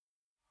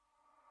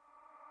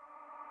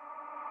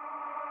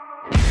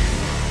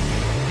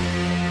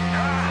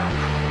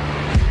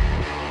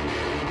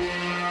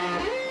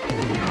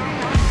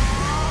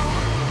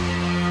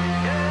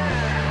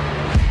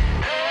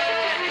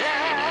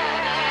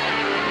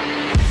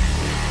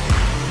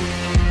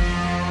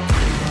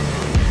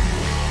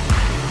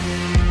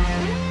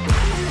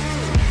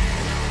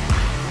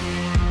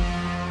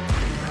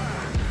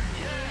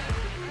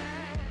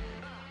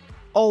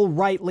All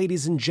right,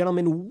 ladies and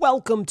gentlemen,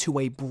 welcome to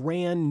a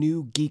brand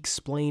new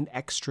Geeksplained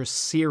Extra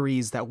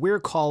series that we're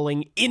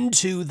calling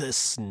Into the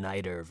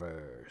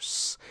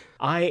Snyderverse.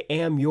 I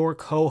am your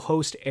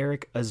co-host,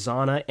 Eric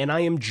Azana, and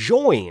I am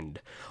joined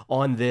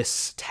on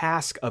this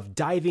task of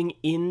diving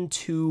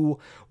into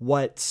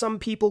what some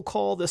people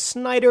call the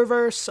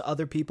Snyderverse,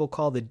 other people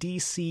call the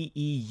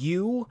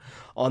DCEU,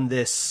 on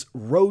this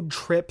road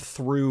trip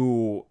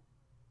through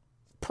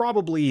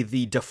probably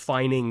the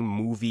defining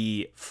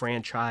movie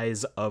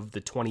franchise of the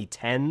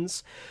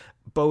 2010s,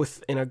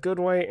 both in a good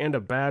way and a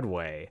bad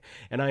way.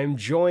 And I am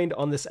joined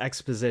on this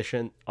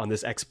expedition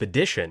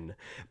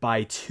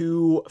by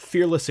two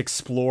fearless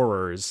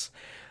explorers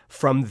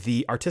from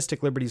the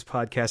Artistic Liberties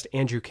podcast,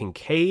 Andrew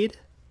Kincaid.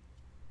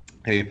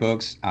 Hey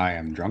folks, I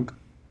am drunk.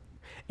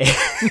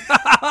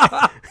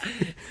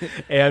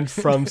 And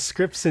from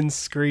Scripts and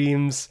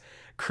Screams,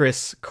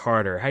 Chris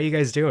Carter. How you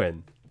guys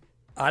doing?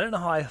 I don't know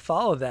how I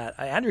follow that.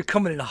 Andrew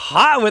coming in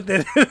hot with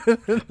it.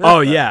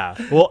 Oh, yeah.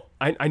 Well,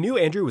 I knew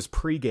Andrew was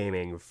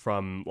pre-gaming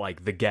from,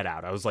 like, the Get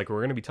Out. I was like, we're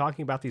going to be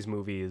talking about these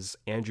movies.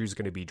 Andrew's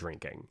going to be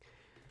drinking.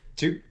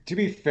 To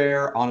be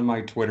fair, on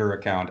my Twitter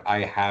account, I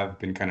have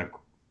been kind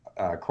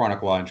of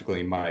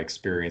chronologically my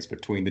experience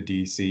between the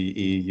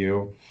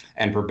DCEU.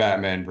 And for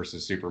Batman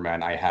versus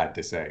Superman, I had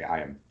to say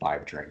I am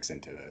 5 drinks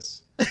into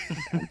this.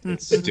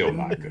 It's still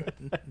not good.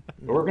 But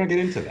we're going to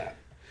get into that.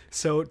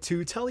 So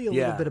to tell you a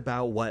little bit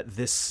about what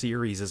this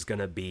series is going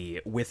to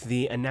be, with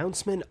the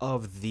announcement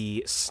of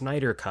the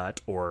Snyder Cut,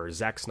 or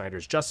Zack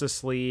Snyder's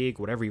Justice League,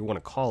 whatever you want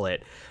to call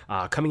it,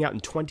 coming out in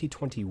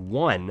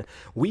 2021,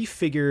 we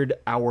figured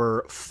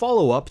our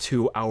follow-up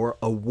to our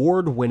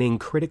award-winning,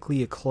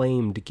 critically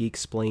acclaimed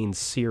Geeksplained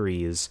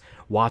series,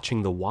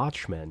 Watching the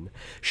Watchmen,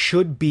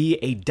 should be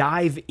a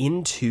dive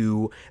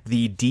into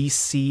the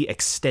DC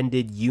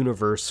Extended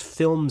Universe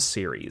film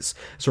series.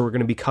 So we're going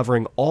to be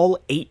covering all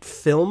 8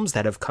 films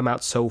that have come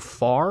out so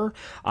far.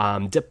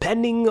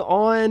 Depending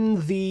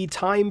on the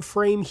time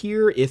frame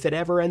here, if it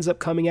ever ends up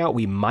coming out,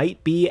 we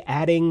might be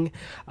adding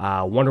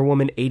Wonder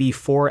Woman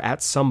 84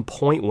 at some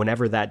point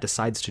whenever that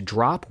decides to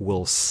drop.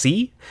 We'll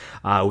see.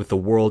 With the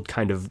world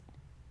kind of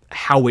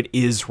how it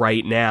is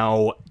right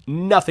now,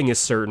 nothing is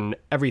certain.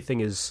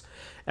 Everything is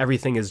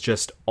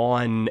just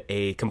on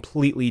a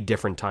completely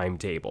different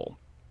timetable.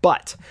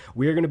 But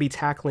we're going to be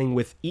tackling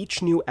with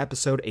each new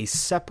episode a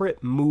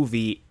separate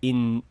movie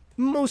in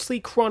mostly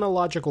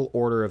chronological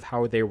order of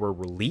how they were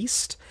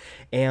released.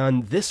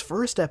 And this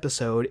first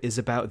episode is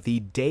about the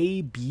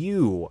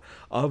debut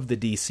of the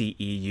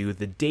DCEU,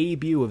 the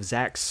debut of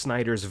Zack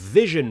Snyder's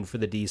vision for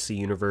the DC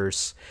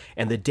Universe,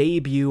 and the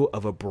debut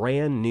of a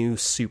brand new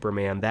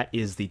Superman. That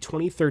is the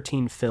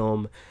 2013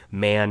 film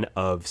Man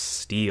of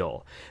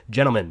Steel.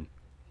 Gentlemen,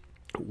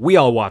 we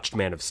all watched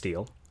Man of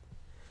Steel.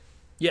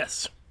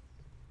 Yes.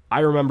 I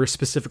remember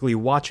specifically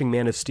watching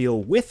Man of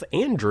Steel with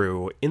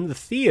Andrew in the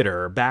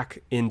theater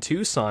back in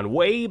Tucson,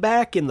 way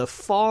back in the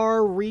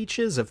far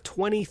reaches of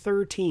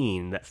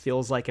 2013. That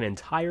feels like an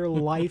entire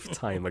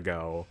lifetime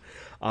ago.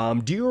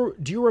 Do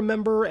you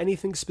remember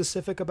anything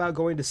specific about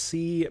going to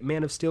see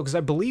Man of Steel? Because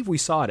I believe we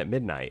saw it at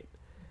midnight.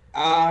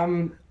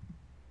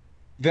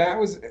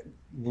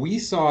 We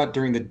saw it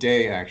during the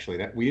day, actually.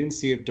 That we didn't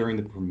see it during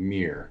the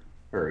premiere.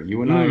 Or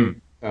you and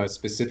I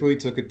specifically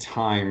took a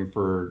time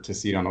to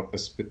see it on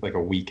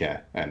a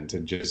weekend and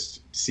to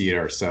just see it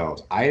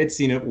ourselves. I had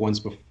seen it once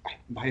before. I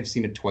might have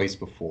seen it twice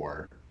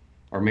before,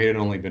 or may have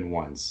only been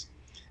once.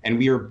 And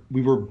we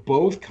were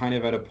both kind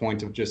of at a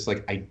point of just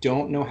like, I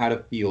don't know how to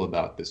feel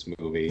about this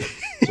movie,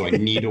 so I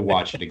need to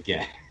watch it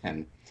again.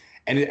 And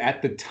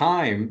at the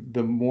time,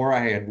 the more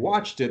I had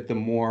watched it, the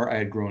more I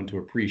had grown to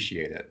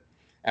appreciate it.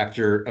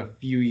 After a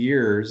few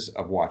years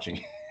of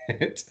watching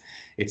it,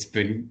 it's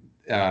been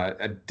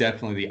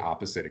definitely the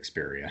opposite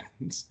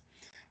experience.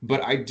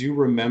 But I do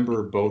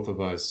remember both of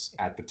us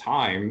at the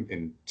time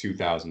in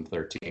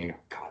 2013,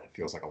 God, it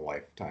feels like a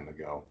lifetime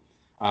ago,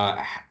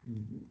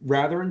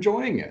 rather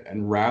enjoying it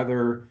and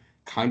rather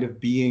kind of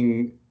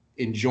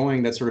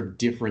enjoying that sort of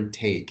different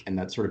take and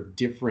that sort of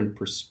different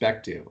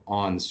perspective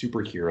on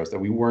superheroes that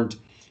we weren't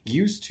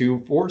used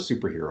to for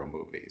superhero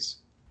movies.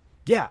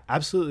 Yeah,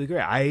 absolutely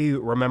great. I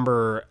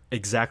remember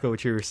exactly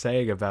what you were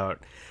saying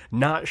about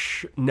not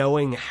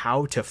knowing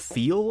how to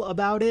feel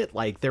about it.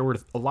 Like, there were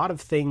a lot of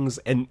things,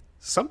 and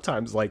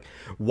sometimes, like,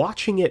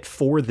 watching it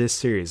for this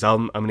series,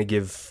 I'm going to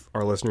give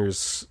our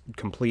listeners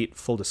complete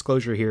full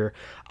disclosure here.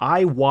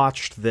 I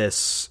watched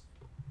this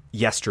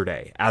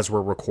yesterday as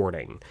we're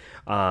recording.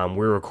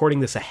 We're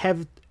recording this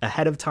ahead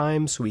of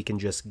time so we can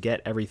just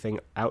get everything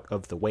out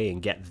of the way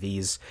and get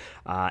these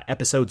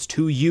episodes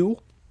to you.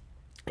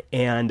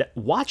 And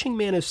watching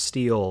Man of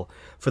Steel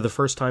for the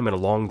first time in a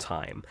long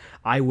time,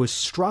 I was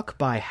struck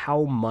by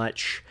how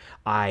much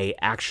I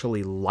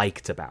actually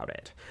liked about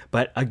it.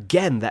 But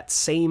again, that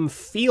same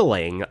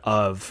feeling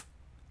of,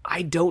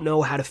 I don't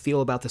know how to feel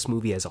about this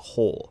movie as a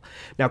whole.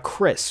 Now,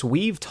 Chris,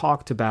 we've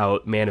talked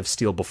about Man of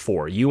Steel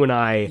before. You and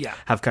I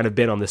have kind of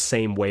been on the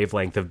same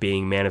wavelength of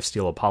being Man of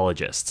Steel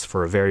apologists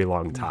for a very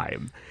long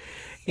time.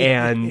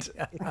 And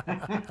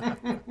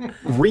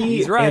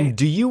He's right. And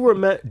do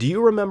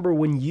you remember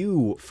when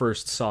you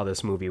first saw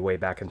this movie way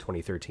back in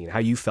 2013? How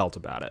you felt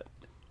about it?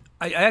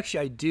 I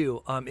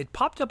do. It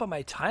popped up on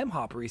my Time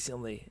Hop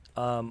recently.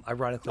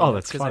 Ironically, oh,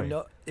 that's because I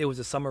know it was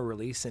a summer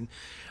release, and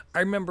I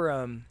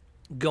remember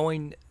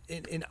going,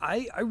 and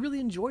I really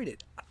enjoyed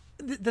it.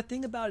 The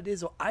thing about it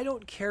is, I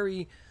don't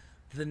carry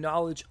the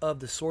knowledge of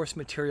the source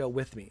material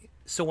with me,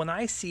 so when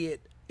I see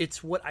it,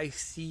 it's what I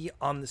see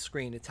on the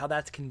screen. It's how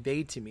that's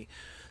conveyed to me.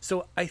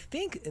 So I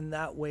think in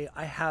that way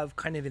I have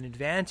kind of an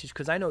advantage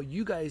because I know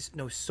you guys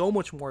know so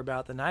much more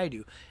about it than I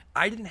do.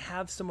 I didn't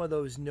have some of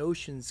those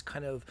notions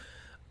kind of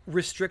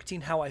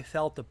restricting how I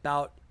felt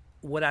about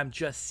what I'm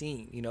just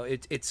seeing. You know,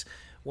 it's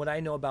what I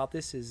know about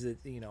this is that,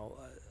 you know,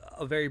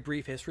 a very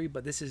brief history,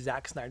 but this is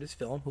Zack Snyder's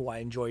film, who I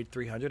enjoyed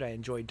 300. I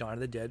enjoyed Dawn of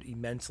the Dead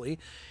immensely.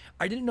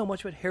 I didn't know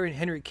much about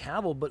Henry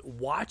Cavill, but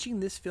watching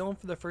this film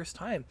for the first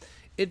time,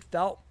 it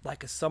felt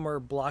like a summer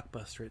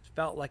blockbuster. It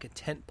felt like a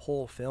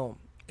tentpole film.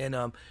 And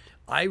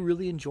I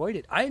really enjoyed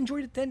it. I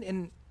enjoyed it then,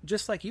 and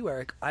just like you,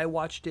 Eric, I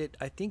watched it,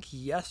 I think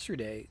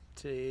yesterday.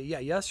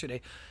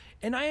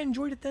 And I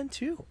enjoyed it then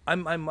too.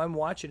 I'm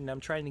watching, and I'm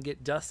trying to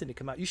get Dustin to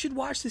come out. You should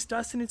watch this,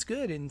 Dustin. It's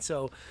good. And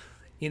so,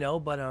 you know,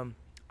 but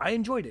I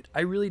enjoyed it.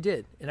 I really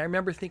did. And I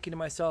remember thinking to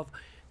myself,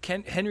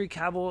 Henry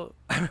Cavill,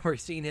 I remember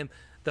seeing him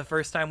the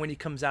first time when he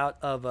comes out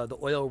of the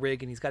oil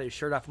rig and he's got his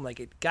shirt off. I'm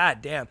like,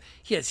 God damn,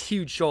 he has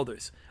huge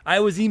shoulders. I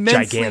was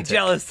immensely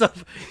jealous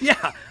of.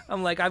 Yeah,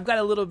 I'm like, I've got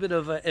a little bit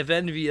of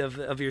envy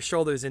of your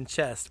shoulders and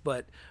chest,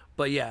 but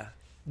yeah.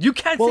 You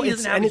can't say he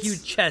doesn't have a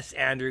huge chest,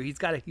 Andrew. He's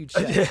got a huge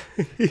chest.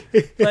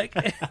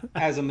 Like,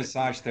 as a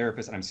massage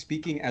therapist, I'm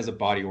speaking as a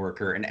body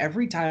worker, and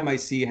every time I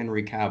see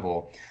Henry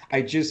Cavill,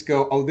 I just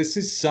go, "Oh, this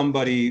is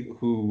somebody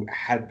who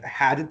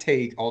had to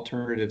take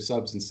alternative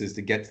substances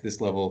to get to this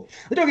level."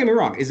 But don't get me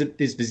wrong;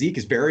 his physique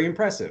is very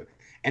impressive,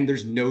 and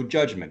there's no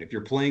judgment. If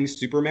you're playing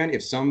Superman,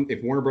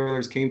 if Warner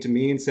Brothers came to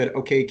me and said,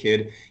 "Okay,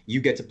 kid, you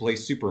get to play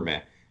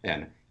Superman,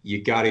 and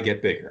you got to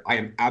get bigger," I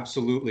am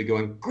absolutely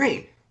going,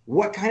 "Great.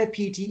 What kind of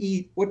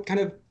PTE, what kind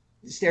of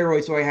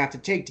steroids do I have to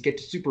take to get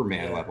to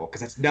Superman level?"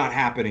 Because that's not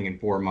happening in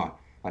 4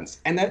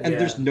 months. And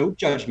there's no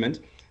judgment.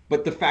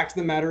 But the fact of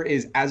the matter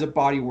is, as a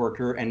body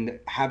worker and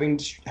having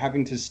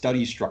to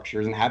study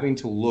structures and having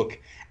to look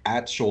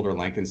at shoulder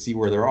length and see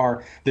where there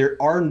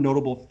are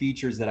notable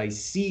features that I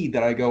see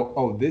that I go,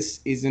 oh, this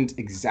isn't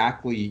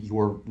exactly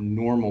your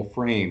normal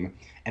frame,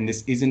 and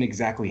this isn't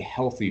exactly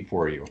healthy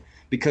for you.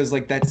 Because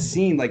like that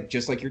scene, like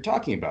just like you're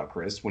talking about,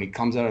 Chris, when he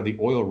comes out of the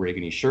oil rig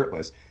and he's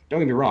shirtless, don't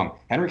get me wrong,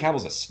 Henry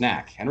Cavill's a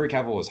snack. Henry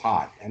Cavill is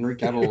hot. Henry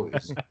Cavill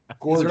is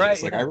gorgeous.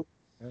 Right, like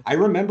I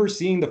remember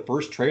seeing the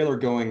first trailer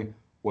going,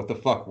 what the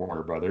fuck,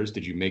 Warner Brothers?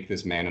 Did you make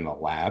this man in a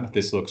lab?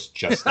 This looks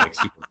just like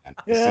Superman.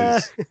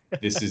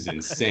 This is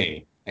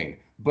insane.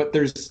 But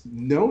there's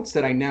notes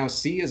that I now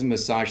see as a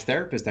massage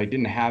therapist I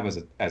didn't have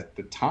at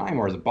the time,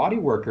 or as a body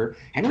worker.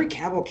 Henry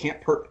Cavill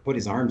can't put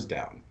his arms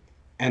down.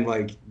 And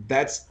like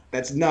that's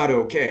not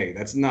okay.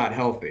 That's not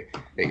healthy.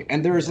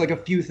 And there's like a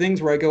few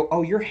things where I go,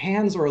 oh, your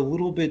hands are a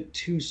little bit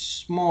too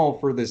small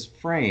for this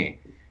frame.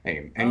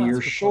 And your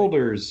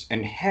shoulders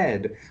and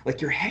head,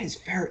 like your head is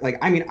very, like,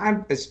 I mean,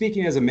 I'm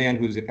speaking as a man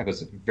who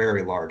has a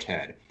very large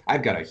head.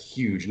 I've got a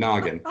huge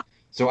noggin.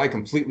 So I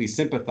completely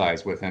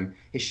sympathize with him.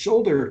 His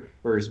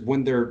shoulders,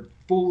 when they're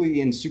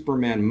fully in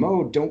Superman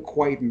mode, don't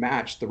quite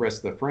match the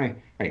rest of the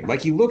frame.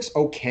 Like he looks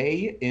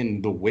okay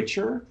in The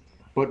Witcher,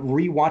 but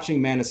rewatching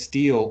Man of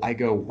Steel, I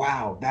go,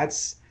 wow,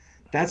 that's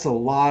a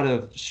lot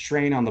of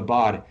strain on the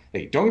body.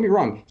 Hey, don't get me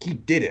wrong, he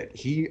did it.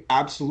 He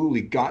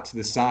absolutely got to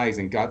the size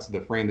and got to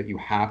the frame that you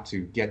have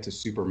to get to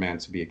Superman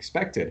to be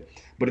expected.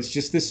 But it's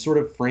just this sort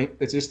of frame,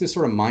 it's just this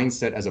sort of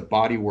mindset as a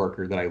body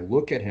worker that I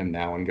look at him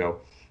now and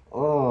go,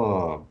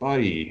 oh,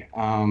 buddy,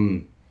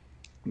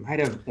 might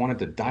have wanted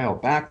to dial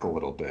back a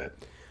little bit.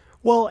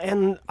 Well,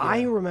 and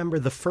I remember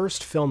the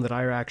first film that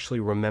I actually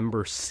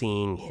remember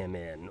seeing him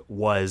in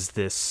was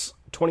this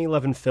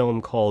 2011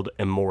 film called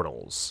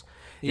Immortals.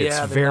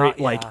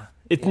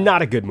 It's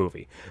not a good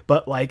movie,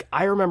 but like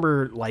I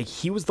remember like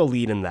he was the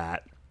lead in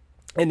that.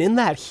 And in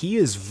that he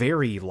is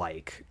very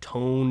like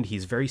toned,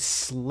 he's very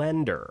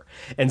slender.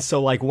 And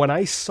so like when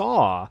I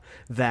saw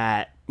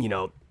that, you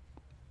know,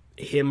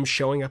 him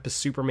showing up as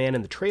Superman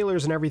in the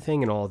trailers and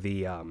everything and all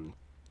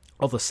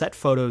the set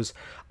photos,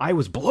 I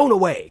was blown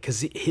away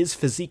because his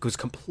physique was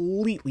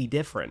completely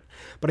different.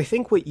 But I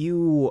think what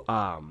you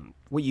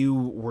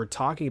were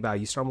talking about,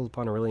 you stumbled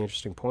upon a really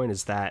interesting point,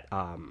 is that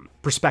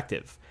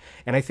perspective.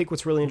 And I think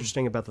what's really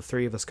interesting about the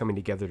three of us coming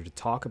together to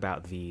talk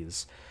about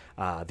these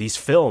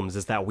films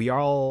is that we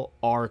all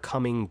are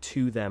coming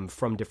to them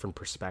from different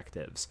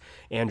perspectives.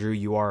 Andrew,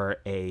 you are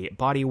a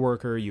body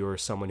worker. You are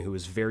someone who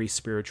is very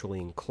spiritually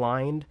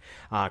inclined.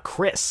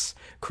 Chris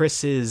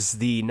is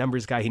the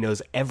numbers guy. He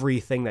knows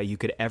everything that you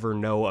could ever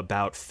know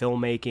about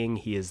filmmaking.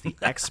 He is the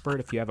expert.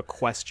 If you have a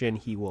question,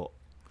 he will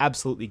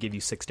absolutely give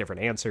you 6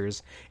 different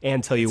answers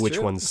and tell you which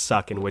ones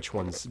suck and which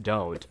ones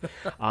don't.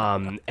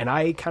 And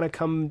I kind of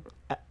come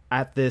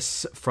at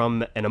this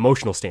from an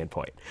emotional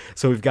standpoint.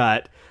 So we've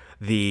got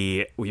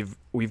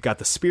we've got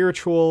the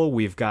spiritual,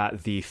 we've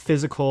got the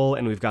physical,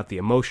 and we've got the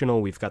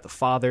emotional. We've got the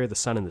Father, the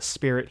Son, and the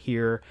Spirit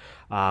here,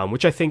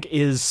 which I think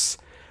is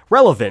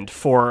relevant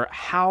for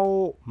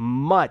how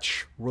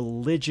much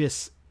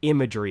religious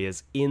imagery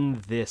is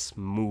in this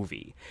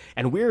movie.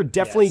 And we're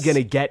definitely going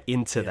to get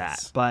into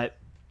that. But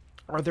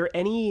are there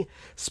any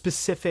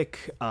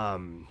specific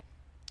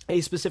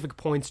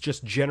points,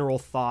 just general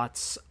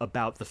thoughts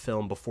about the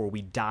film before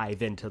we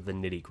dive into the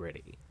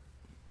nitty-gritty?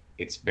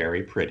 It's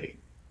very pretty.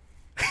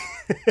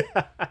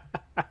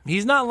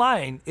 He's not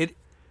lying. It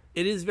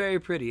is very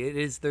pretty. It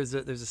is. There's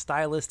a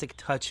stylistic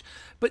touch.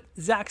 But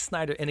Zack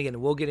Snyder, and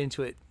again, we'll get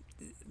into it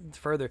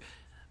further.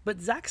 But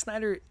Zack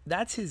Snyder,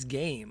 that's his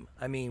game.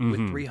 I mean,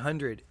 with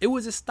 300, it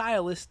was a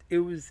stylist. It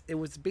was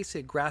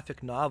basically a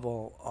graphic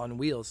novel on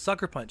wheels.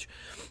 Sucker Punch.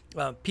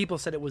 People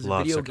said it was a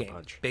video game,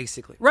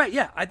 basically. Right?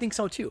 Yeah, I think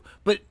so too.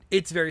 But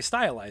it's very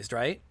stylized,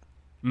 right?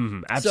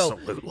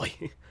 Absolutely.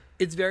 So,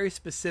 it's very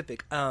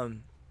specific.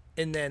 And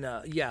then,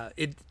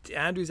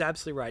 Andrew's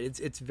absolutely right.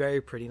 It's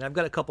very pretty. And I've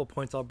got a couple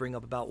points I'll bring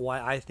up about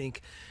why I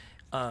think.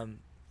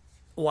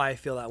 Why I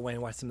feel that way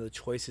and why some of the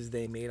choices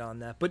they made on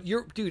that. But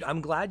dude, I'm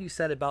glad you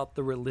said about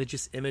the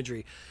religious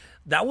imagery.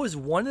 That was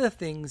one of the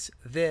things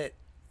that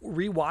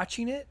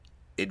rewatching it,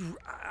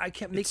 I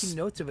kept making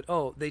notes of it.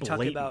 Oh, they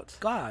talk about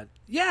God.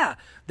 Yeah.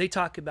 They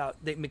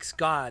mix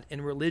God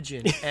and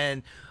religion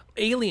and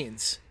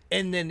aliens.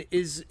 And then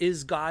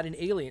is God an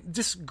alien?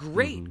 Just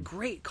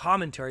great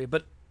commentary.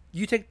 But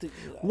you take the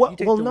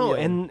wheel.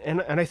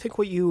 And I think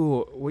what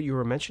you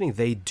were mentioning,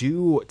 they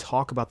do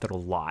talk about that a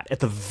lot at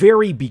the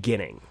very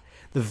beginning.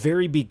 The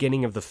very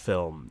beginning of the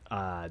film,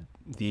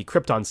 the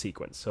Krypton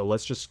sequence. So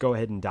let's just go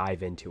ahead and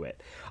dive into it.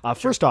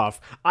 First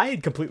off, I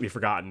had completely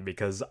forgotten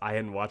because I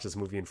hadn't watched this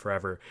movie in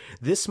forever.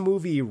 This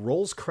movie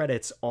rolls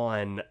credits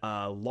on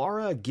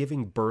Lara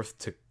giving birth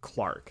to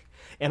Clark.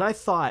 And I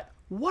thought,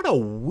 what a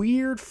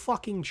weird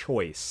fucking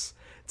choice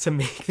to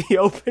make the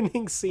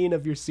opening scene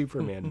of your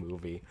Superman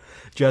movie.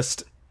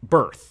 Just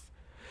birth.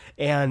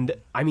 And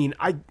I mean,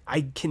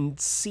 I can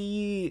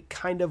see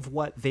kind of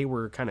what they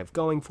were kind of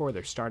going for.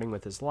 They're starting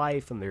with his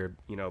life and they're,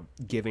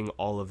 giving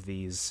all of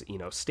these,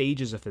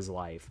 stages of his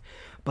life.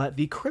 But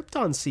the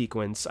Krypton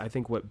sequence, I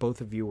think what both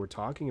of you were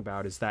talking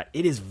about is that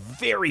it is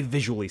very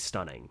visually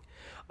stunning.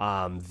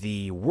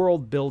 The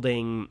world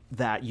building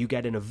that you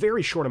get in a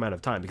very short amount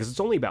of time, because it's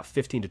only about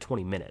 15 to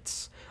 20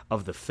 minutes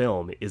of the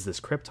film is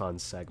this Krypton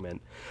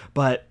segment.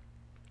 But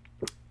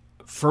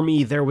for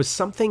me, there was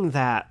something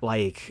that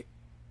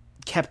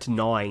kept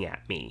gnawing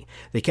at me.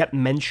 They kept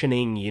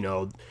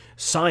mentioning,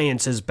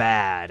 science is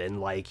bad and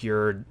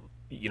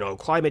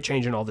climate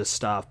change and all this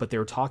stuff, but they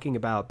were talking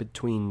about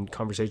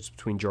conversations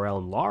between Jor-El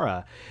and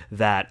Lara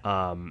that,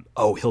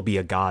 he'll be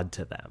a god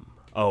to them.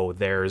 Oh,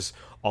 there's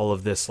all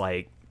of this,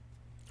 a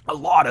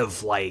lot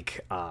of,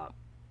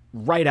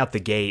 right out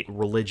the gate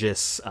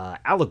religious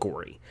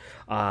allegory.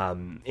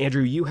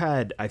 Andrew, you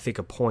had, I think,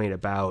 a point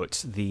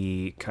about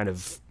the kind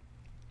of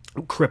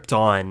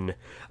Krypton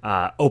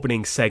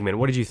opening segment.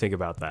 What did you think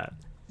about that?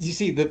 You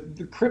see, the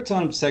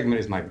Krypton segment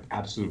is my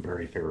absolute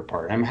very favorite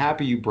part. I'm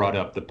happy you brought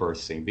up the birth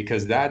scene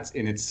because that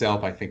in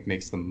itself, I think,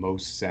 makes the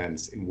most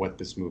sense in what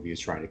this movie is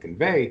trying to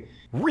convey.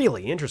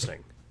 Really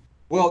interesting.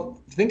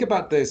 Well, think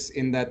about this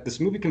in that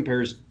this movie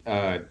compares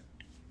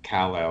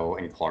Kal-El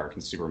and Clark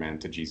and Superman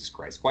to Jesus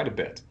Christ quite a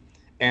bit.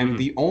 And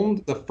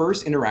the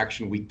first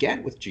interaction we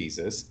get with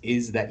Jesus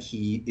is that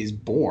he is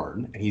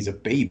born and he's a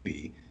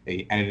baby,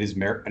 and it is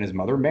and his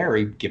mother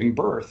Mary giving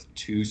birth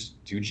to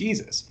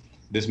Jesus.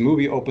 This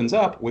movie opens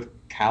up with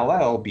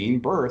Kal-El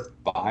being birthed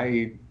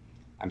by,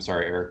 I'm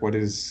sorry, Eric, what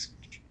is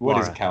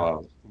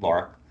Kal-El?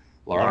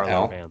 Lara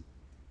L.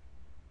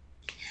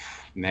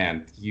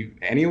 Man,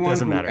 anyone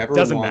who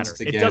ever wants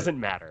to get... It doesn't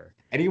matter.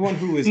 Anyone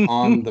who is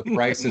on The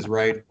Price is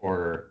Right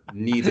or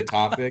needs a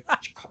topic,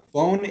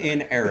 phone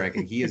in Eric,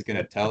 and he is going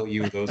to tell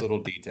you those little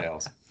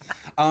details.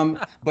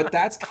 But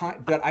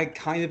I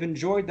kind of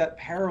enjoyed that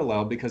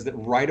parallel because that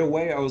right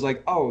away I was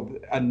like,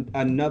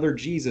 another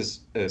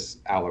Jesus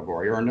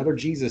allegory or another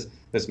Jesus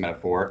this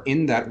metaphor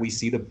in that we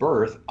see the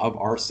birth of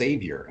our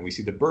savior and we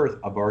see the birth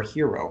of our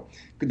hero.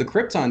 The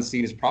Krypton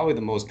scene is probably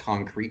the most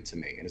concrete to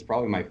me, and it's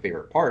probably my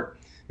favorite part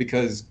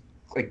because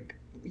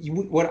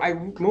what I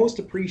most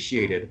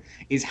appreciated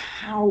is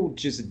how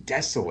just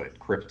desolate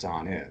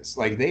Krypton is.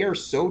 They are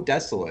so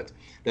desolate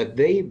that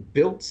they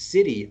built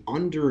city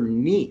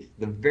underneath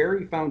the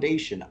very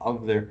foundation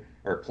of their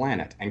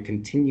planet and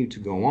continue to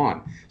go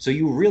on. So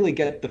you really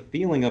get the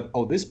feeling of,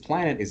 this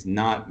planet is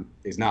not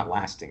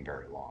lasting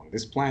very long.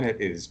 This planet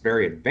is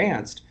very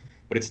advanced,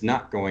 but it's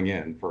not going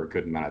in for a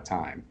good amount of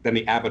time. Then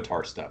the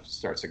Avatar stuff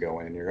starts to go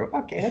in, and you go,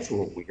 okay, that's a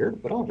little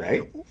weird, but all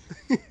right.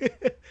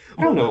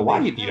 I don't know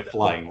why you need a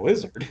flying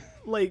lizard.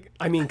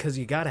 Because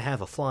you got to have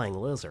a flying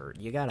lizard.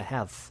 You got to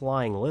have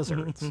flying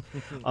lizards.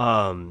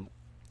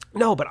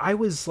 No, but I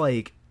was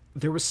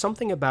there was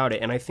something about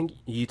it, and I think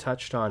you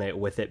touched on it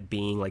with it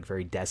being like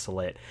very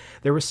desolate.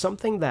 There was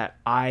something that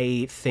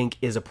I think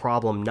is a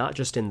problem, not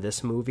just in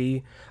this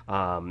movie,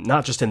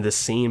 not just in this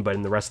scene, but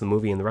in the rest of the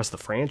movie and the rest of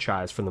the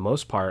franchise for the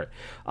most part.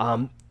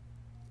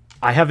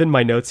 I have in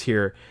my notes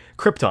here,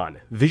 Krypton,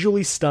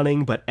 visually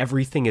stunning, but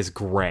everything is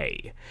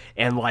gray.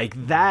 And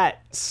like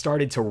that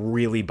started to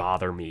really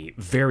bother me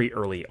very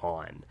early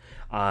on.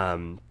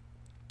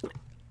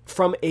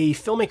 From a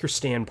filmmaker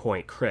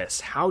standpoint, Chris,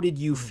 how did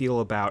you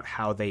feel about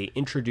how they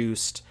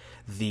introduced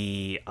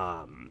the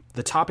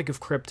topic of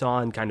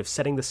Krypton, kind of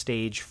setting the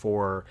stage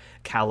for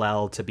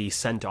Kal-El to be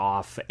sent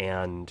off,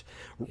 and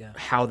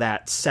how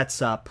that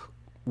sets up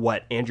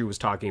what Andrew was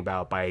talking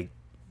about by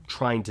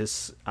trying to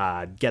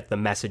get the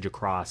message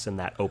across in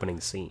that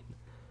opening scene?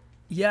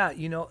 Yeah,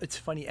 it's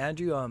funny,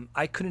 Andrew.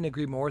 I couldn't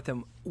agree more with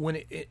him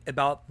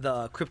about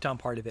the Krypton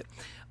part of it.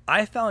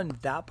 I found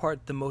that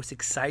part the most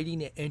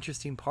exciting and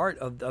interesting part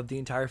of the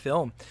entire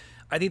film.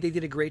 I think they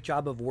did a great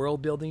job of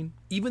world building,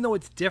 even though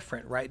it's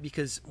different, right?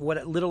 Because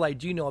what little I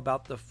do know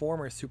about the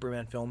former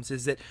Superman films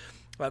is that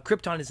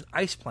Krypton is an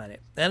ice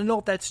planet. And I don't know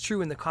if that's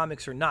true in the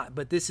comics or not,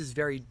 but this is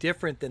very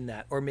different than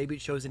that, or maybe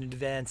it shows an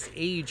advanced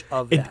age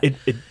of that.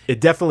 It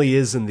definitely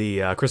is in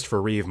the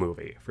Christopher Reeve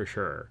movie, for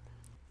sure.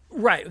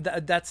 Right.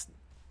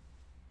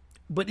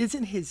 But is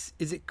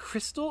it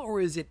crystal,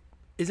 or isn't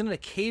it a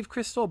cave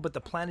crystal, but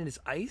the planet is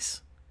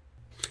ice?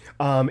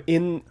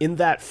 In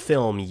that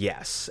film,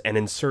 yes, and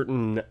in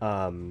certain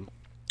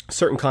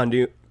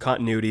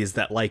continuities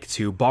that like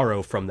to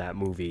borrow from that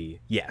movie,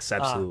 yes,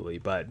 absolutely.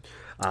 But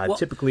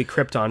typically,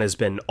 Krypton has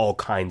been all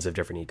kinds of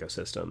different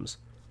ecosystems.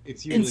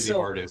 It's usually the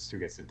artist who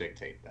gets to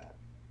dictate that.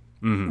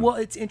 Mm-hmm. Well,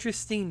 it's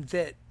interesting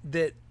that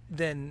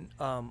then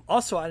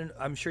also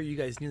I'm sure you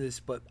guys knew this,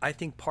 but I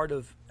think I'm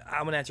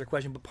going to answer a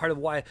question, but part of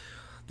why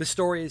the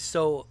story is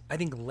so, I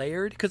think,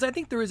 layered, because I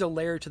think there is a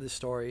layer to the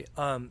story.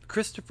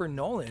 Christopher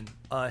Nolan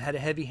had a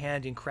heavy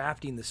hand in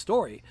crafting the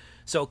story.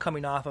 So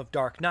coming off of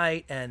Dark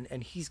Knight,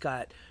 and he's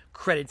got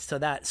credits to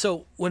that.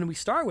 So when we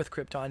start with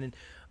Krypton,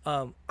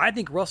 and I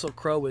think Russell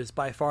Crowe is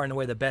by far and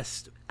away the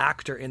best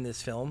actor in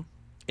this film.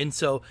 And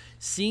so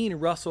seeing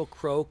Russell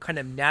Crowe kind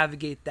of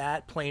navigate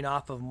that, playing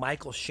off of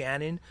Michael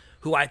Shannon,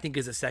 who I think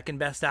is the second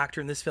best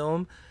actor in this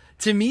film,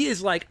 to me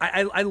is like,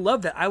 I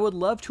love that. I would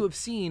love to have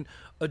seen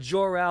a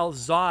Jor-El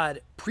Zod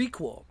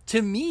prequel.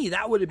 To me,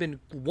 that would have been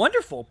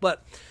wonderful.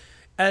 But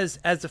as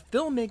a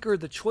filmmaker,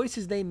 the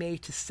choices they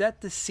made to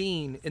set the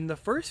scene in the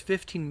first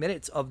 15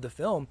 minutes of the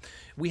film,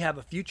 we have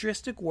a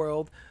futuristic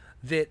world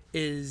that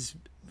is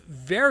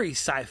very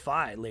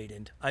sci-fi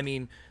laden. I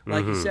mean,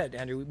 like you said,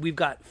 Andrew, we've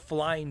got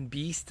flying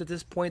beasts at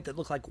this point that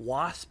look like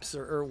wasps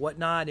or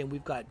whatnot, and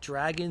we've got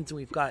dragons, and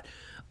we've got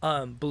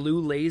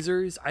blue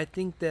lasers. I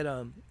think that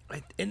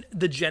and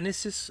the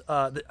Genesis,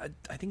 I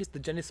think it's the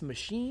Genesis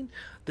machine,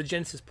 the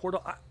Genesis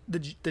portal,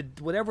 the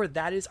whatever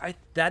that is.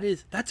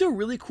 That's a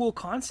really cool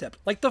concept.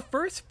 Like the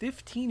first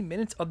 15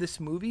 minutes of this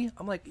movie,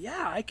 I'm like,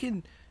 yeah, I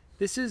can.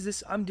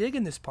 I'm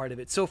digging this part of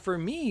it. So for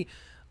me,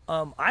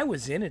 I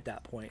was in at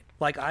that point.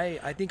 Like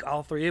I think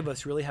all three of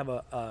us really have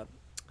a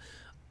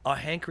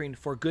hankering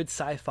for good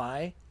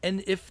sci-fi.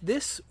 And if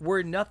this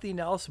were nothing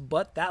else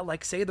but that,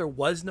 like say there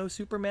was no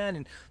Superman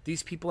and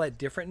these people had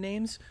different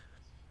names,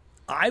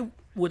 I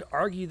would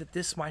argue that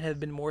this might have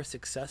been more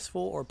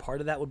successful, or part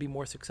of that would be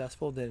more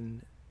successful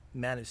than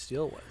Man of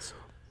Steel was.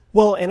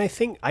 Well, and I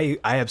think I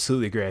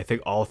absolutely agree. I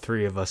think all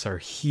three of us are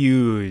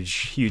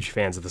huge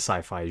fans of the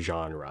sci-fi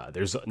genre.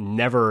 There's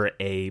never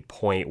a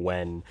point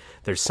when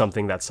there's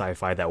something that's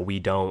sci-fi that we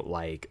don't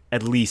like,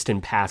 at least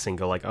in passing,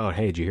 go like, oh,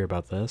 hey, did you hear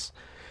about this?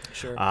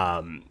 Sure.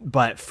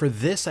 But for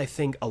this, I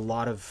think a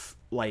lot of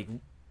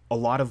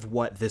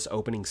what this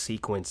opening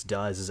sequence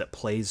does is it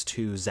plays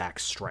to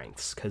Zack's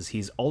strengths, because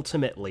he's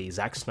ultimately,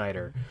 Zack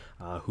Snyder,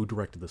 who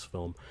directed this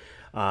film,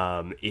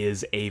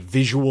 is a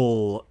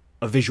visual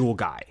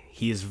guy.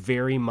 He is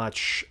very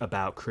much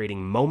about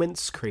creating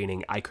moments,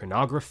 creating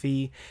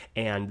iconography,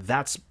 and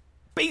that's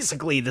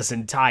basically this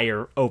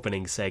entire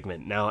opening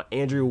segment. Now,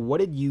 Andrew, what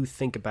did you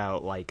think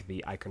about like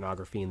the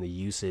iconography and the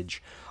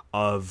usage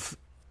of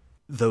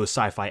those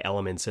sci-fi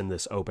elements in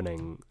this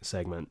opening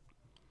segment?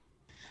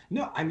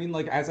 No, I mean,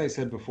 like, as I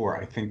said before,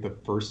 I think the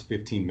first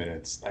 15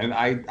 minutes, and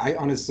I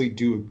honestly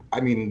do, I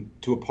mean,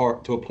 to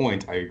a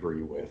point, I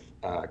agree with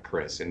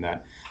Chris in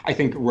that I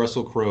think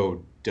Russell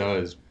Crowe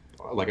does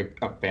like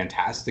a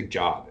fantastic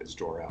job as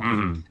Jor-El.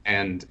 Mm-hmm.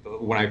 And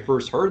when I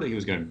first heard that he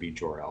was going to be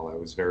Jor-El, I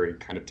was very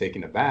kind of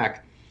taken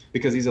aback,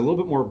 because he's a little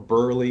bit more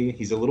burly.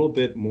 He's a little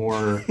bit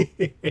more,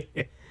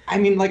 I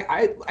mean, like,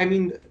 I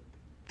mean,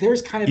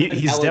 there's kind of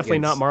he's definitely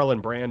not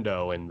Marlon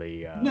Brando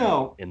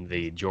in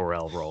the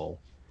Jor-El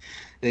role.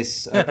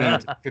 This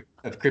of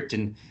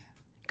Krypton.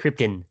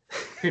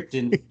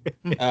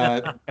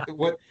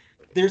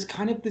 There's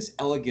kind of this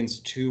elegance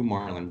to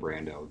Marlon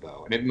Brando,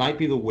 though, and it might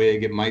be the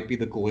wig, it might be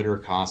the glitter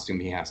costume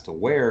he has to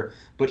wear,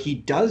 but he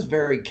does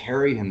very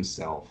carry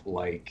himself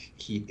like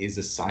he is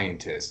a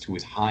scientist who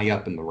is high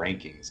up in the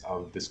rankings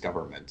of this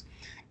government,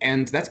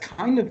 and that's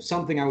kind of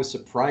something I was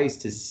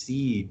surprised to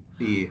see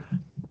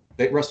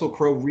that Russell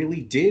Crowe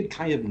really did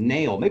kind of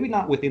nail. Maybe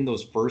not within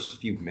those first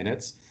few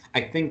minutes.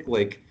 I think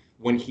like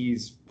when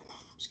he's,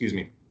 excuse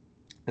me,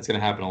 that's going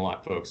to happen a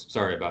lot, folks.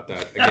 Sorry about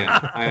that. Again,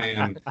 I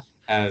am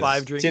as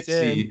 5 drinks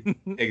tipsy.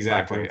 in.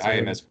 Exactly. I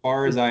am as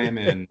far as I am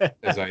in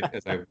as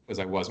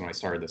I was when I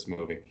started this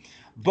movie.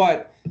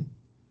 But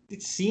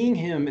seeing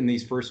him in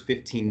these first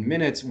 15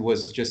 minutes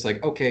was just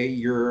like, okay,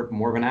 you're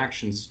more of an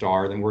action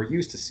star than we're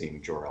used to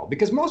seeing Jor-El.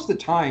 Because most of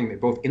the time,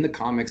 both in the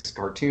comics,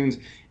 cartoons,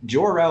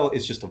 Jor-El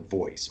is just a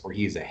voice, or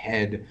he's a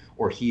head,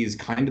 or he's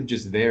kind of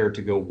just there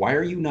to go, why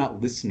are you not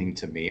listening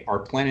to me? Our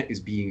planet is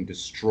being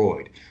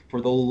destroyed.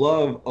 For the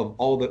love of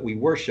all that we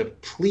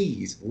worship,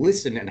 please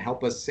listen and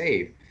help us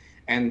save.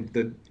 And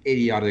the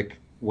idiotic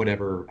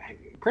whatever,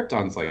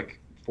 Krypton's like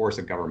force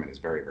of government is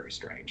very, very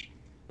strange.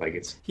 Like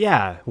it's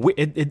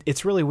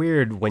it's really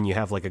weird when you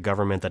have like a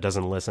government that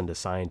doesn't listen to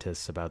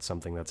scientists about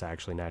something that's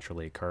actually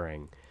naturally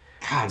occurring.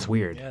 God, it's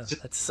weird. Yeah,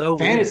 that's so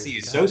fantasy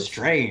weird. is so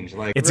strange.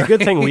 Like it's a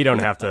good thing we don't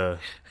have to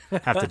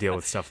deal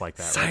with stuff like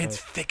that. Science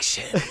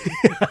fiction.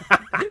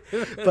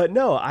 But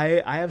no,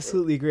 I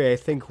absolutely agree. I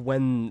think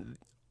when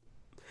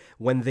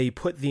they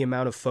put the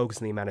amount of focus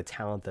and the amount of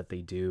talent that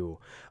they do,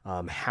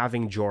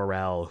 having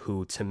Jor-El,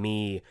 who to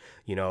me,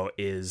 you know,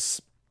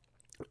 is,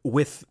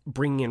 with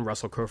bringing in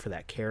Russell Crowe for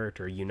that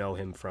character, you know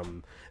him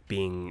from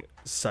being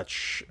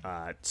such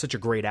a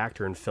great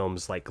actor in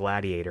films like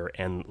Gladiator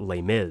and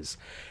Les Mis.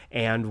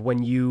 And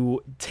when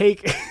you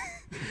take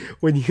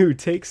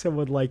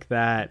someone like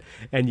that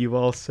and you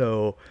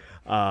also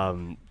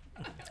kind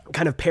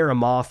of pair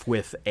him off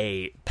with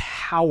a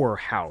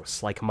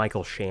powerhouse like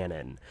Michael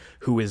Shannon,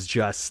 who is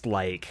just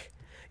like,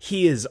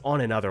 he is on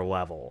another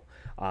level.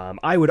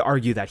 I would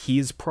argue that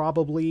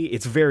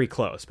it's very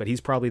close, but he's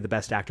probably the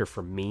best actor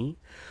for me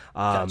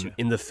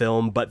in the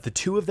film. But the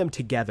two of them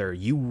together,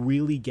 you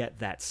really get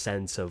that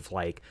sense of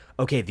like,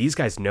 okay, these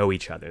guys know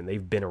each other and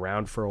they've been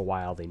around for a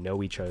while. They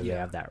know each other. Yeah. They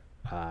have that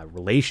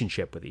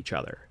relationship with each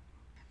other.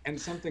 And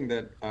something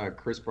that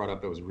Chris brought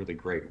up that was really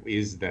great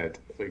is that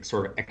like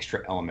sort of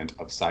extra element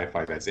of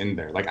sci-fi that's in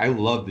there. Like I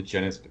love the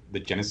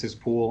Genesis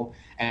pool,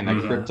 and that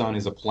Krypton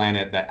is a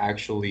planet that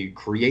actually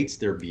creates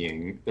their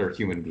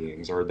human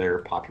beings or their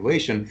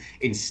population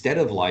instead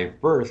of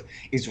live birth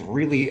is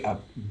really a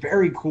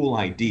very cool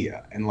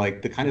idea. And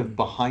like the kind of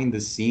behind the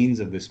scenes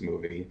of this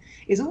movie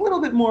is a little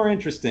bit more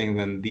interesting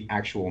than the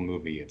actual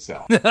movie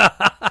itself.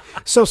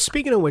 So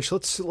speaking of which,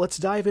 let's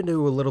dive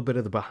into a little bit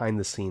of the behind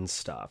the scenes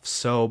stuff.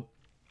 So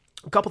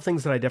a couple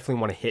things that I definitely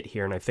want to hit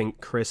here, and I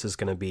think Chris is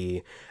going to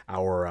be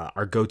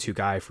our go-to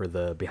guy for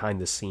the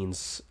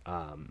behind-the-scenes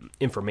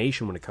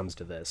information when it comes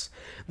to this.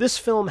 This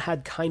film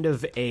had kind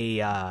of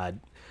a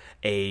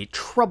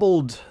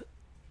troubled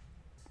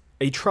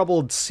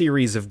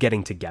series of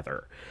getting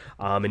together.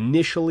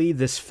 Initially,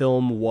 this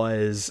film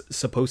was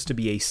supposed to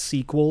be a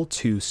sequel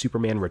to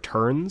Superman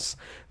Returns,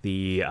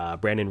 the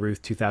Brandon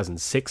Routh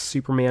 2006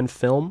 Superman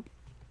film.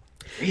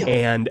 Really?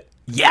 And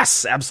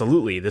yes,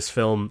 absolutely. This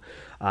film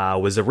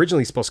was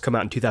originally supposed to come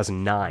out in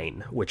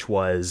 2009, which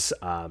was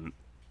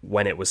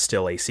when it was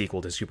still a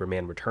sequel to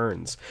Superman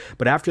Returns.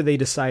 But after they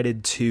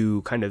decided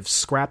to kind of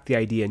scrap the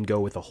idea and go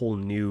with a whole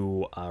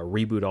new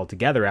reboot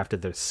altogether after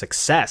the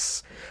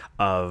success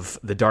of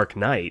The Dark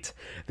Knight,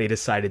 they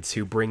decided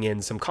to bring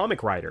in some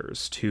comic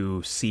writers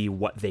to see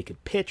what they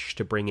could pitch,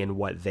 to bring in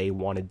what they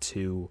wanted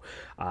to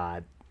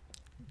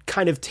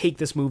kind of take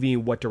this movie,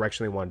 what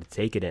direction they wanted to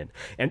take it in.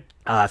 And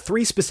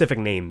 3 specific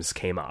names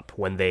came up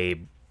when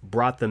they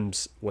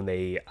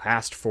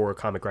asked for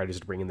comic writers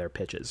to bring in their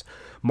pitches.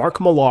 Mark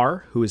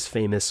Millar, who is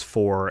famous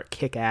for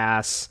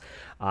Kick-Ass,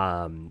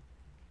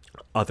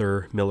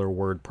 other Miller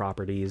Word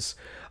properties.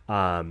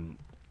 Mark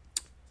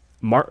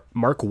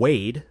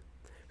Waid,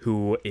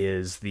 who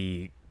is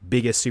the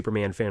biggest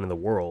Superman fan in the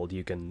world.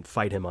 You can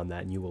fight him on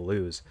that and you will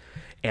lose.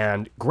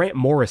 And Grant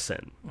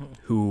Morrison,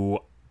 who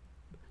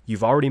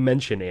you've already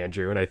mentioned,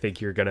 Andrew, and I think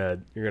you're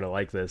gonna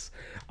like this.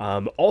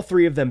 All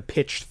 3 of them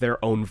pitched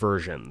their own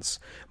versions.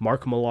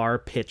 Mark Millar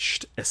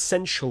pitched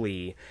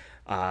essentially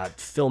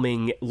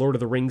filming Lord of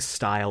the Rings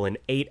style an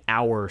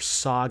 8-hour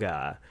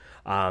saga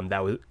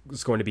that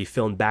was going to be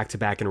filmed back to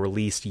back and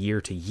released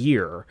year to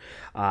year.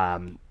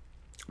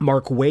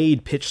 Mark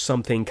Waid pitched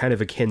something kind of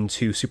akin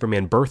to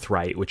Superman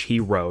Birthright, which he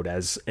wrote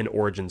as an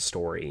origin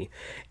story,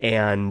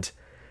 and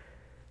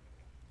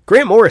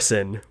Grant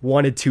Morrison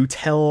wanted to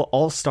tell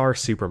All-Star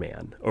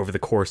Superman over the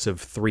course of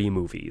 3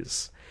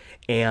 movies.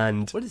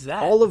 And what is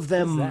that? All of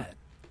them,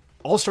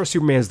 All-Star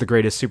Superman is the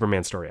greatest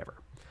Superman story ever.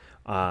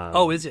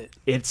 Is it?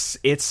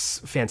 It's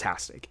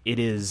fantastic. It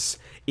is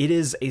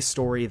a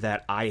story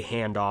that I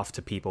hand off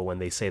to people when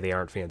they say they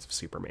aren't fans of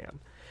Superman.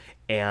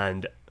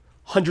 And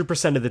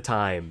 100% of the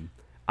time,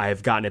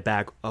 I've gotten it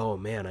back. Oh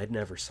man, I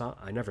never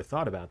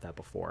thought about that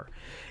before.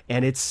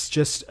 And it's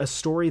just a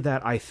story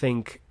that I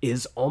think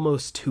is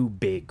almost too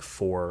big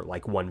for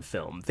like one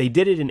film. They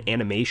did it in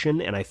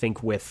animation, and I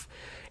think with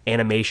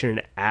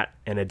animation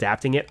and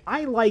adapting it,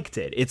 I liked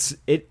it.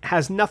 It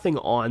has nothing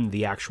on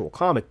the actual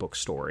comic book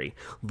story.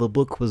 The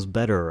book was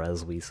better,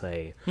 as we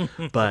say.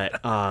 But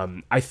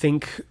I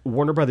think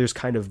Warner Brothers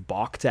kind of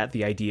balked at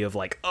the idea of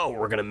like, oh,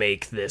 we're gonna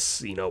make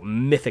this,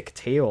 mythic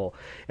tale,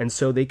 and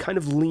so they kind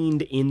of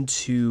leaned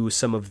into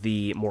some of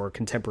the more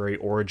contemporary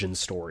origin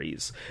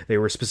stories. They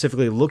were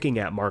specifically looking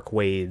at Mark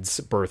Waid's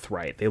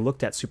Birthright. They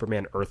looked at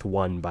Superman Earth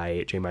 1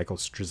 by J. Michael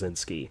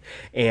Straczynski,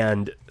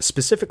 and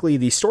specifically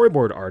the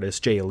storyboard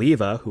artist Jay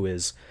Oliva, who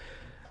is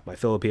my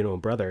Filipino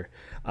brother,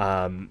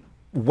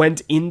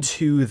 went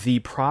into the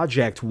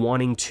project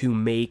wanting to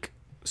make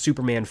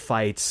Superman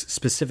fights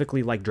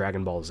specifically like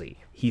Dragon Ball Z.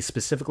 He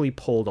specifically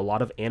pulled a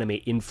lot of anime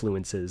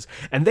influences,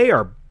 and they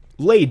are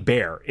laid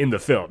bare in the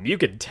film. You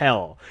can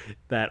tell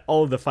that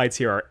all of the fights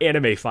here are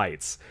anime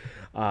fights.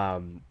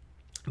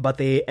 But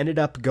they ended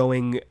up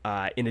going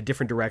in a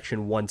different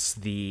direction once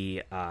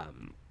the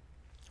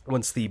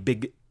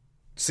big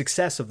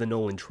success of the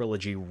Nolan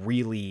trilogy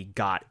really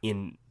got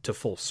into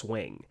full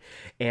swing.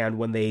 And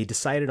when they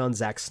decided on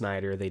Zack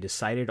Snyder, they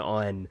decided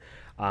on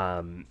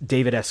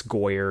David S.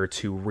 Goyer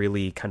to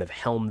really kind of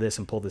helm this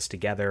and pull this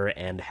together,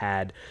 and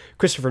had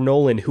Christopher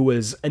Nolan, who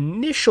was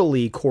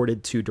initially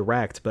courted to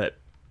direct, but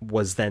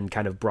was then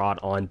kind of brought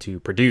on to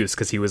produce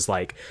because he was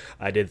like,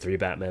 I did 3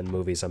 Batman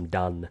movies, I'm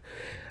done.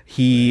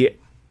 He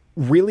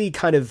really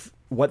kind of,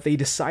 what they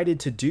decided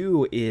to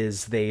do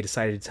is they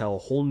decided to tell a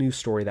whole new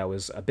story that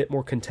was a bit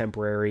more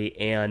contemporary,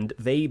 and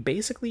they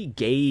basically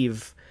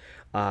gave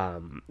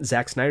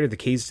Zack Snyder the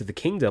keys to the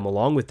kingdom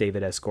along with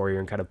David S. Goyer,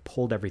 and kind of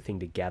pulled everything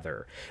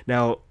together.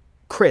 Now,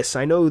 Chris,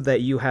 I know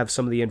that you have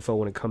some of the info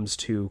when it comes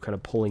to kind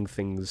of pulling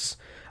things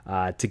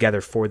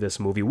together for this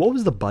movie. What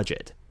was the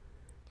budget?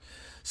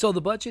 So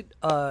the budget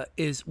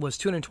was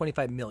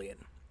 $225 million.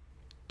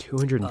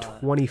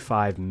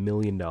 $225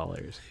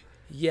 million.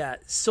 Yeah.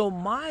 So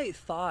my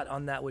thought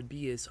on that would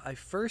be I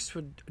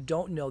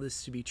don't know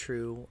this to be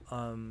true.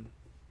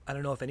 I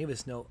don't know if any of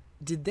us know.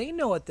 Did they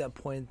know at that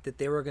point that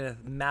they were going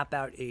to map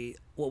out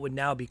what would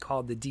now be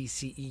called the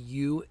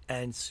DCEU,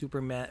 and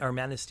Superman or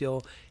Man of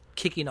Steel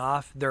kicking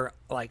off their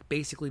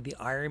basically the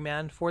Iron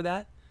Man for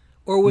that?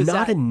 Or was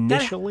not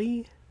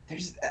initially?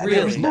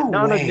 There's no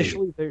not way.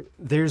 Initially.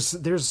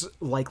 There's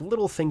like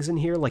little things in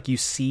here, like you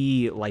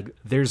see, like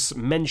there's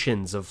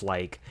mentions of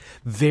like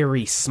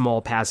very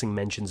small passing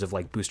mentions of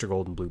like Booster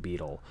Gold and Blue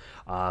Beetle.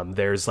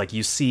 There's like,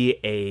 you see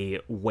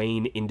a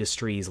Wayne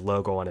Industries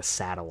logo on a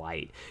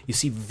satellite. You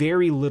see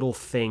very little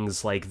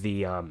things like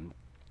the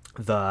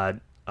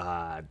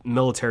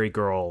military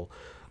girl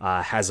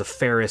has a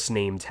Ferris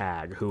name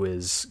tag, who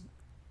is,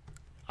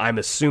 I'm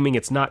assuming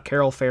it's not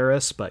Carol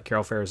Ferris, but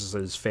Carol Ferris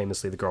is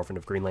famously the girlfriend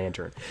of Green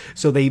Lantern.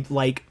 So they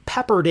like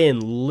peppered in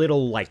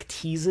little like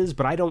teases,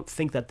 but I don't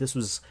think that this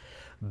was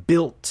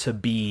built to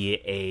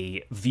be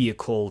a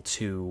vehicle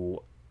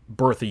to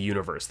birth a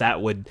universe.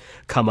 That would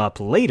come up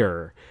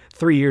later,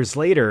 3 years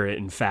later,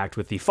 in fact,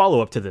 with the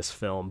follow-up to this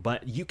film.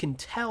 But you can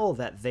tell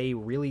that they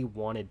really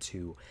wanted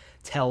to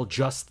tell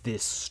just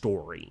this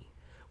story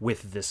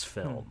with this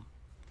film.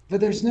 But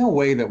there's no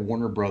way that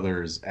Warner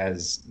Brothers,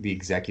 as the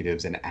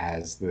executives and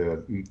as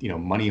the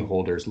money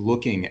holders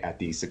looking at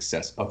the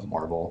success of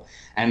Marvel,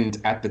 and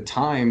at the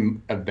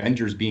time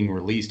Avengers being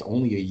released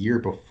only a year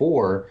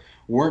before,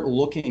 weren't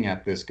looking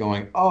at this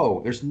going, oh,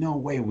 there's no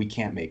way we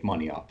can't make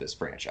money off this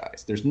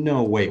franchise. There's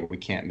no way we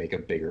can't make a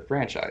bigger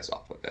franchise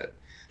off of it.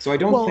 So I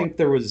don't think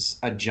there was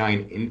a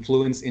giant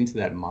influence into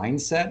that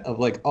mindset of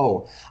like,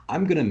 oh,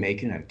 I'm going to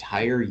make an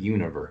entire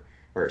universe.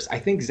 I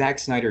think Zack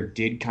Snyder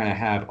did kind of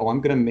have,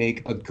 I'm going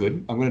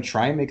to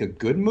try and make a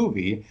good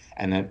movie,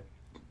 and then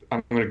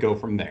I'm going to go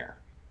from there.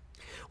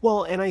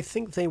 Well, and I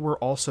think they were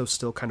also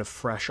still kind of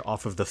fresh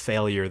off of the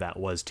failure that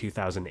was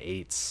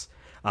 2008's,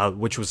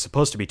 which was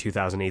supposed to be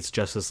 2008's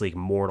Justice League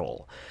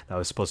Mortal. That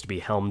was supposed to be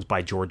helmed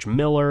by George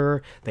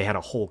Miller. They had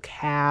a whole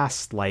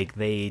cast. Like,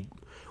 they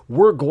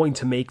were going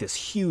to make this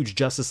huge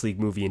Justice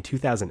League movie in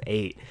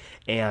 2008,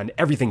 and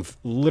everything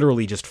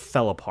literally just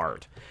fell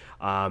apart.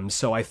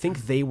 So I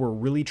think they were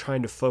really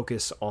trying to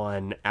focus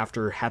on,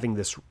 after having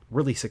this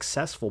really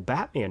successful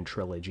Batman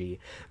trilogy,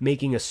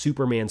 making a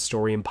Superman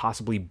story and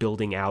possibly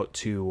building out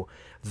to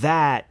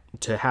that,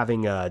 to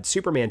having a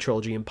Superman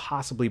trilogy and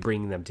possibly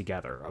bringing them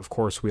together. Of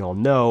course, we all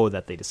know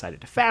that they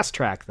decided to fast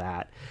track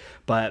that.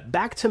 But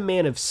back to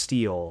Man of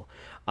Steel,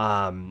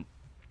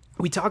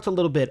 we talked a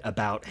little bit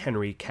about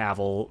Henry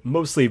Cavill,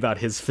 mostly about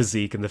his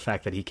physique and the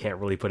fact that he can't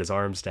really put his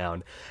arms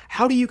down.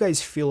 How do you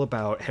guys feel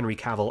about Henry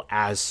Cavill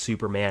as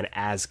Superman,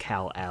 as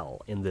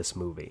Kal-El in this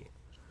movie?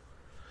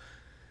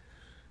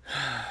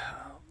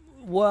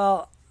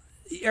 Well,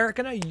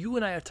 Eric, you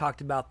and I have talked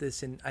about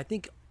this, and I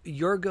think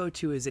your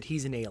go-to is that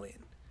he's an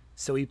alien.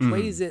 So he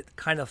plays it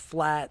kind of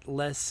flat,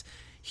 less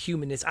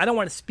humanist. I don't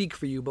want to speak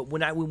for you, but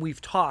when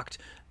we've talked,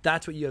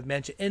 that's what you have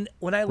mentioned. And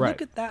when I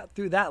look at that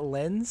through that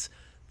lens,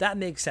 that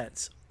makes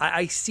sense.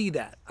 I see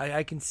that.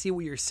 I can see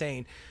what you're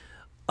saying.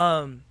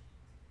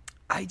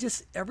 I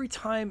just, every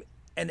time,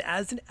 and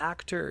as an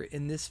actor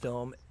in this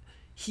film,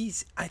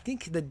 I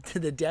think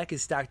the deck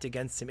is stacked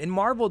against him. And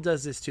Marvel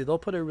does this too. They'll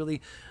put a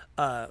really,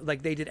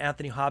 like they did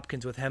Anthony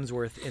Hopkins with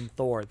Hemsworth in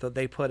Thor.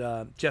 They put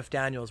Jeff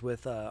Daniels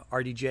with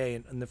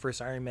RDJ in the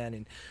first Iron Man.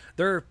 And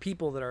there are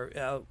people that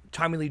are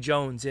Tommy Lee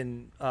Jones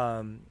in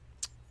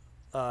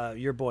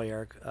your boy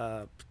Eric,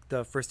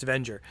 the first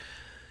Avenger.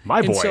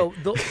 My boy.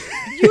 And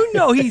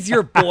so he's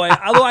your boy.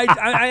 Although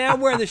I am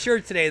wearing the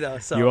shirt today though.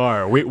 So you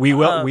are.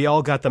 We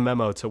all got the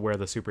memo to wear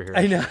the superhero.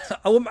 I know.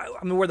 I'm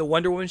gonna wear the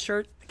Wonder Woman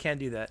shirt. I can't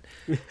do that,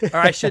 or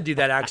I should do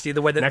that actually.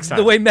 The way Next time.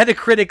 the way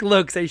Metacritic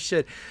looks, I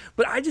should.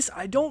 But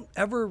I don't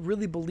ever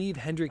really believe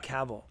Henry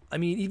Cavill. I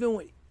mean, even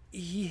when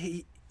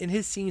he in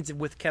his scenes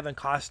with Kevin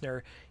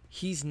Costner,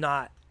 he's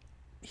not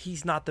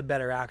the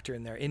better actor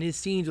in there. In his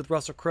scenes with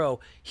Russell Crowe,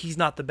 he's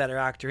not the better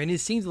actor. In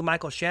his scenes with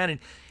Michael Shannon,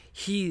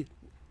 he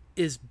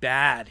is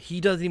bad.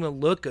 He doesn't even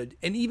look good.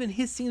 And even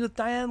his scenes with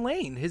Diane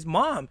Lane, his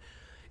mom,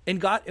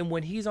 and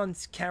when he's on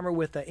camera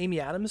with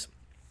Amy Adams,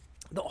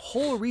 the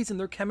whole reason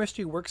their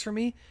chemistry works for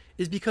me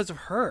is because of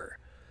her.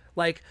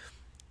 Like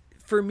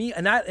for me,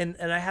 and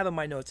I have in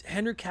my notes,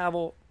 Henry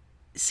Cavill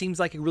seems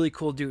like a really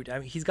cool dude. I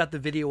mean, he's got the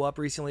video up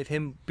recently of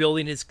him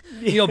building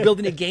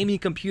building a gaming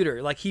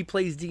computer. Like he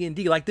plays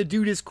D&D. Like the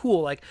dude is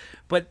cool. Like,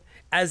 but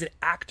as an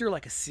actor,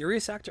 like a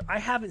serious actor, I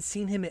haven't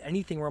seen him in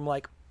anything where I'm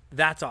like,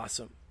 that's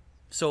awesome.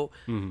 So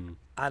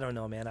I don't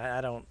know, man.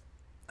 I don't.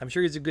 I'm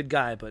sure he's a good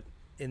guy, but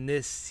in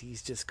this,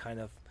 he's just kind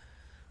of.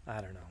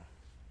 I don't know.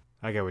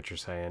 I get what you're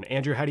saying,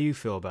 Andrew. How do you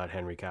feel about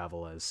Henry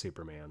Cavill as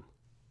Superman?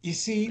 You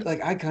see,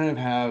 like I kind of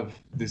have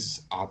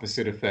this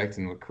opposite effect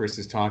in what Chris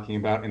is talking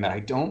about, in that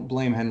I don't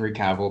blame Henry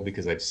Cavill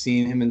because I've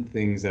seen him in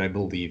things that I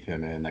believe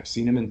him in. I've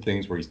seen him in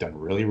things where he's done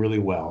really, really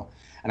well,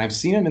 and I've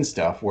seen him in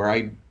stuff where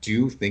I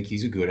do think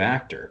he's a good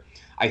actor.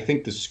 I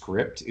think the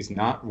script is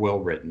not well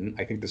written.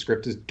 I think the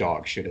script is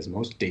dog shit, as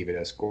most David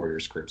S.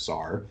 Goyer scripts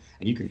are,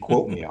 and you can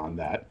quote me on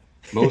that.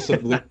 Most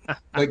of the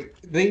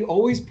they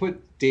always put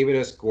David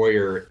S.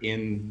 Goyer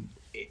in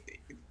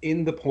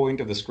the point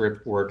of the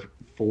script work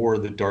for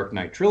the Dark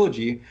Knight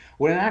trilogy,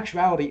 when in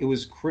actuality it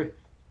was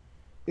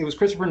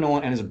Christopher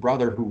Nolan and his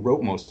brother who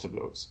wrote most of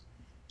those.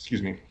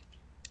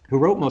 Who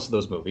wrote most of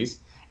those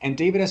movies. And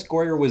David S.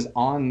 Goyer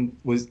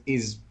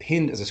is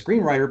pinned as a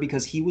screenwriter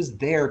because he was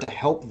there to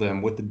help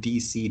them with the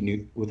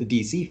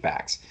DC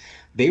facts.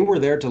 They were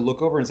there to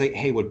look over and say,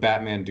 "Hey, would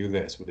Batman do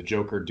this? Would the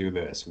Joker do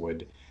this?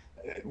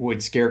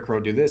 Would Scarecrow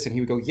do this?" And he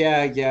would go,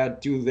 "Yeah,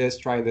 do this,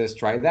 try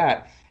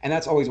that." And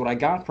that's always what I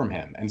got from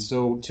him. And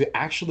so to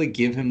actually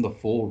give him the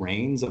full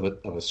reins of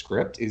a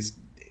script is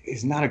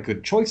not a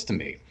good choice to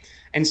me.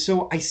 And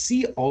so I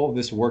see all of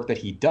this work that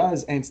he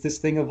does, and it's this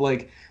thing of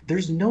like,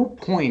 there's no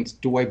point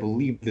do I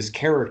believe this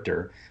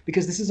character,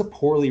 because this is a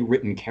poorly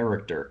written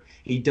character.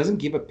 He doesn't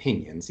give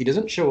opinions. He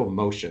doesn't show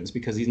emotions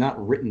because he's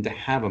not written to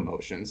have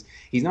emotions.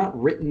 He's not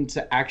written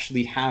to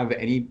actually have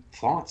any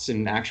thoughts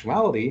in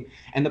actuality.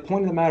 And the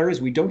point of the matter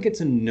is we don't get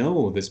to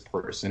know this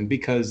person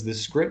because the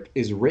script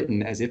is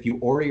written as if you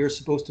already are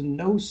supposed to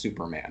know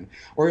Superman,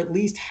 or at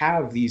least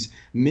have these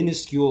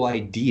minuscule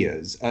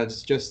ideas.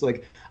 It's just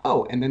like,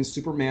 oh, and then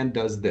Superman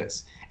does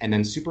this, and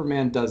then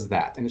Superman does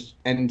that.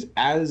 And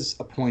as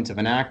a point of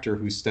an actor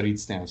who's studied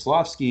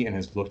Stanislavski and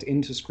has looked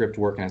into script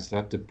work and has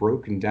had to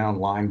broken down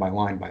line by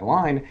line by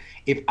line,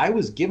 if I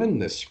was given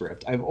this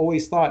script, I've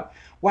always thought,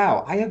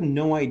 wow, I have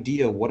no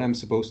idea what I'm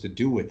supposed to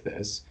do with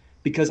this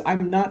because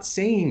I'm not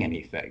saying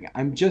anything.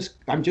 I'm just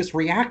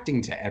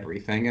reacting to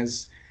everything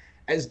as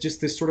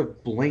just this sort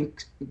of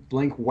blank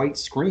white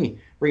screen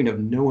of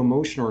no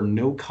emotion or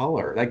no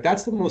color. Like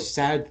that's the most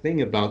sad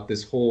thing about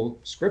this whole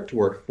script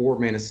work for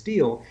Man of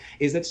Steel,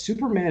 is that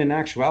Superman in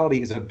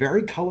actuality is a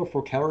very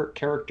colorful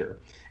character,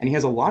 and he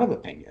has a lot of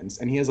opinions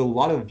and he has a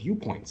lot of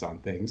viewpoints on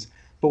things,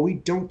 but we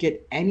don't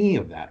get any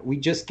of that. We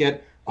just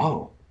get,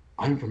 oh,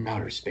 I'm from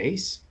outer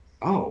space.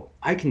 Oh,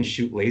 I can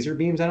shoot laser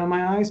beams out of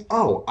my eyes.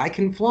 Oh, I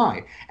can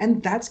fly.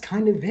 And that's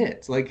kind of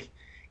it. Like,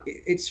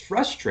 it's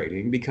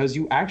frustrating because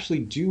you actually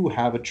do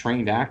have a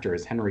trained actor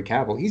as Henry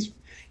Cavill.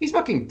 He's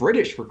fucking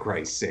British, for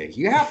Christ's sake.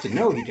 You have to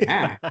know he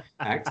can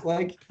act.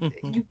 Like,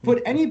 you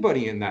put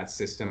anybody in that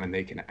system and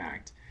they can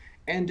act.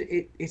 And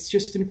it's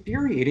just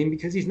infuriating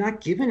because he's not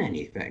given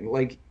anything.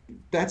 Like,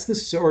 that's the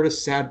sort of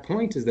sad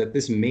point, is that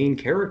this main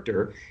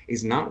character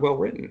is not well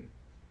written.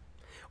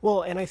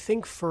 Well, and I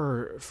think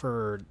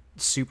for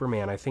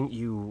Superman, I think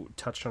you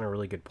touched on a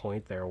really good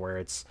point there,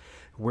 where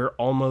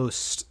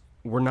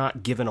we're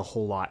not given a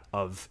whole lot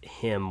of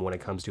him when it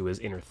comes to his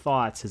inner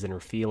thoughts, his inner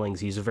feelings.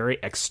 He's a very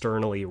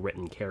externally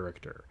written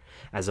character,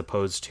 as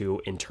opposed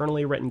to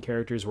internally written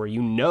characters where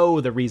you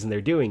know the reason they're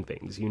doing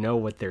things. You know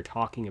what they're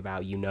talking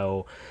about. You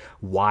know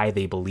why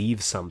they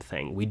believe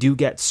something. We do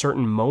get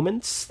certain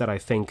moments that I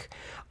think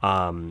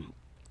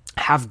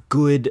have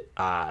good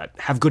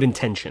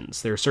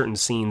intentions. There are certain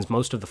scenes,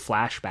 most of the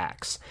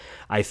flashbacks,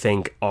 I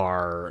think,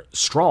 are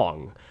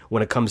strong,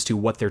 when it comes to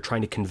what they're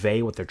trying to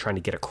convey, what they're trying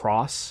to get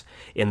across,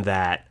 in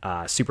that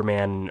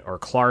Superman or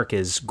Clark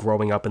is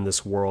growing up in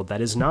this world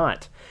that is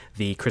not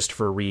the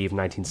Christopher Reeve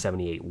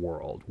 1978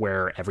 world,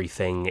 where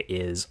everything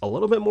is a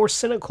little bit more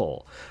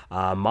cynical.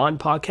 Ma and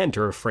Pa Kent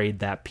are afraid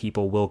that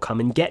people will come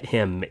and get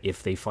him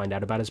if they find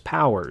out about his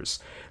powers.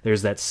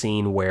 There's that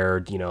scene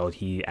where, you know,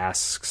 he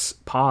asks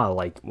Pa,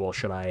 like, well,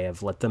 should I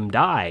have let them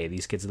die,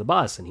 these kids of the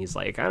bus? And he's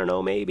like, I don't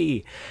know,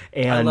 maybe.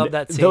 And I love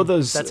that scene. Though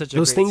That's such a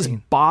those great things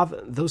scene.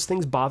 those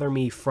things bother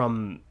me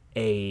from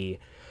the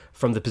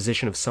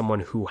position of someone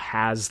who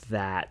has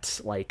that,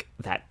 like,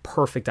 that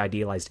perfect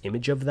idealized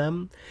image of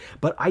them.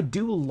 But I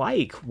do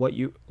like what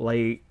you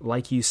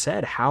like you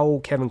said,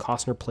 how Kevin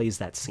Costner plays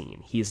that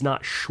scene. He is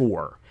not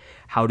sure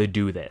how to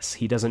do this.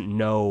 He doesn't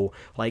know,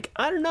 like,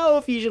 I don't know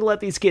if you should let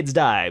these kids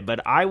die,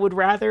 but I would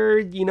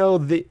rather,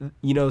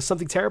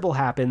 something terrible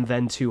happen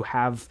than to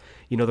have,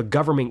 the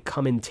government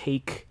come and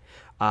take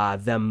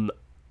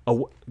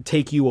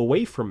take you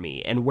away from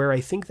me. And where I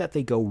think that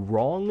they go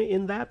wrong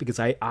in that, because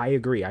I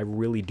agree, I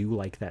really do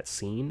like that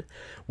scene,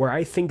 where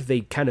I think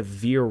they kind of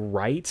veer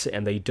right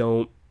and they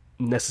don't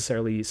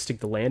necessarily stick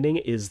the landing,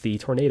 is the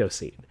tornado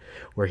scene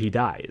where he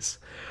dies.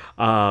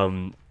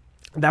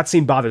 That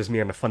scene bothers me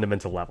on a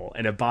fundamental level,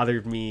 and it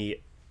bothered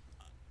me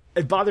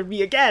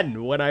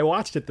again when I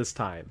watched it this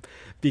time,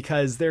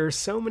 because there are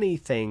so many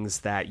things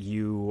that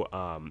you,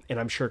 and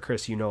I'm sure,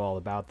 Chris, you know all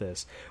about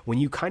this, when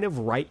you kind of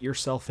write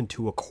yourself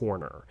into a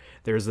corner,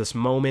 there's this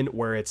moment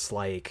where it's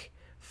like,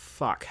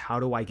 fuck, how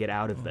do I get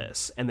out of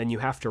this? And then you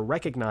have to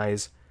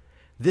recognize,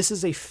 this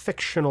is a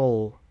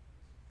fictional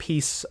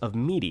piece of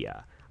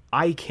media.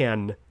 I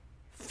can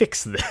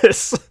fix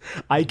this.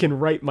 I can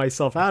write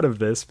myself out of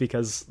this,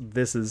 because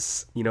this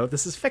is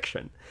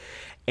fiction.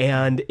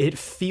 And it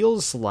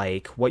feels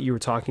like what you were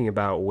talking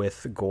about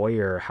with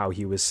Goyer, how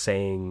he was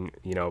saying,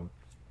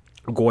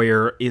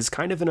 Goyer is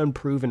kind of an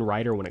unproven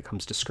writer when it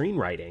comes to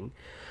screenwriting.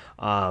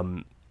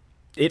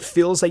 It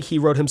feels like he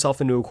wrote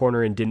himself into a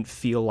corner and didn't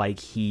feel like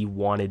he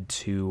wanted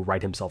to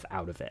write himself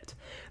out of it.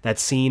 That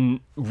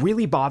scene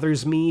really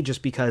bothers me,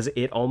 just because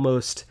it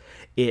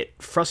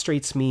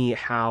frustrates me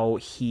how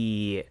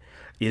he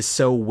is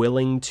so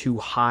willing to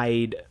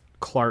hide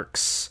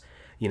Clark's,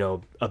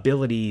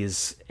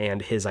 abilities and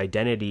his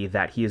identity,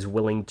 that he is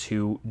willing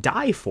to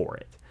die for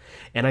it.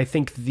 And I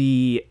think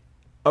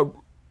a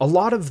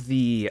lot of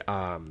the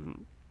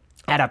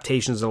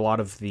adaptations, a lot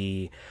of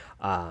the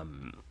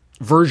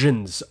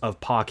versions of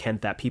Pa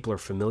Kent that people are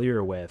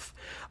familiar with,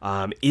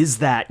 is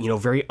that,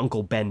 very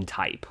Uncle Ben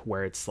type,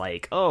 where it's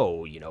like,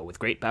 oh, with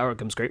great power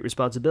comes great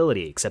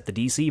responsibility, except the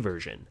DC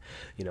version.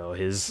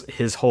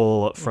 His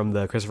whole, from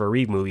the Christopher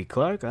Reeve movie,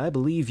 Clark, I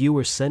believe you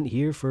were sent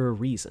here for a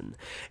reason.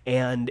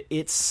 And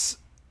it's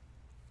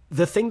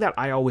the thing that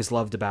I always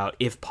loved about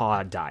if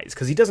Pa dies,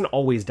 because he doesn't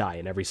always die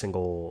in every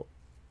single,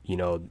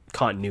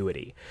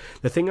 continuity.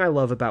 The thing I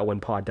love about when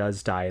Pa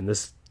does die, and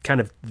this kind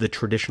of the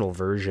traditional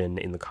version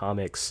in the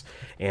comics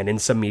and in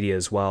some media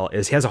as well,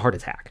 is he has a heart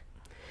attack.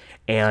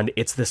 And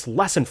it's this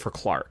lesson for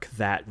Clark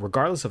that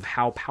regardless of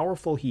how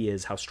powerful he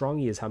is, how strong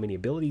he is, how many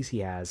abilities he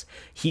has,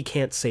 he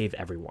can't save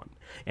everyone.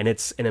 And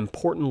it's an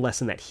important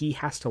lesson that he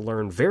has to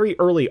learn very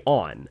early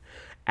on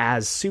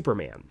as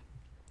Superman.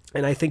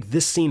 And I think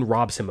this scene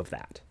robs him of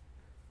that.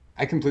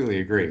 I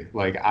completely agree.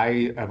 Like,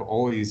 I have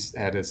always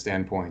had a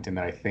standpoint in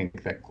that I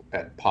think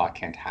that Pa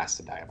Kent has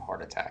to die of a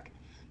heart attack.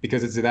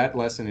 Because it's that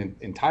lesson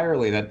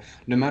entirely that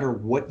no matter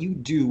what you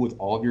do with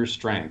all of your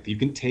strength, you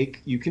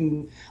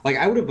can, like,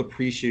 I would have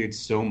appreciated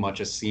so much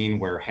a scene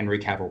where Henry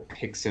Cavill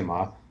picks him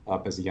up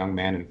as a young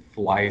man and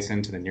flies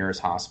him to the nearest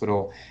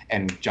hospital,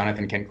 and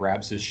Jonathan Kent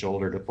grabs his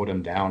shoulder to put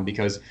him down,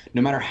 because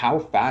no matter how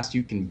fast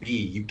you can be,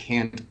 you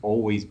can't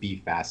always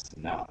be fast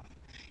enough.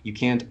 You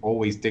can't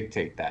always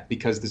dictate that,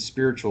 because the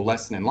spiritual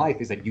lesson in life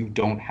is that you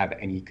don't have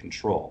any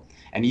control.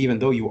 And even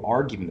though you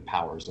are given the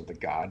powers of the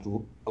God,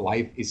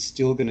 life is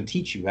still going to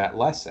teach you that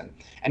lesson.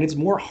 And it's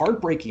more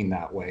heartbreaking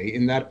that way,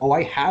 in that,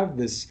 I have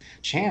this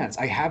chance,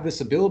 I have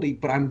this ability,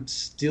 but I'm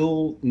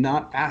still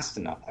not fast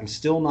enough. I'm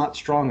still not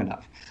strong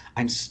enough.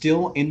 I'm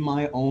still, in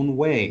my own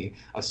way,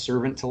 a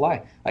servant to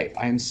life. I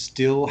am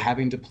still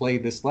having to play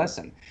this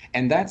lesson.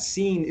 And that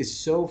scene is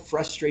so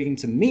frustrating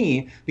to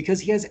me,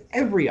 because he has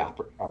every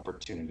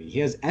opportunity. He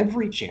has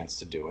every chance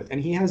to do it. And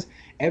he has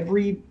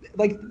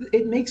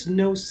it makes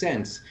no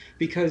sense,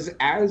 because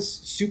as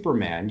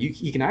Superman,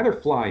 he can either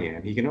fly in,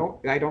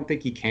 I don't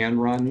think he can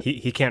run.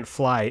 He can't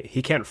fly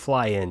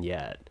in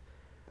yet.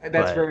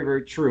 That's very,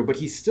 very true. But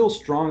he's still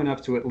strong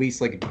enough to at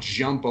least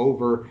jump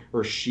over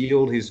or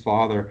shield his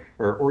father,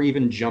 or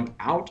even jump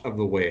out of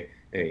the way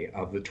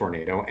of the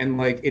tornado. And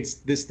it's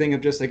this thing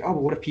of just oh,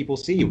 what if people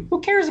see you?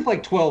 Who cares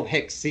if 12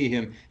 hicks see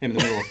him in the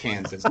middle of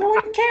Kansas? No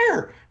one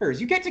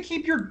cares. You get to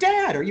keep your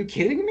dad. Are you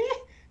kidding me?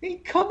 Hey,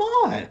 come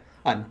on.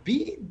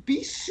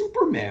 Be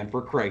Superman,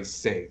 for Christ's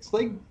sakes.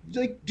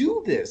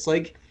 Do this.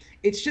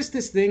 It's just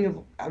this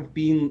thing of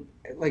being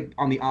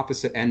on the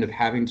opposite end of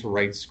having to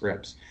write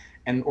scripts.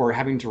 and or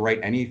having to write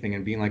anything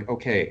and being like,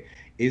 okay,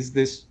 is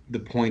this the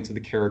point of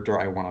the character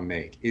I want to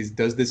make?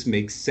 Does this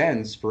make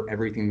sense for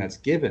everything that's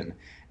given?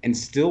 And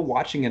still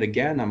watching it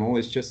again, I'm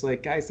always just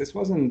like, guys, this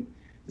wasn't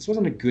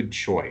a good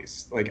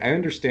choice. Like, I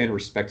understand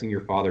respecting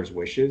your father's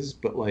wishes,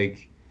 but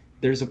like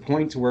there's a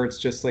point to where it's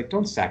just like,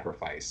 don't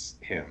sacrifice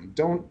him.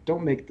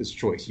 Don't make this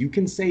choice. You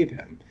can save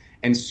him.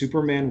 And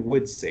Superman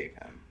would save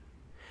him.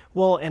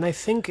 Well, and I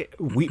think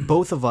we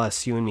both of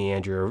us, you and me,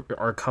 Andrew,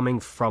 are coming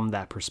from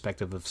that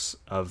perspective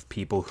of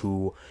people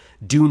who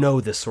do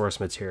know the source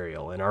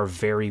material and are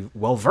very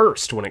well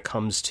versed when it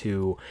comes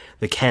to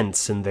the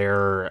Kents and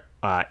their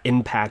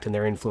impact and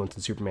their influence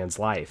in Superman's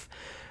life.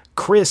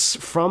 Chris,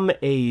 from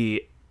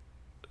a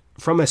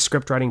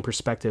script writing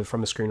perspective,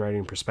 from a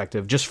screenwriting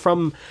perspective, just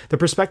from the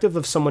perspective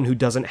of someone who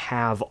doesn't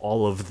have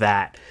all of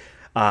that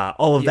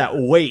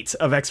weight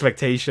of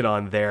expectation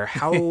on there,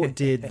 how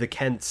did the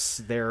Kents,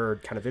 their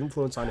kind of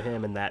influence on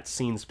him and that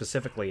scene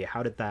specifically,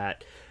 how did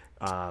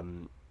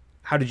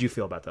you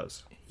feel about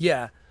those?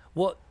 Yeah.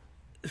 Well,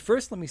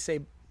 first let me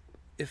say,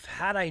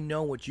 had I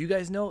known what you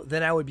guys know,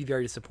 then I would be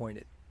very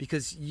disappointed,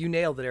 because you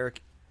nailed it,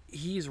 Eric.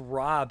 He's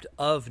robbed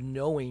of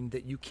knowing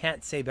that you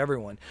can't save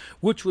everyone,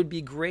 which would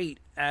be great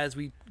as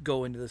we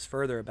go into this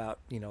further about,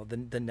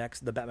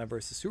 the Batman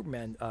versus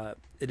Superman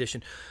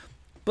edition.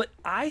 But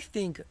I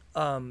think,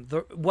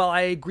 while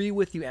I agree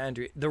with you,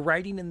 Andrew, the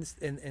writing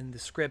in the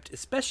script,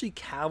 especially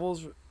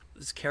Cavill's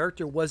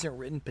character, wasn't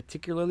written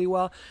particularly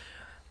well.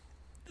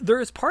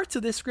 There's parts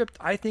of this script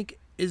I think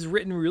is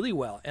written really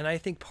well, and I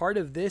think part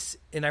of this,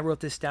 and I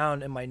wrote this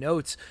down in my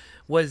notes,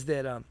 was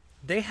that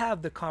they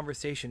have the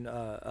conversation.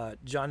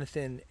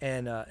 Jonathan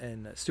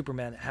and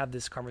Superman have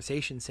this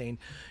conversation saying,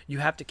 "You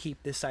have to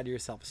keep this side of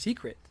yourself a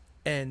secret."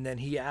 And then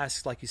he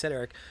asks, like you said,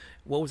 Eric,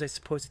 what was I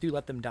supposed to do?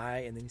 Let them die?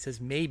 And then he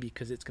says, maybe,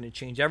 because it's going to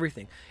change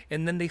everything.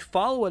 And then they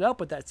follow it up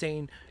with that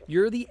saying,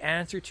 you're the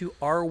answer to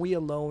Are We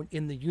Alone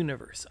in the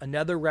Universe?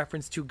 Another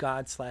reference to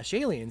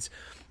God/aliens.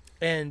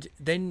 And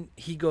then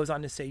he goes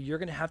on to say, you're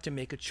going to have to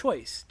make a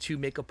choice to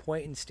make a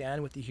point and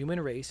stand with the human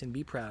race and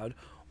be proud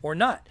or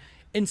not.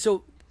 And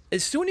so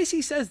as soon as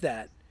he says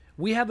that,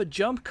 we have a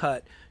jump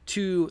cut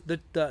to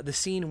the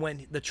scene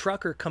when the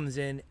trucker comes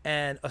in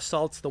and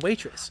assaults the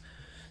waitress.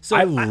 So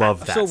I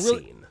love that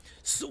scene.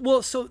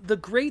 So the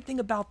great thing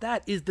about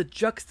that is the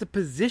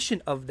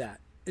juxtaposition of that.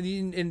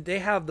 And they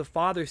have the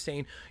father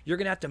saying, you're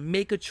going to have to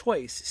make a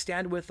choice,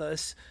 stand with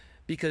us,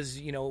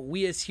 because,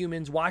 we as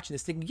humans watching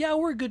this think, yeah,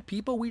 we're good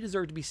people, we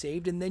deserve to be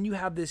saved. And then you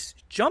have this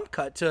jump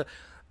cut to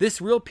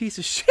this real piece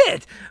of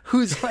shit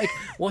who's like,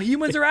 well,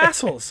 humans are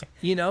assholes,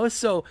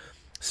 So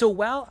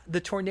while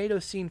the tornado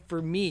scene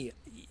for me,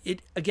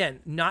 it, again,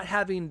 not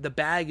having the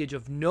baggage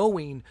of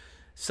knowing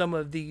some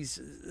of the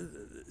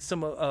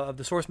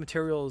source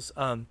materials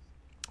kind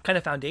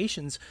of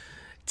foundations,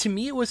 to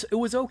me it was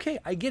okay.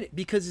 I get it,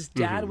 because his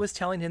dad was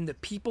telling him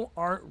that people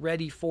aren't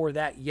ready for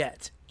that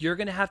yet. You're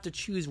going to have to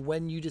choose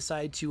when you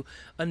decide to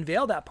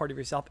unveil that part of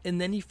yourself. And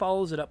then he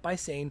follows it up by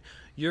saying,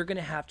 you're going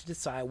to have to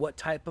decide what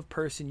type of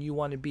person you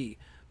want to be,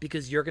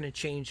 because you're going to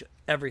change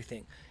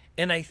everything.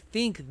 And I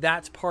think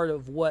that's part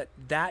of what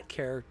that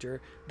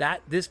character,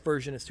 this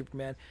version of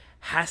Superman,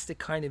 has to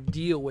kind of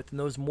deal with, in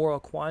those moral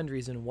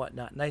quandaries and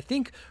whatnot. And I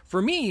think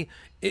for me,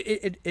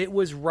 it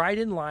was right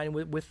in line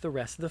with the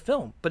rest of the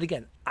film. But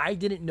again, I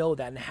didn't know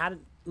that, and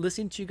hadn't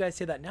listened to you guys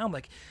say that now, I'm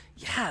like,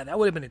 yeah, that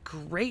would have been a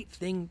great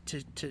thing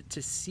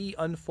to see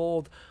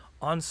unfold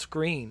on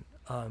screen.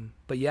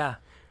 But yeah.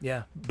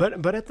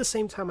 But at the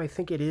same time, I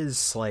think it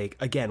is like,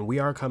 again, we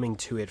are coming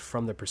to it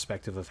from the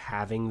perspective of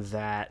having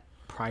that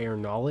prior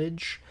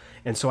knowledge,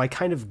 and so I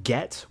kind of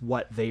get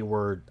what they're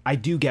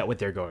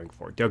going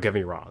for. Don't get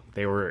me wrong,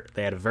 they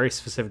had a very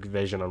specific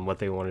vision on what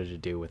they wanted to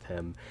do with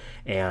him,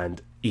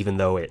 and even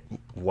though it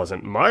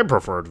wasn't my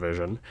preferred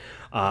vision,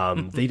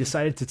 they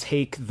decided to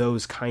take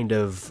those kind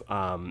of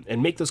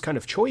and make those kind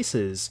of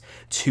choices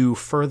to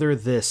further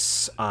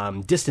this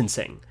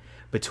distancing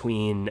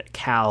between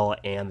Kal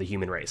and the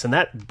human race. And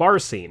that bar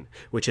scene,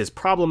 which is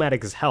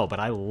problematic as hell,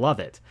 but I love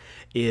it,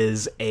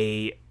 is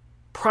a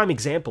prime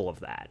example of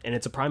that. And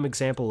it's a prime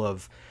example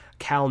of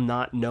Kal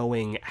not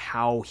knowing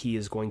how he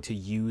is going to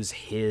use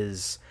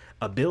his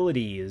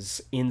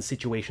abilities in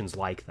situations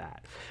like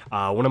that.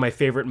 One of my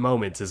favorite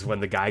moments is when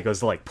the guy goes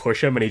to like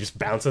push him and he just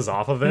bounces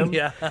off of him.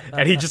 Yeah.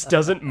 And he just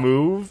doesn't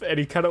move, and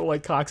he kind of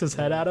like cocks his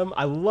head at him.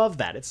 I love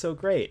that. It's so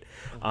great.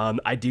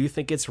 I do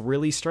think it's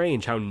really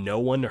strange how no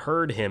one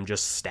heard him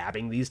just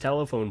stabbing these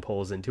telephone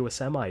poles into a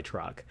semi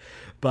truck.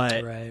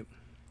 But right.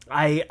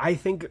 I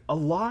think a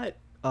lot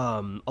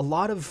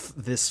of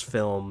this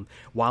film,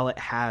 while it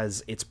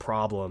has its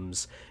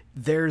problems,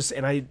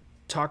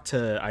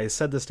 I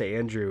said this to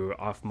Andrew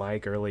off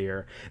mic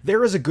earlier,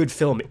 there is a good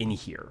film in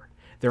here.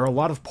 There are a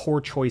lot of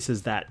poor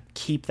choices that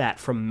keep that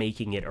from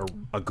making it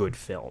a good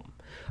film.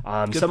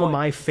 Some of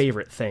my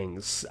favorite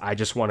things, I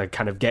just want to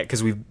kind of get,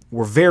 because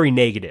we're very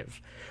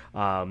negative.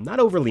 Not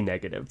overly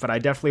negative, but I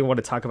definitely want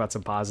to talk about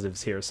some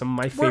positives here. Some of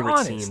my favorite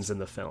scenes in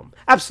the film.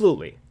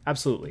 Absolutely.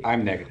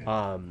 I'm negative.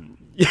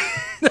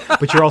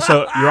 But you're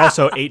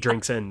also 8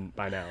 drinks in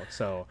by now,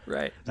 so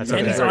right. That's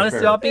And okay. he's Very honest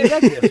fair. about being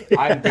negative.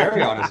 I'm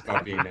very honest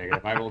about being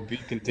negative. I will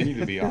continue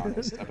to be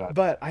honest about.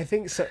 But I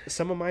think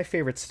some of my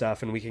favorite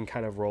stuff, and we can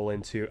kind of roll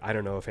into, I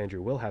don't know if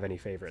Andrew will have any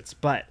favorites,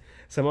 but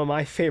some of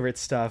my favorite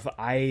stuff,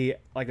 like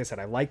I said,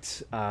 I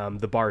liked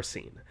the bar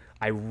scene.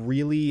 I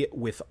really,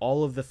 with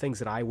all of the things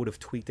that I would have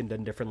tweaked and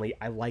done differently,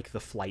 I like the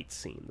flight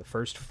scene. The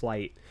first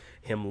flight,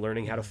 him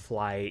learning how to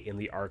fly in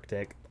the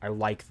Arctic, I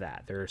like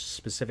that. There are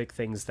specific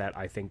things that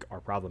I think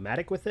are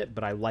problematic with it,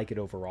 but I like it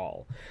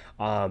overall.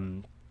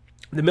 The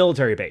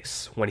military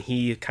base, when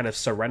he kind of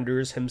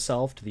surrenders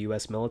himself to the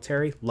U.S.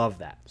 military, love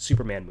that.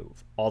 Superman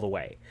move, all the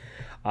way.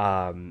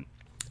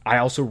 I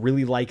also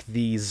really like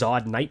the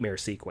Zod nightmare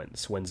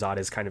sequence, when Zod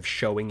is kind of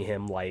showing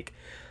him, like,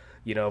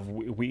 you know,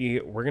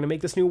 we're going to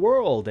make this new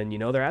world, and, you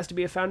know, there has to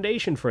be a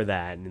foundation for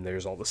that, and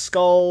there's all the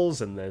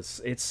skulls, and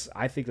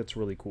I think that's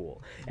really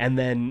cool. And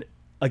then,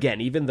 again,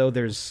 even though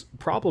there's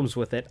problems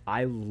with it,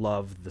 I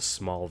love the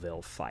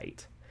Smallville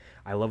fight.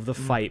 I love the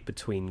fight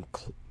between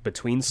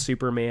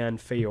Superman,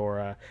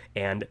 Faora,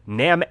 and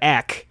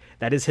Nam-Ek,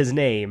 that is his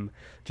name,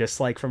 just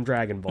like from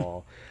Dragon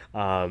Ball,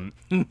 and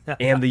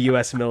the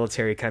U.S.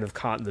 military kind of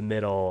caught in the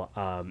middle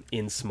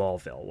in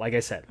Smallville. Like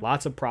I said,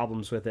 lots of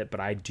problems with it, but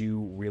I do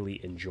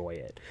really enjoy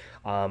it.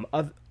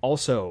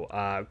 Also,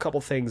 a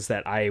couple things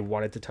that I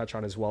wanted to touch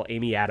on as well.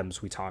 Amy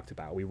Adams, we talked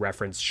about. We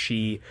referenced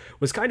she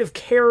was kind of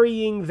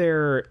carrying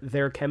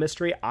their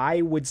chemistry.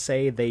 I would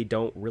say they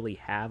don't really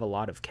have a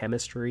lot of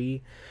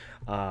chemistry.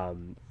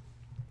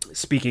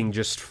 Speaking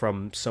just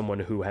from someone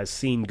who has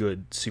seen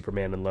good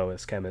Superman and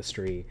Lois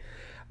chemistry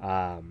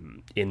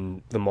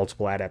in the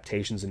multiple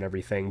adaptations and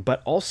everything,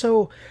 but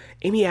also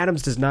Amy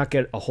Adams does not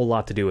get a whole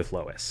lot to do with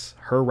Lois.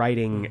 Her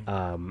writing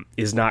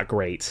is not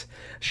great.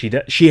 She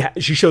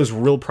shows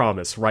real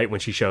promise right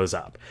when she shows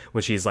up.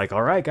 When she's like,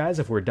 "All right, guys,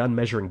 if we're done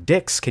measuring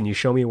dicks, can you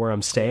show me where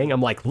I'm staying?"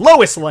 I'm like,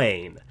 Lois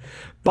Lane.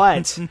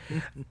 But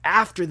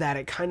after that,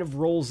 it kind of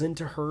rolls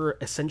into her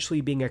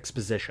essentially being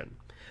exposition.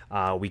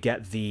 We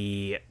get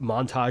the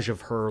montage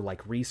of her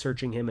like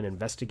researching him and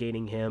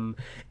investigating him.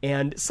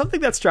 And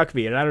something that struck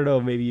me, and I don't know,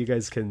 maybe you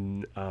guys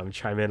can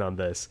chime in on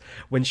this,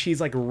 when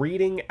she's like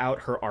reading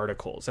out her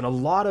articles, and a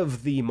lot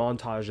of the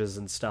montages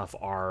and stuff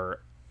are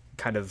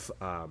kind of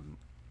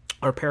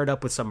are paired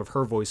up with some of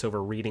her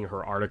voiceover reading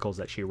her articles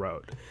that she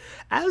wrote.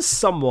 As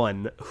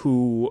someone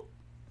who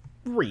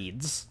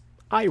reads,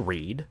 I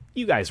read,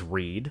 you guys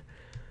read,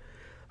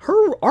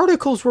 her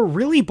articles were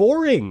really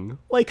boring.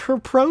 Like, her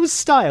prose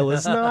style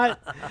is not.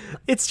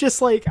 It's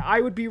just like I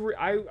would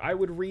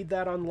read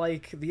that on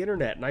like the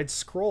internet, and I'd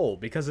scroll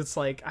because it's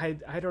like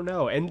I don't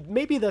know. And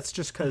maybe that's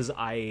just because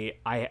I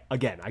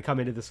come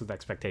into this with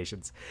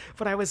expectations,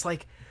 but I was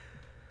like,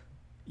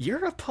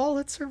 you're a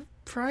Pulitzer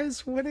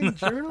Prize winning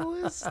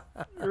journalist,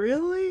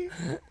 really?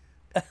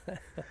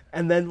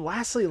 And then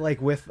lastly,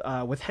 like with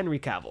Henry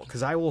Cavill,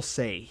 because I will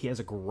say he has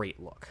a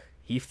great look.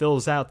 He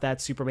fills out that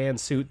Superman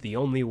suit the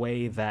only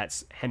way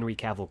that Henry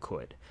Cavill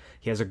could.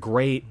 He has a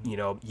great,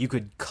 you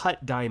could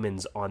cut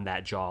diamonds on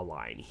that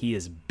jawline. He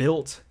is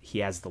built. He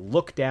has the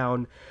look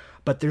down.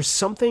 But there's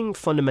something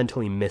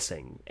fundamentally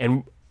missing.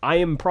 And I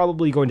am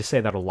probably going to say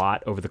that a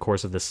lot over the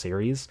course of this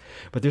series.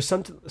 But there's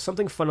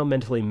something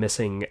fundamentally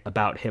missing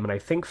about him. And I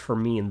think for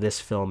me in this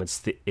film,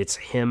 it's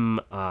him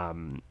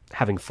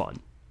having fun.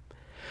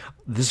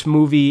 This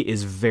movie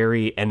is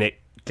and it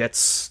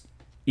gets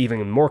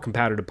even more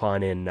compounded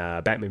upon in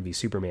Batman v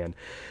Superman.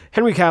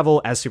 Henry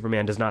Cavill as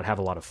Superman does not have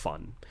a lot of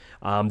fun.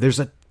 There's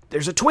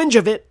a twinge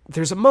of it.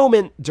 There's a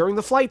moment during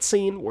the flight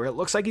scene where it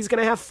looks like he's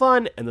going to have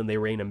fun, and then they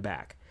rein him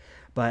back.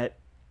 But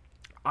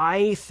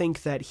I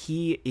think that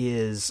he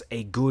is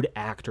a good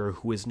actor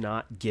who is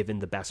not given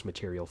the best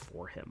material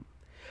for him.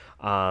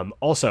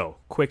 Also,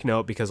 quick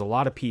note, because a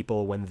lot of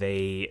people, when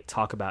they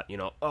talk about,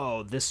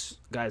 oh, this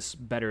guy's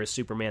better as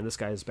Superman, this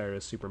guy is better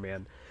as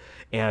Superman,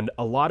 and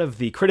a lot of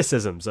the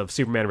criticisms of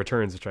Superman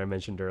Returns, which I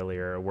mentioned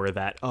earlier, were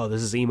that, oh,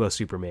 this is emo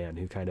Superman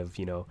who kind of,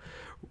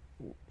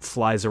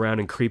 flies around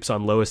and creeps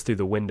on Lois through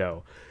the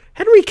window.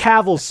 Henry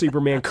Cavill's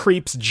Superman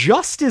creeps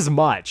just as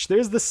much.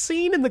 There's the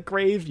scene in the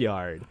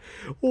graveyard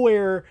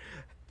where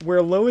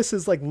Lois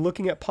is like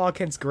looking at Pa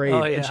Kent's grave,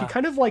 and she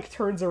kind of like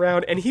turns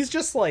around, and he's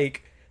just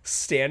like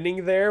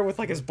standing there with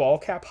like his ball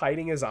cap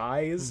hiding his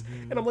eyes,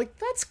 and I'm like,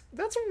 that's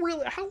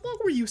really, how long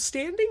were you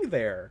standing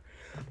there?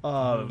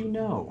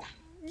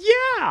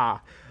 Yeah.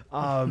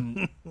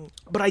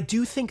 But I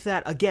do think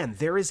that, again,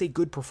 there is a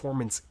good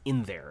performance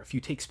in there. If you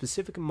take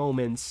specific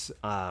moments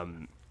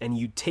and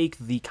you take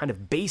the kind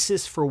of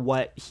basis for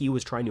what he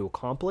was trying to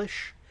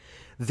accomplish,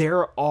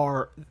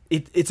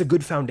 it's a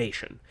good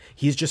foundation.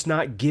 He's just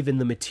not given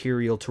the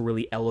material to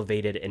really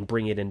elevate it and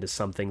bring it into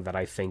something that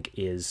I think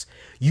is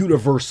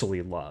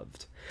universally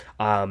loved.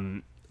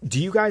 Do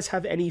you guys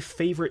have any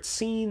favorite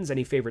scenes,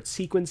 any favorite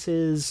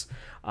sequences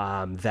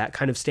that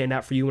kind of stand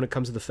out for you when it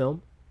comes to the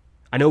film?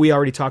 I know we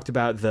already talked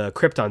about the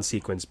Krypton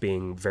sequence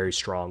being very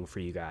strong for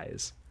you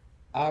guys.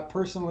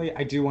 Personally,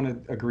 I do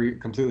want to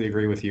completely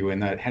agree with you in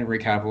that Henry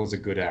Cavill is a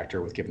good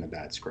actor with given a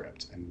bad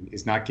script and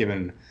is not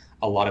given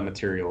a lot of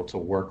material to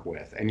work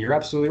with. And you're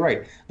absolutely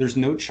right. There's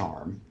no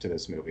charm to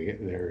this movie.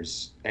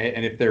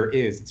 And if there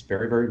is, it's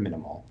very, very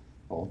minimal.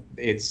 Well,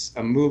 it's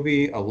a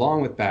movie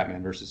along with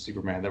Batman versus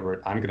Superman that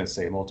I'm going to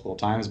say multiple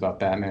times about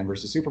Batman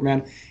versus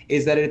Superman,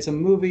 is that it's a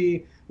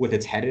movie with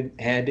its head in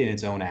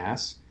its own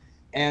ass.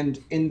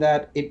 And in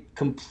that it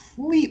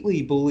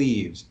completely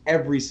believes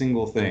every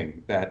single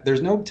thing, that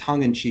there's no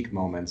tongue-in-cheek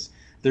moments.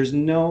 There's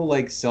no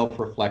like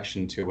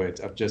self-reflection to it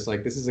of just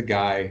like, this is a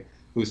guy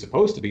who's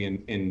supposed to be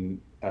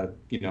in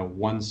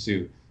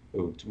onesie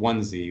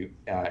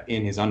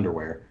in his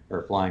underwear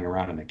or flying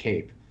around in a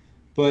cape.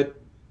 But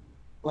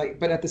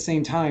at the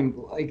same time,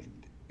 like,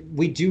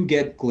 we do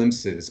get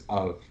glimpses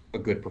of a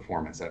good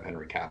performance out of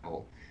Henry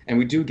Cavill. And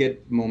we do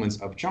get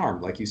moments of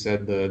charm. Like you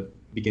said, the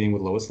beginning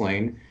with Lois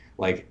Lane,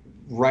 like,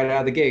 right out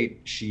of the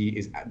gate, she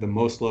is the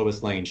most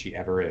Lois Lane she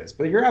ever is.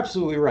 But you're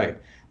absolutely right.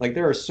 Like,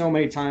 there are so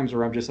many times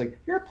where I'm just like,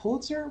 you're a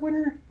Pulitzer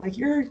winner? Like,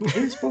 you're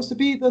supposed to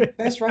be the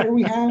best writer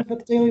we have at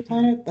the Daily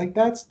Planet? Like,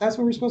 that's what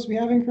we're supposed to be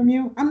having from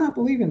you? I'm not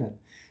believing it.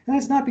 And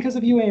it's not because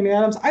of you, Amy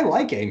Adams. I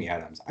like Amy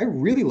Adams. I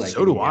really like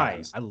Amy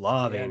Adams. I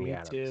love Amy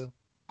Adams. Too.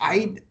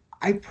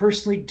 I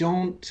personally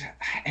don't,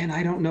 and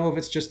I don't know if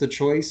it's just the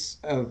choice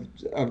of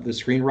the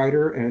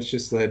screenwriter, and it's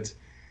just that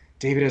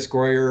David S.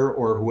 Goyer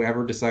or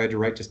whoever decided to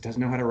write just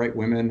doesn't know how to write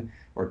women,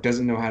 or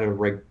doesn't know how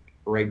to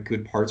write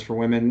good parts for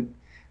women.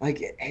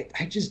 Like,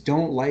 I just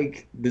don't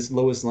like this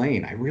Lois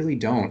Lane. I really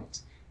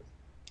don't.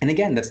 And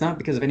again, that's not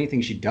because of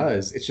anything she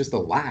does. It's just the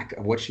lack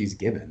of what she's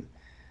given.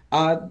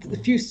 The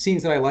few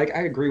scenes that I like,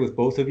 I agree with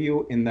both of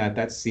you in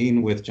that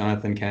scene with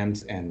Jonathan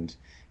Kent and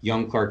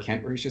young Clark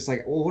Kent, where he's just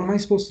like, well, what am I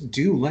supposed to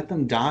do? Let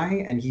them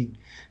die? And he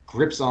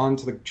grips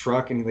onto the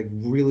truck and he like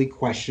really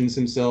questions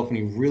himself, and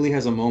he really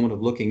has a moment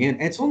of looking in.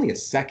 And it's only a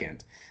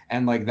second.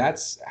 And like,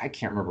 I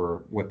can't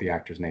remember what the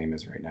actor's name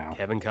is right now.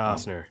 Kevin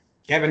Costner.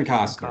 Kevin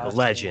Costner. The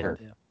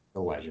legend. The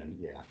legend,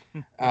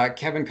 yeah.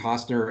 Kevin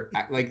Costner,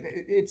 like,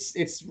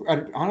 it's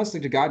honestly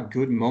to God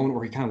good moment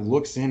where he kind of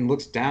looks in,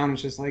 looks down, and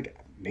it's just like,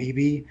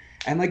 maybe.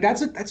 And like,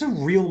 that's a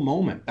real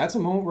moment. That's a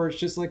moment where it's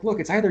just like, look,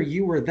 it's either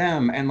you or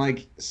them, and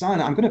like,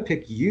 son, I'm gonna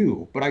pick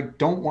you, but I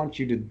don't want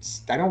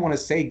to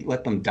say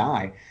let them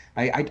die.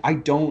 I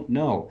don't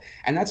know.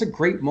 And that's a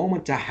great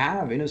moment to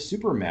have in a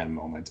Superman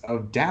moment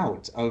of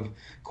doubt, of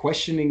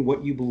questioning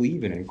what you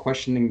believe in and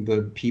questioning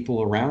the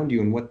people around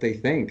you and what they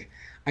think.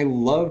 I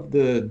love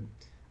the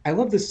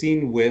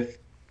scene with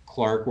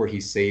Clark where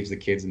he saves the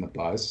kids in the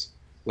bus.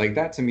 Like,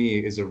 that to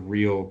me is a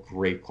real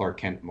great Clark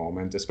Kent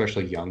moment,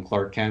 especially young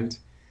Clark Kent.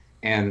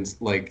 And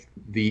like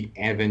the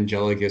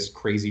evangelist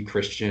crazy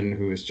Christian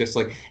who is just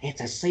like, it's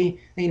a scene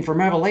from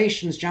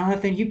Revelations,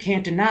 Jonathan, you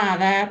can't deny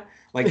that.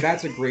 Like,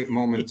 that's a great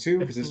moment too,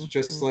 because it's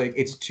just like,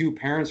 it's two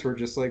parents who are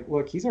just like,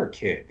 look, he's our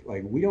kid.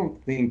 Like,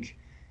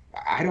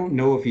 I don't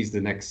know if he's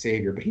the next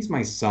savior, but he's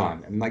my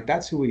son. And like,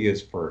 that's who he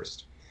is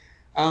first.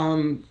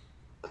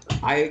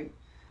 I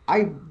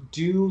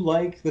do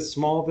like the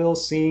Smallville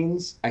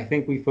scenes. I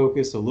think we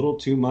focus a little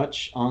too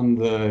much on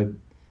the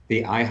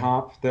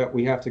IHOP that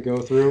we have to go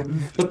through.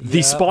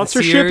 The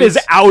sponsorship is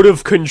out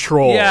of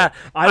control. Yeah,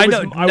 I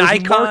know.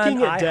 was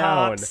marking it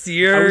down.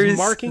 Sears. I was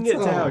marking it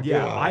down. Yeah,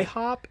 God.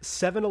 IHOP,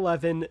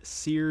 7-Eleven,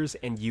 Sears,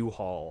 and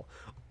U-Haul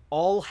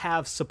all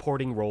have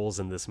supporting roles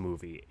in this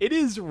movie. It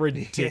is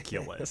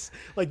ridiculous.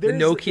 Like, the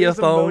Nokia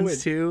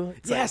phones too.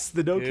 Yes,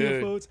 the Nokia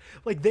phones.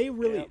 Like, they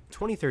really.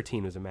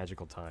 2013 was a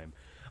magical time.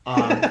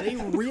 They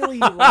really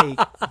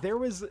there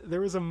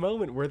was a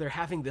moment where they're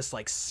having this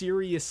like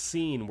serious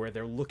scene where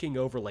they're looking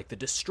over like the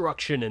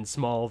destruction in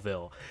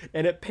Smallville,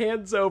 and it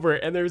pans over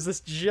and there's this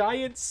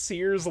giant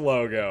Sears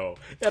logo,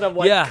 and I'm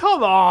like,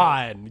 come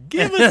on,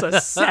 give us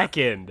a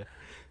second.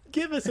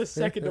 Give us a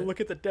second to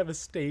look at the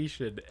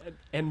devastation.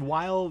 And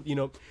while,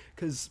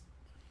 because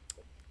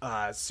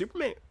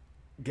Superman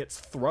gets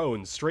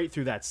thrown straight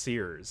through that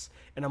Sears,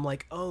 and I'm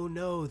like, oh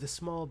no, the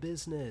small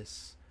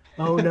business.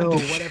 Oh no,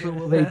 whatever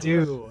will they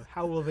do?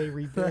 How will they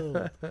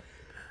rebuild?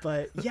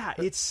 But yeah,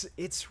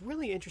 it's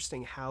really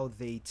interesting how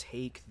they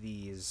take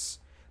these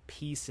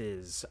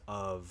pieces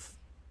of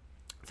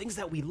things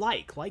that we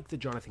like the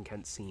Jonathan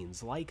Kent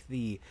scenes, like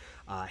the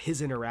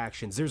his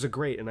interactions. There's a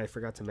great, and I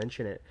forgot to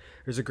mention it,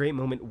 there's a great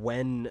moment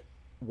when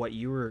what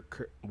you were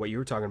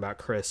talking about,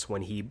 Chris,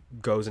 when he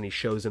goes and he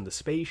shows him the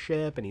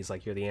spaceship and he's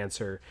like, you're the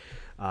answer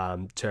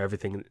to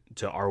everything,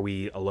 to are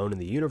we alone in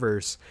the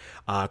universe?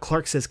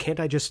 Clark says, can't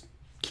I just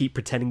keep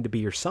pretending to be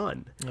your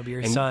son? I'll be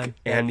your son.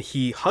 And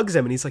he hugs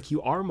him and he's like,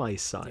 you are my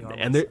son.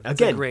 And there,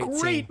 again,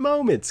 great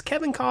moments.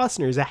 Kevin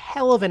Costner is a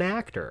hell of an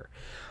actor.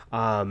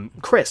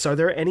 Chris, are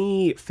there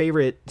any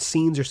favorite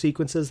scenes or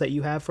sequences that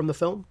you have from the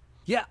film?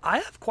 Yeah, I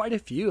have quite a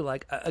few.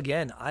 Like,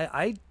 again,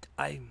 I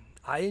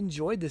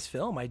enjoyed this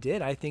film. I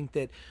did. I think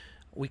that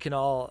we can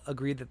all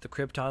agree that the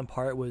Krypton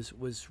part was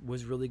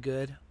really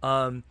good.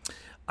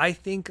 I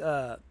think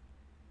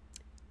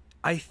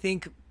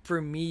for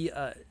me,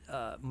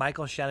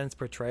 Michael Shannon's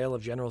portrayal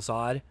of General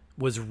Zod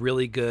was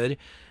really good.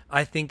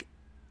 I think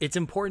it's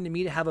important to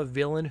me to have a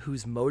villain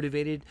who's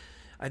motivated.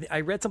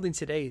 I read something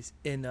today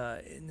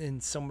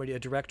in somebody, a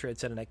director had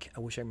said, and I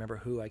wish I remember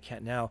who, I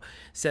can't now,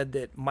 said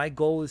that my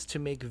goal is to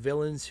make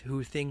villains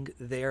who think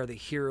they are the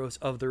heroes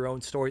of their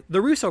own story.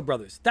 The Russo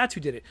brothers, that's who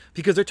did it,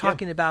 because they're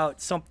talking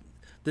about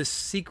this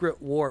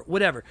secret war,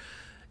 whatever.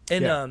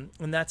 And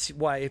that's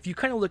why, if you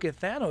kind of look at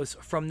Thanos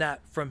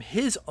from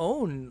his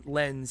own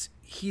lens,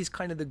 he's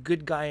kind of the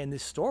good guy in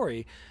this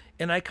story.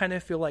 And I kind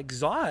of feel like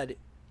Zod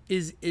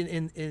is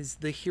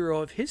the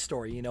hero of his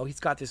story. You know, he's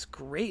got this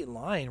great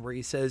line where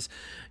he says,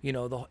 you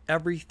know,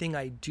 everything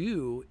I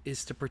do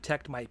is to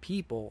protect my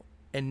people,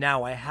 and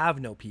now I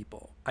have no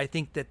people. I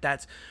think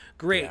that's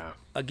great. Yeah.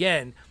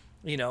 Again,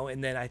 you know,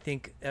 and then I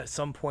think at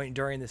some point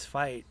during this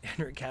fight,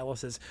 Henry Cavill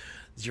says,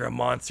 "You're a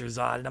monster,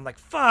 Zod," and I'm like,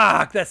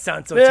 "Fuck, that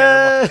sounds so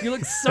terrible. You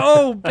look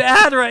so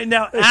bad right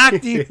now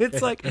acting."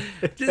 It's like,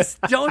 just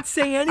don't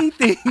say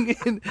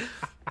anything.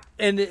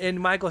 And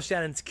Michael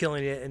Shannon's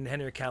killing it, and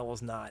Henry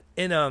Cavill's not.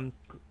 And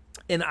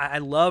I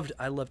loved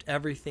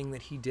everything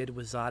that he did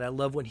with Zod. I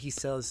love when he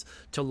says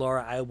to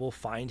Laura, "I will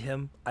find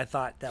him." I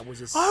thought that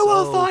was I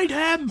will find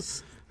him.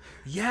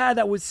 Yeah,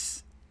 that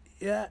was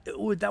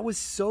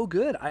so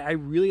good. I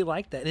really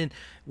liked that. And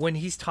when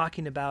he's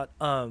talking about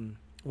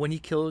when he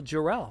killed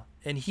Jor-El,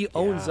 and he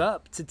owns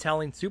up to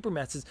telling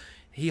Superman, says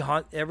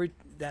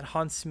that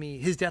haunts me.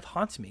 His death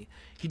haunts me.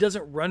 He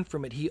doesn't run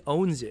from it. He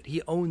owns it.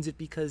 He owns it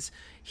because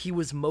he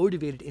was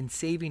motivated in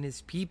saving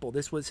his people.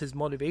 This was his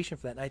motivation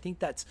for that. And I think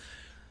that's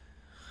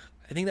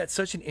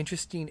such an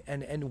interesting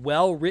and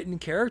well written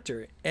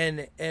character.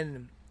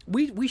 And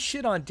we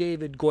shit on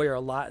David Goyer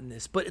a lot in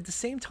this, but at the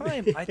same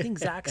time, I think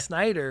Zack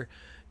Snyder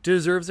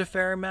deserves a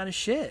fair amount of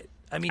shit.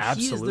 I mean,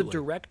 Absolutely. He is the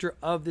director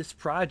of this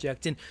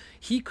project, and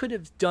he could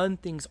have done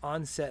things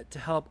on set to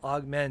help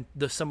augment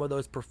some of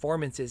those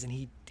performances, and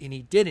he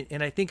didn't.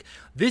 And I think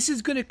this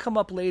is going to come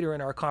up later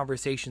in our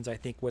conversations, I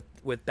think, with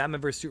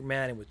Batman vs.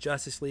 Superman and with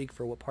Justice League,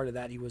 for what part of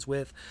that he was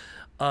with.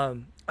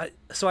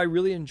 So I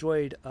really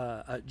enjoyed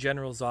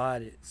General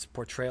Zod's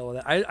portrayal of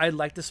that. I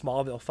like the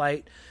Smallville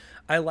fight.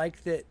 I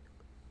like that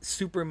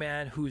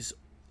Superman, who's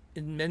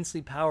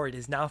immensely powered,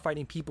 is now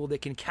fighting people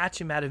that can catch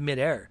him out of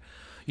midair.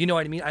 You know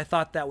what I mean? I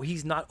thought that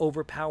he's not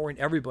overpowering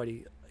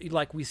everybody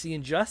like we see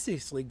in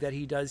Justice League that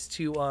he does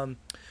to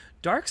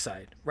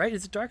Darkseid, right?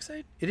 Is it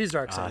Darkseid? It is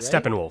Darkseid, right?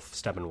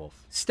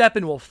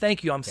 Steppenwolf.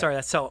 Thank you. I'm sorry.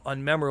 That's how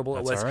unmemorable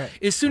it was. Right.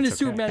 As soon as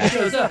Superman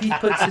shows up, he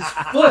puts his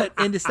foot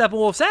into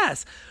Steppenwolf's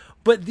ass.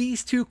 But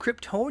these two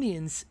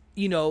Kryptonians,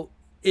 you know,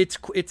 it's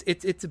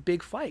a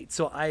big fight.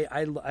 So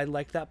I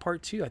like that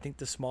part too. I think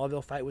the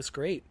Smallville fight was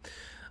great.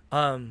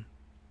 And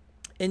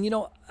you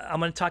know, I'm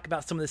going to talk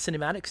about some of the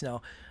cinematics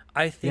now.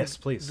 I think yes,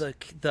 please.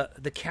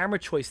 The camera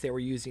choice they were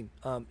using,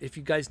 if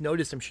you guys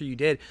noticed, I'm sure you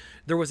did,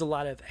 there was a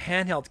lot of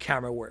handheld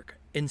camera work,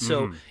 and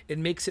so it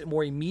makes it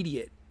more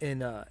immediate,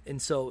 and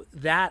so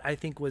that I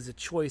think was a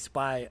choice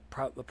by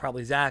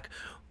probably Zach,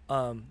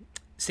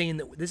 saying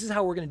that this is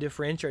how we're going to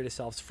differentiate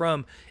ourselves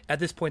from, at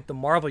this point, the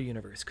Marvel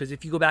universe. Because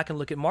if you go back and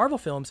look at Marvel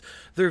films,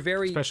 they're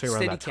very especially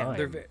around that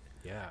time.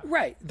 Yeah.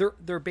 Right.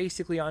 They're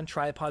basically on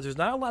tripods. There's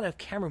not a lot of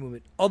camera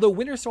movement. Although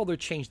Winter Soldier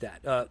changed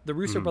that. The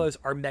Russo brothers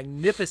are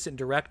magnificent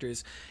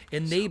directors,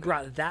 and they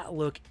brought that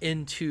look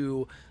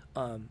into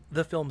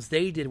the films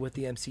they did with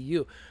the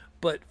MCU.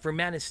 But for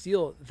Man of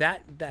Steel,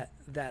 that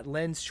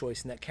lens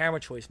choice and that camera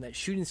choice and that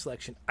shooting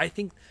selection, I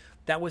think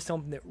that was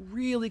something that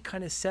really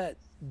kind of set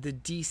the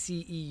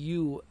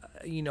DCEU,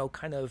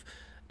 kind of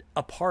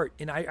apart.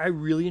 And I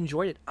really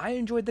enjoyed it. I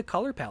enjoyed the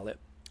color palette.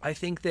 I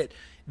think that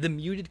the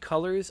muted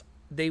colors,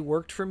 they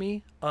worked for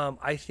me.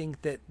 I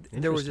think that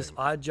there was this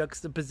odd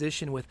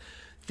juxtaposition with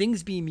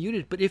things being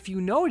muted, but if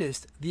you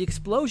noticed, the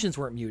explosions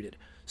weren't muted.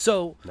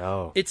 So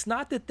It's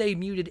not that they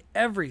muted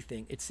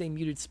everything. It's they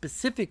muted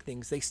specific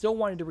things. They still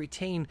wanted to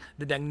retain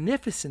the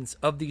magnificence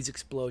of these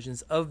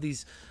explosions, of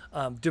these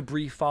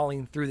debris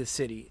falling through the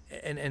city,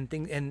 and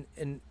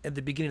at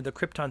the beginning of the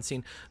Krypton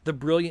scene, the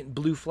brilliant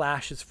blue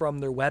flashes from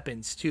their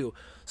weapons too.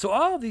 So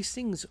all of these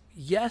things,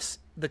 yes,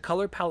 the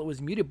color palette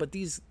was muted, but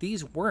these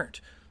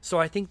weren't. So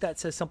I think that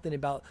says something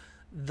about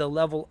the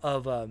level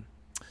of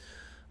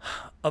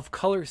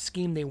color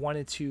scheme they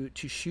wanted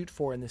to shoot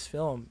for in this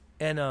film.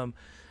 And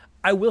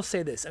I will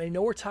say this, and I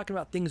know we're talking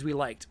about things we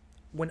liked.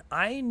 When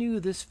I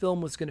knew this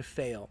film was going to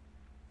fail,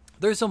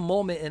 there's a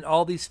moment in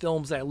all these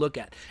films that I look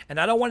at, and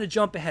I don't want to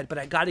jump ahead, but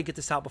I got to get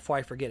this out before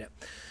I forget it,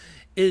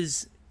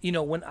 is,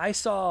 when I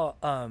saw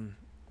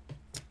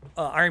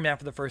Iron Man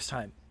for the first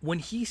time, when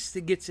he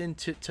gets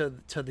into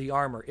the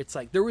armor, it's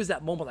like there was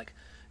that moment like,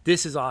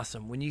 this is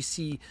awesome. When you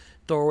see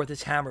Thor with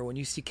his hammer, when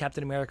you see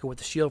Captain America with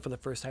the shield for the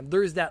first time,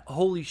 there's that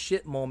holy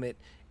shit moment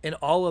in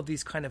all of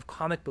these kind of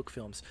comic book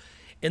films.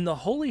 And the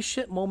holy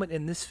shit moment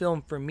in this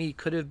film for me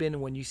could have been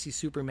when you see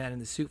Superman in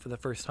the suit for the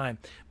first time,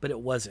 but it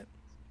wasn't.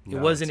 It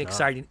wasn't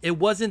exciting. It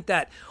wasn't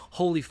that,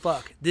 holy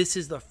fuck, this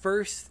is the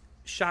first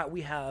shot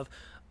we have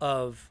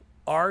of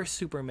our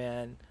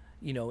Superman,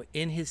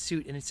 in his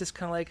suit. And it's just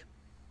kind of like,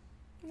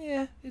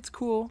 yeah, it's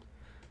cool.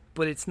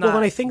 But it's not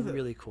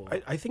really cool.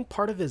 I think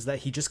part of it is that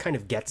he just kind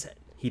of gets it.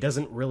 He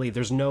doesn't really,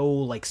 there's no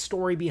like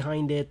story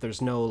behind it.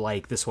 There's no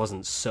like, this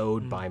wasn't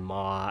sewed by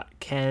Ma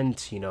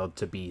Kent, you know,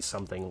 to be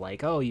something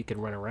like, oh, you can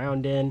run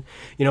around in.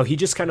 You know, he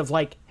just kind of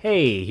like,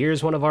 hey,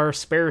 here's one of our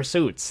spare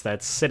suits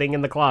that's sitting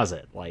in the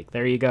closet. Like,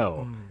 there you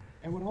go.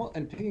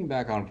 And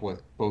piggyback on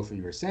what both of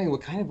you were saying, what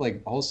kind of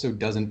like also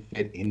doesn't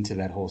fit into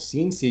that whole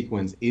scene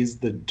sequence is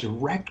the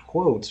direct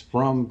quotes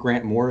from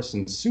Grant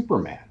Morrison's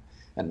Superman.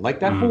 And like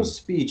that whole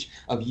speech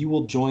of "you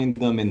will join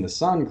them in the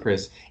sun,"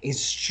 Chris, is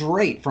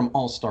straight from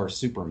All-Star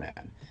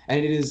Superman,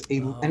 and it is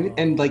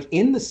and like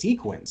in the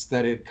sequence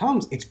that it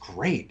comes, it's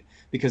great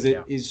because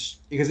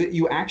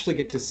you actually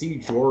get to see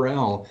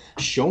Jor-El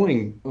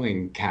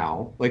showing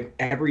Cal like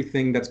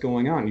everything that's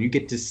going on. You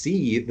get to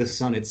see the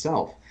sun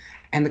itself,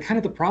 and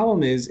the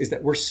problem is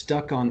that we're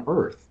stuck on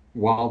Earth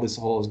while this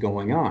all is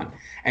going on,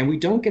 and we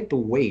don't get the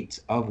weight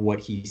of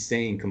what he's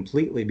saying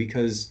completely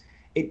because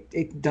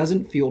it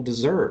doesn't feel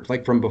deserved.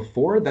 Like from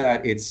before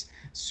that, it's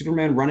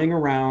Superman running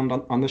around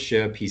on the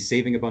ship. He's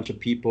saving a bunch of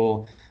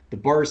people. The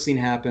bar scene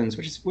happens,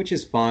 which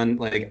is fun.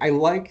 Like I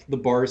like the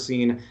bar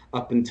scene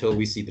up until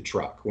we see the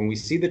truck. When we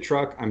see the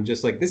truck, I'm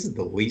just like, this is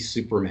the least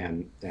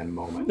Superman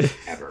moment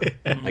ever.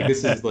 Like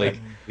this is like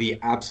the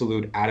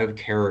absolute out of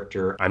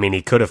character. I mean,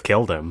 he could have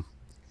killed him.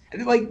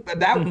 Like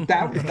that would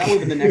have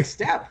been the next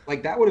step.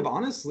 Like that would have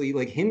honestly,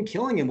 like him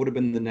killing him would have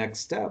been the next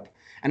step.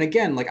 And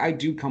again, like I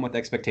do come with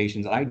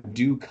expectations. I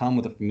do come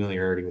with a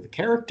familiarity with the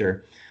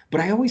character,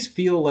 but I always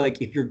feel like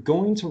if you're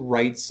going to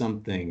write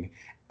something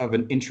of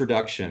an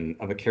introduction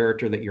of a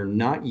character that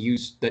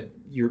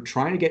you're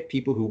trying to get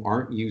people who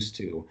aren't used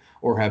to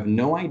or have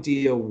no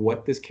idea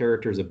what this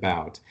character is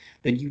about,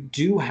 then you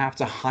do have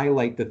to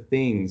highlight the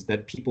things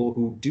that people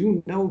who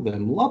do know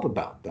them love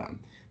about them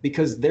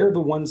because they're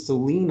the ones to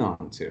lean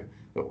on to.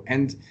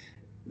 And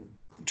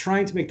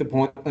trying to make the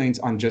points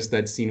on just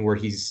that scene where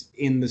he's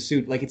in the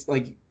suit, like it's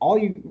like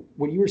what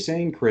you were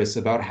saying, Chris,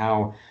 about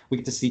how we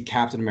get to see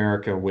Captain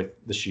America with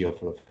the shield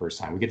for the first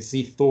time. We get to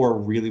see Thor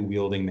really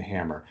wielding the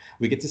hammer.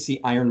 We get to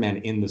see Iron Man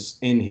in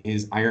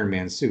his Iron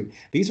Man suit.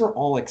 These are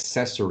all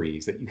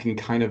accessories that you can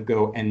kind of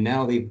go, and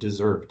now they've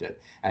deserved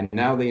it, and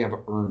now they have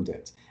earned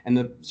it. And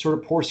the sort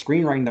of poor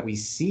screenwriting that we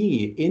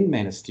see in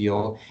Man of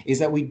Steel is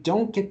that we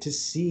don't get to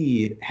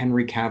see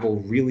Henry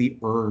Cavill really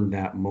earn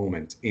that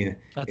moment in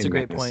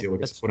Man of Steel.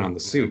 Gets put on the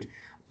suit.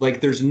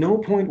 Like, there's no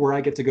point where I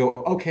get to go,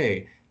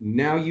 okay,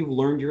 now you've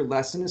learned your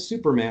lesson as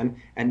Superman,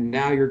 and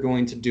now you're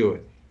going to do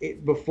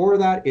it. Before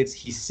that, it's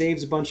he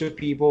saves a bunch of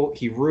people,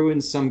 he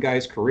ruins some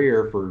guy's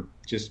career for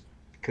just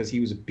because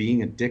he was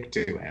being a dick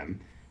to him,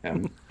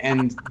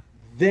 and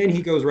then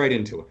he goes right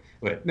into it.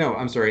 But no,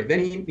 I'm sorry. Then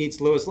he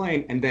meets Lois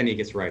Lane, and then he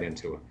gets right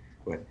into it.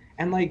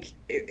 And like,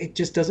 it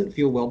just doesn't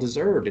feel well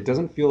deserved. It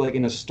doesn't feel like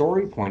in a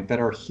story point that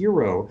our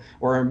hero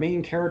or our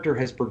main character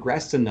has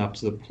progressed enough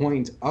to the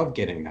point of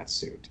getting that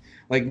suit.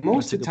 Like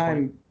most of the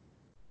time,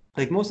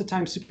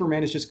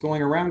 Superman is just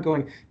going around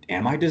going,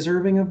 "Am I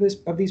deserving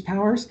of these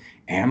powers?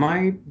 Am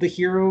I the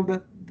hero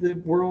that the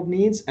world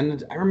needs?"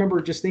 And I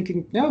remember just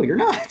thinking, "No, you're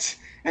not.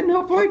 At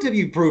no point have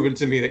you proven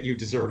to me that you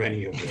deserve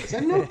any of this.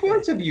 At no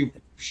point have you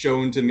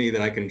shown to me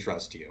that I can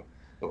trust you."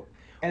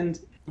 And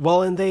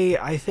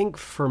I think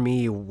for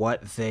me,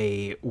 what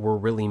they were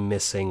really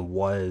missing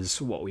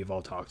was what we've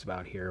all talked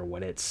about here,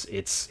 when it's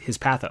his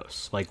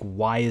pathos. Like,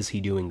 why is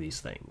he doing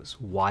these things?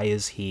 Why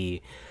is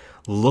he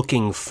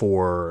looking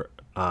for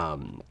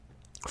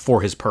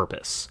his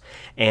purpose?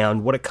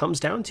 And what it comes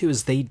down to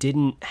is they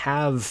didn't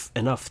have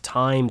enough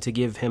time to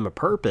give him a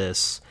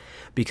purpose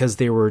because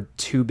they were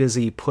too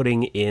busy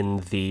putting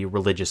in the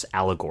religious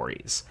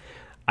allegories.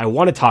 I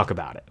want to talk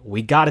about it.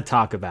 We got to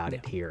talk about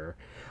it here.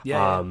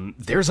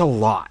 There's a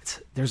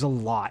lot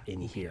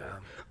in here.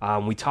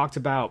 We talked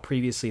about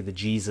previously the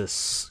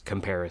Jesus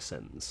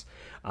comparisons.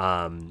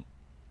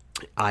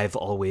 I've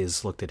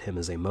always looked at him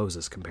as a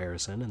Moses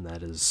comparison, and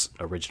that is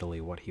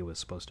originally what he was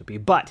supposed to be.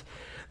 But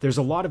there's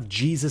a lot of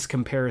Jesus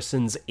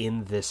comparisons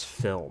in this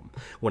film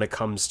when it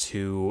comes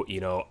to,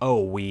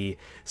 we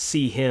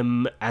see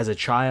him as a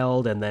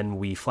child, and then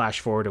we flash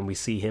forward and we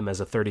see him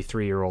as a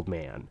 33-year-old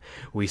man.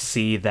 We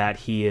see that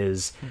he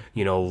is,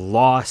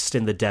 lost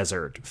in the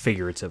desert,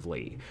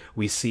 figuratively.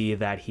 We see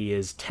that he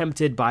is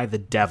tempted by the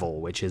devil,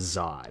 which is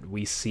Zod.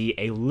 We see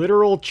a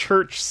literal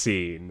church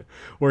scene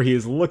where he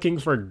is looking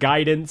for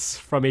guidance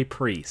from a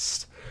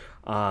priest.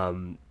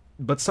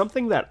 But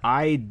something that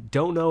I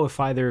don't know if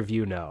either of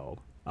you know,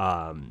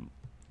 and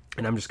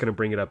I'm just going to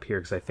bring it up here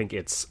because I think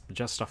it's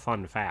just a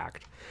fun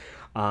fact,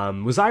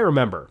 was I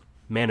remember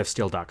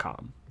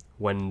manofsteel.com.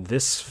 When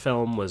this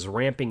film was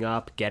ramping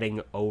up,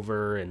 getting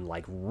over, and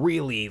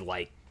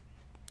really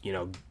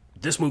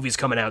this movie's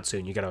coming out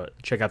soon, you got to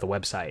check out the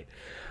website.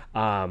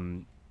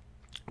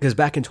 Because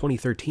back in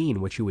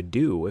 2013, what you would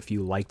do if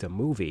you liked a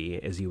movie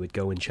is you would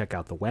go and check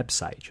out the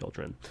website,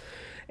 children.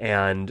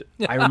 And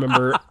I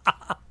remember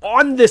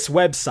on this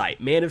website,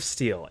 Man of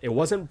Steel, it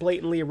wasn't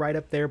blatantly right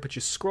up there, but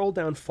you scroll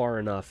down far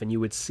enough and you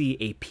would see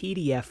a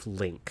PDF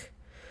link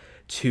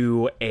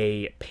to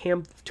a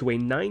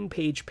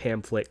 9-page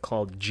pamphlet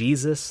called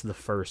Jesus the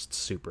First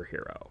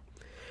Superhero.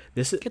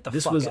 This Get the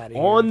this fuck was outta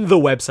on here. the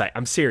website.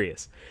 I'm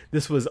serious.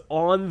 This was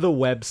on the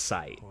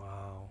website.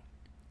 Wow.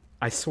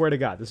 I swear to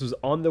God, this was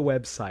on the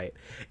website,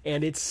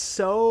 and it's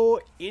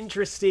so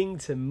interesting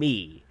to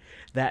me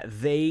that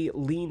they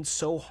leaned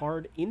so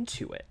hard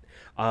into it.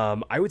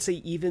 I would say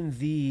even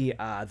the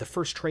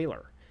first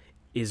trailer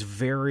is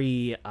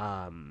very.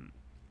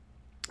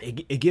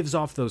 It gives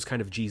off those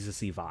kind of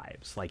Jesus-y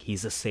vibes, like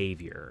he's a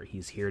savior,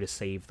 he's here to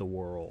save the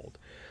world.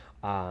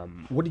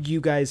 What did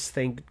you guys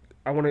think?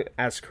 I want to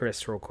ask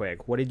Chris real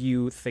quick. What did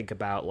you think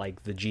about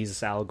like the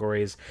Jesus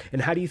allegories,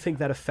 and how do you think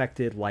that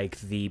affected like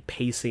the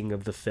pacing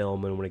of the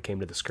film and when it came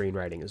to the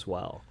screenwriting as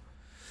well?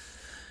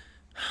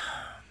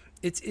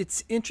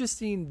 It's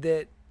interesting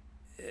that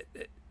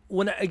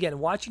when again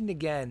watching it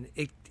again,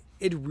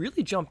 it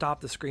really jumped off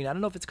the screen. I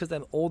don't know if it's because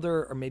I'm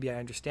older or maybe I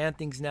understand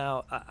things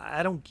now.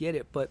 I don't get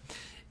it, but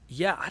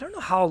yeah, I don't know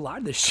how a lot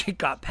of this shit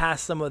got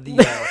past some of the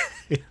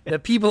the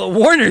people at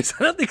Warner's.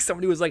 I don't think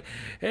somebody was like,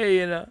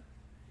 hey,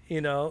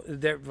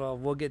 well,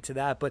 we'll get to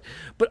that. But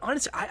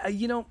honestly, I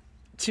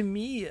to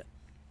me,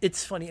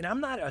 it's funny, and I'm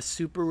not a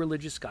super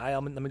religious guy.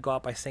 Let me go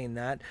out by saying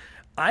that.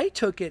 I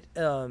took it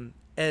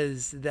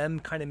as them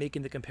kind of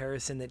making the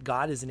comparison that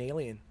God is an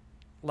alien.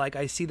 Like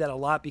I see that a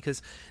lot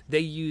because they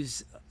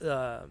use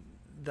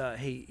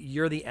hey,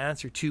 you're the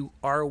answer to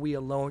are we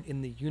alone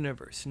in the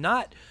universe?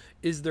 Not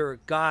is there a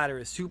God or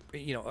a super,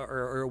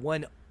 or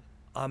one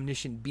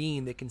omniscient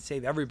being that can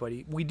save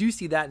everybody. We do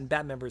see that in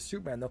Batman vs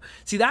Superman, though.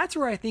 See, that's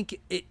where I think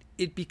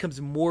it becomes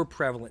more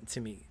prevalent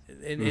to me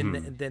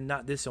than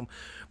not this one.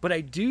 But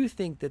I do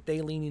think that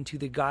they lean into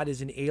the God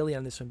is an alien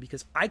on this one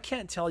because I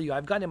can't tell you.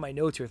 I've gotten in my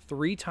notes here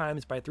 3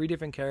 times by 3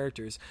 different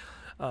characters.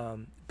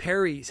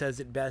 Perry says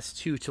it best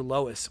too to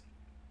Lois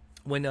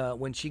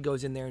when she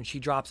goes in there and she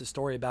drops a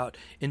story about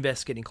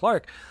investigating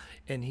Clark.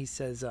 And he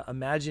says,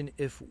 imagine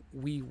if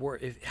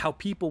how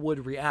people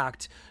would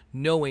react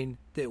knowing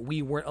that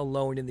we weren't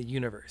alone in the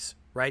universe,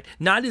 right?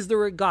 Not is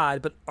there a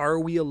God, but are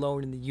we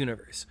alone in the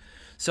universe?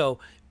 So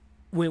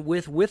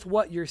with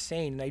what you're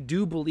saying, and I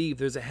do believe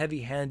there's a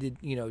heavy-handed,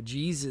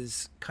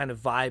 Jesus kind of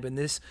vibe in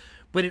this,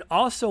 but it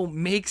also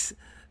makes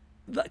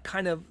the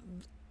kind of,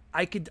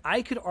 I could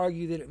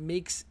argue that it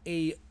makes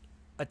a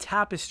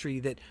tapestry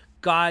that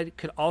God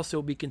could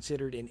also be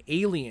considered an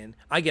alien.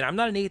 Again, I'm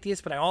not an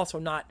atheist, but I also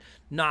not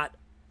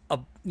a,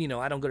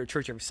 I don't go to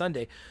church every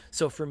Sunday.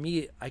 So for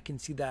me, I can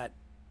see that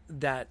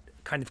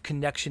kind of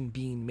connection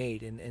being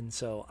made. And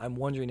so I'm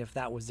wondering if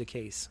that was the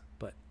case,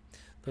 but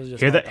those are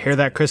just hear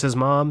that Chris's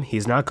mom,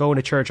 he's not going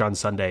to church on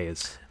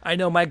Sundays. I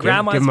know my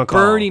grandma's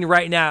burning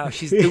right now.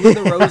 She's doing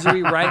the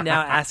rosary right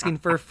now, asking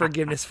for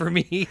forgiveness for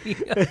me.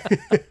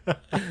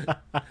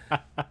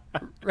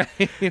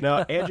 Right. Now,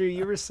 Andrew,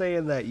 you were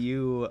saying that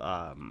you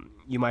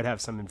might have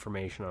some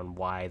information on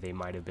why they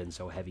might have been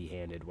so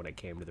heavy-handed when it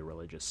came to the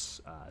religious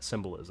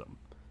symbolism.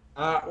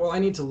 Well, I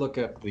need to look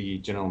up the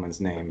gentleman's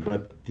name,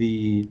 but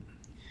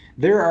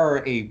there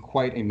are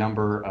quite a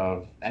number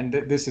of, and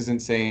this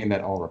isn't saying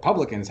that all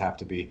Republicans have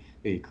to be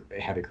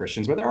heavy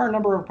Christians, but there are a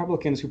number of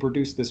Republicans who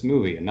produced this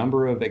movie. A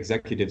number of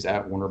executives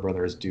at Warner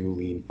Brothers do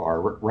lean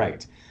far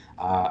right.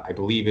 I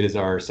believe it is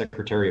our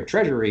Secretary of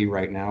Treasury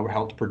right now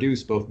helped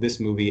produce both this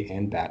movie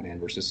and Batman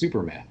versus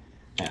Superman.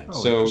 And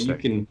so you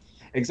can,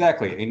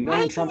 exactly, a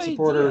non-Trump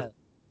supporter,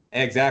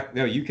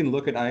 no, you can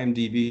look at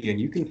IMDb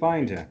and you can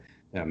find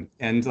them.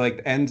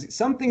 And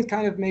some things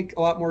kind of make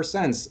a lot more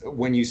sense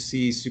when you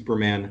see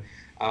Superman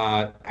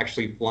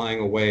actually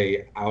flying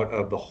away out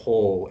of the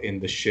hole in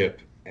the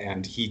ship,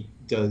 and he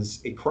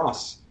does a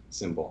cross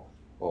symbol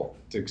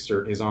to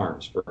exert his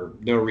arms for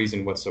no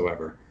reason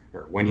whatsoever.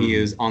 When he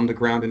is on the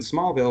ground in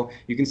Smallville,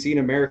 you can see an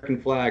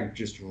American flag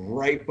just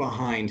right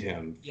behind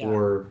him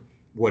for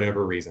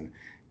whatever reason.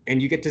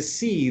 And you get to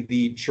see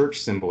the church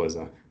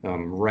symbolism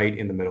right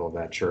in the middle of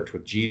that church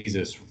with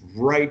Jesus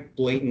right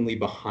blatantly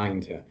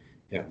behind him.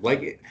 Yeah,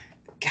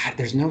 God,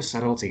 there's no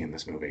subtlety in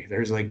this movie.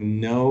 There's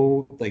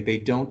they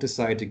don't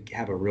decide to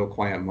have a real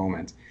quiet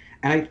moment.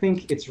 And I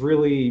think it's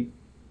really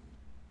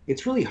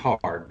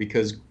hard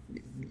because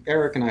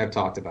Eric and I have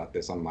talked about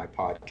this on my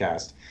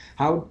podcast,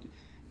 how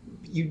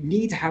you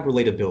need to have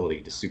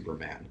relatability to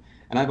Superman.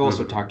 And I've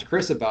also talked to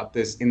Chris about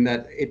this in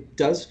that it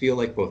does feel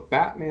like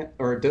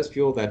it does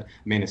feel that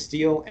Man of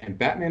Steel and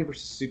Batman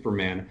versus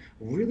Superman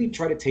really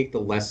try to take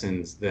the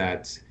lessons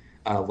that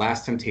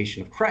Last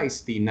Temptation of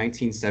Christ, the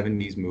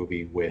 1970s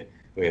movie with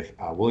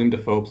William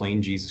Dafoe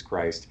playing Jesus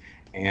Christ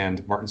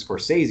and Martin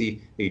Scorsese,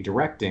 the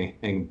directing,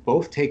 and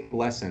both take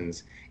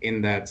lessons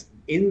in that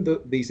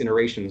these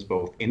iterations,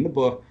 both in the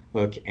book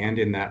and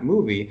in that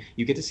movie,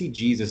 you get to see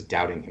Jesus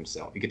doubting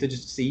himself. You get to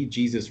just see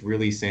Jesus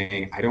really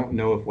saying, I don't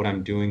know if what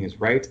I'm doing is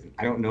right.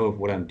 I don't know if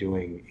what I'm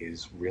doing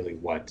is really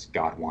what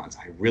God wants.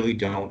 I really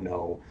don't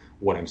know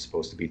what I'm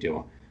supposed to be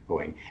doing.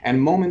 going,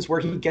 and moments where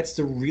he gets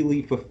to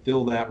really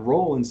fulfill that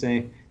role and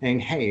saying,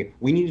 hey,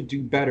 we need to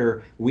do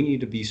better, we need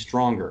to be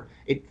stronger.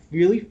 It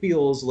really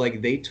feels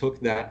like they took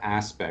that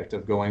aspect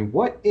of going,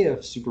 what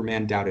if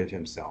Superman doubted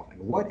himself? And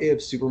what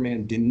if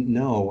Superman didn't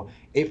know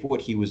if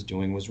what he was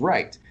doing was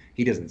right?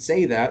 He doesn't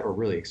say that or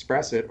really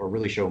express it or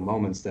really show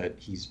moments that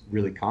he's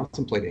really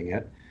contemplating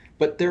it.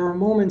 But there are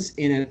moments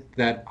in it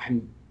that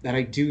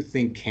I do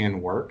think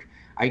can work.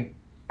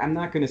 I'm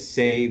not going to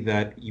say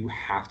that you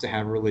have to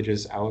have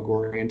religious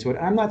allegory into it.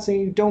 I'm not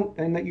saying you don't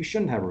and that you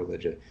shouldn't have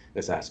religious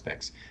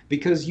aspects,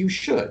 because you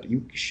should.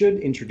 You should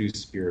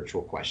introduce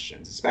spiritual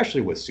questions,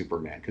 especially with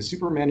Superman, because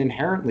Superman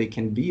inherently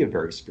can be a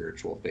very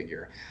spiritual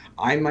figure.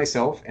 I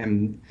myself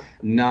am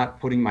not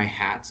putting my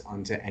hat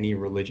onto any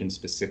religion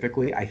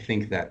specifically. I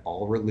think that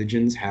all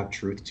religions have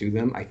truth to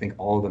them. I think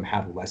all of them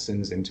have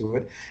lessons into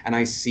it. And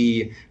I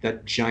see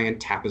that giant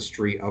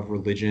tapestry of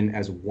religion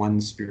as one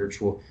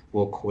spiritual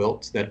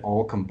quilt that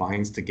all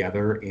combines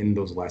together in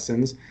those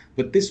lessons.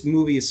 But this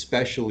movie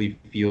especially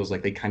feels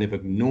like they kind of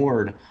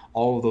ignored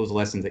all of those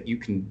lessons that you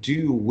can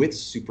do with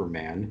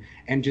Superman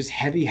and just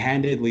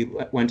heavy-handedly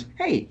went,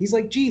 hey, he's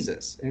like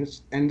Jesus.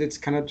 And it's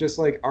kind of just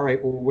like, all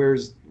right, well,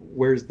 where's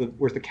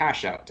the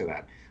cash out to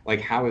that?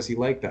 Like, how is he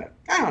like that?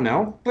 I don't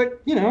know,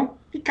 but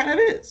he kind of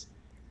is.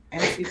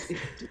 And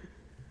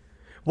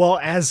well,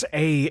 as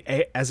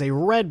a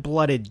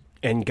red-blooded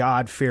and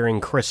God-fearing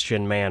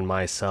Christian man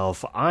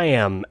myself, I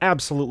am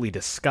absolutely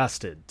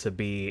disgusted to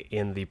be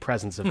in the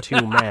presence of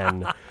two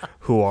men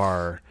who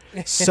are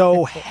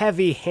so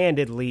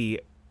heavy-handedly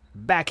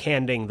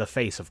backhanding the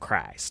face of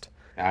Christ.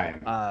 I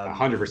am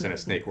 100% a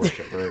snake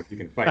worshiper. You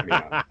can fight me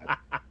on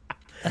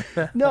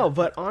that. No,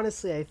 but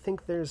honestly, I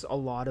think there's a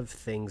lot of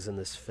things in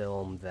this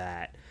film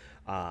that,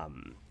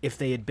 if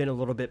they had been a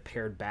little bit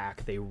pared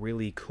back, they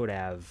really could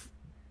have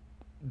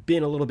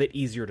been a little bit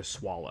easier to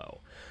swallow.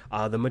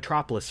 The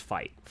Metropolis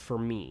fight, for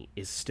me,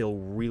 is still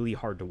really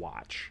hard to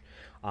watch.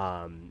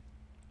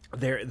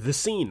 The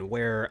scene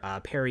where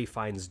Perry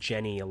finds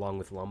Jenny along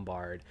with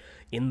Lombard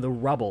in the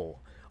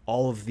rubble,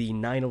 all of the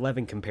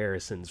 9/11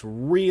 comparisons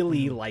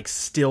really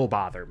still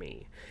bother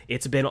me.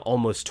 It's been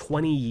almost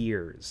 20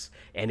 years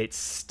and it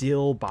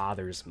still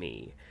bothers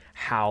me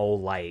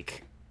how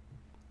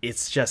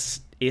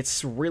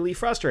it's really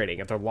frustrating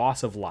at the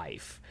loss of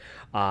life.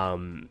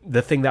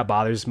 The thing that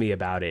bothers me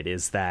about it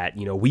is that,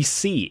 we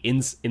see in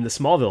the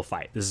Smallville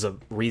fight, this is a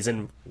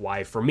reason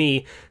why, for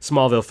me,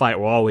 Smallville fight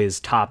will always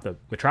top the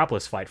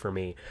Metropolis fight for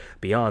me,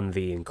 beyond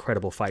the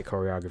incredible fight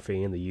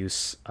choreography and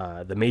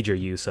the major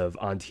use of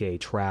Antje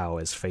Trau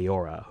as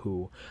Feora,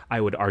 who I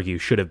would argue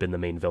should have been the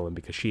main villain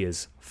because she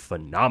is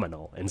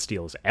phenomenal and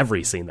steals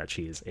every scene that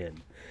she is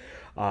in.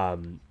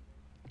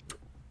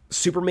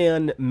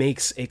 Superman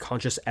makes a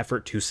conscious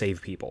effort to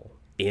save people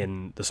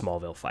in the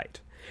Smallville fight.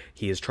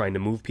 He is trying to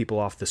move people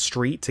off the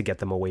street to get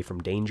them away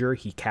from danger.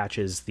 He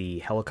catches the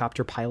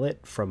helicopter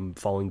pilot from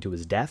falling to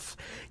his death.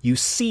 You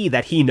see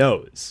that he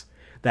knows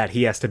that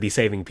he has to be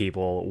saving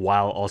people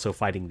while also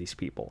fighting these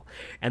people.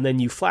 And then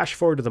you flash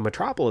forward to the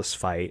Metropolis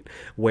fight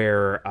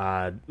where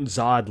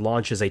Zod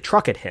launches a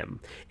truck at him,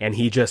 and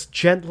he just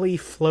gently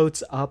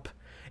floats up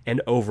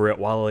and over it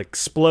while it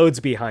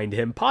explodes behind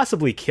him,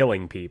 possibly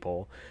killing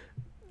people.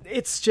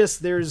 It's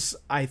just, there's,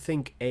 I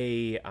think,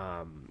 a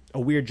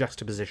weird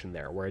juxtaposition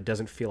there where it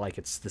doesn't feel like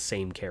it's the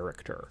same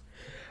character.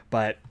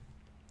 But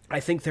I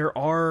think there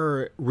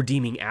are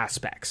redeeming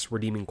aspects,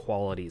 redeeming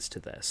qualities to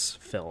this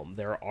film.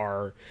 There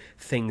are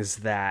things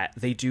that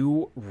they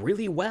do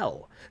really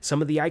well.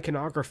 Some of the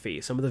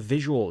iconography, some of the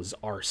visuals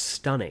are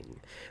stunning.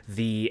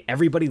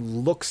 Everybody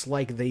looks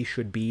like they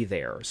should be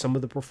there. Some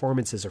of the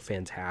performances are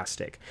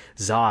fantastic.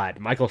 Zod,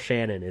 Michael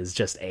Shannon, is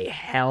just a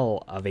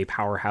hell of a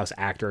powerhouse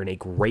actor and a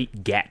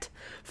great get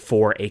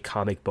for a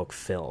comic book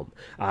film.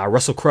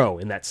 Russell Crowe,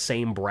 in that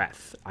same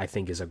breath, I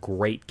think is a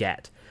great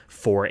get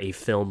for a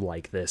film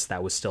like this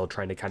that was still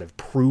trying to kind of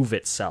prove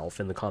itself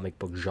in the comic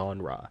book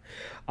genre.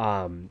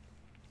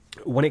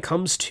 When it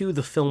comes to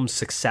the film's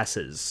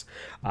successes,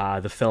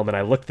 and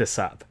I looked this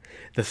up,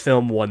 the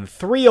film won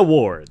 3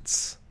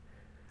 awards.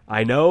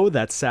 I know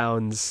that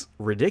sounds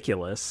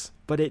ridiculous,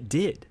 but it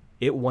did.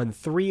 It won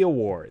 3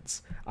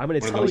 awards. I'm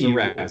going to tell you.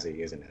 One of those a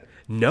Razzie, isn't it?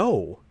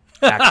 No,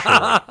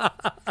 actually.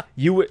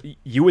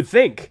 You would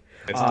think.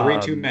 It's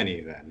 3 too many,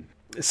 then.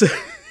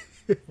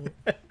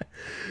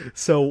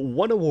 So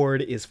one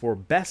award is for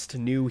Best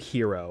New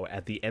Hero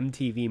at the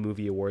MTV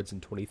Movie Awards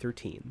in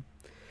 2013.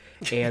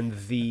 And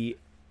the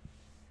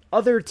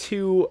other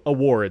 2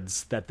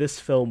 awards that this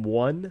film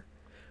won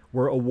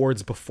were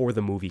awards before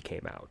the movie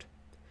came out,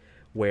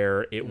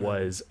 where it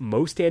was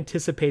Most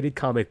Anticipated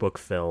Comic Book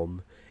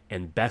Film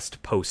and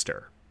Best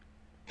Poster.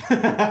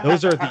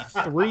 Those are the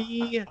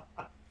 3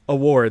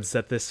 awards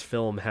that this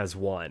film has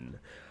won.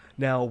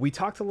 Now, we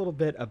talked a little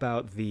bit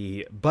about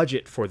the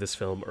budget for this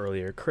film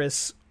earlier.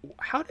 Chris,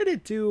 how did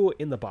it do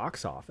in the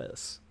box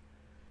office?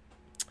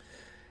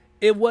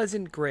 It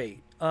wasn't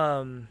great.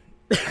 I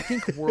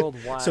think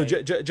worldwide. So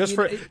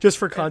just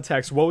for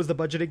context, what was the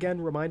budget again?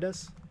 Remind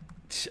us.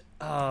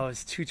 Oh,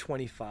 it's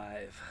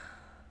 $225.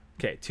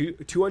 Okay,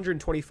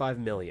 225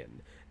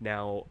 million.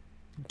 Now,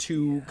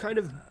 to kind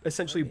of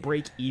essentially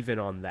break even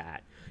on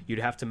that, you'd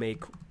have to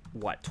make,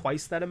 what,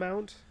 twice that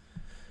amount?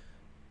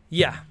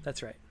 Yeah,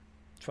 that's right.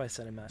 Twice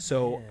that amount.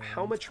 So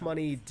how much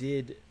money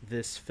did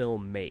this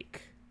film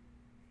make?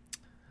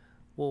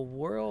 Well,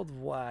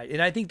 worldwide,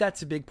 and I think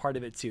that's a big part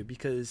of it too,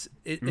 because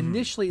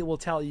initially it will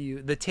tell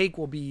you the take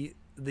will be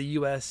the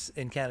U.S.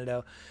 and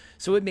Canada,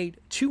 so it made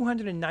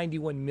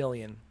 291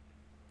 million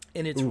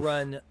in its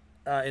run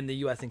in the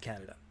U.S. and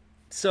Canada.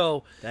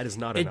 So that is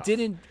not it enough.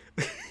 didn't.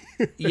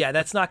 Yeah,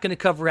 that's not going to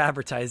cover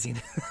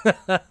advertising.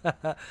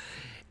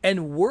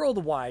 And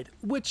worldwide,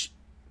 which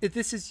if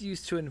this is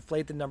used to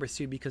inflate the numbers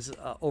too, because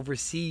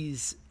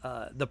overseas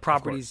the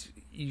properties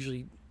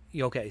usually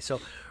okay.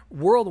 So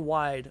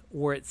worldwide,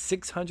 we're at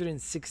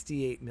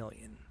 668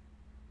 million.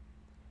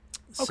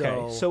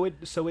 Okay, so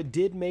it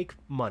did make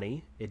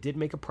money. It did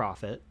make a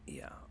profit.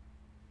 Yeah.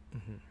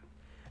 Mm-hmm.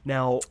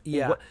 Now,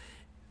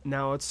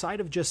 now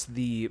outside of just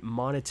the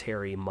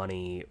monetary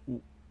money,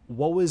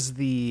 what was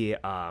the?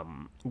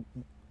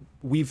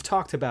 We've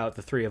talked about,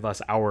 the three of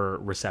us, our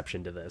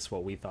reception to this,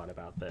 what we thought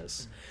about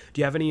this. Do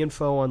you have any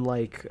info on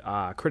like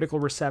critical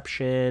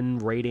reception,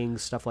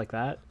 ratings, stuff like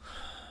that?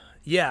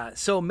 Yeah,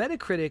 so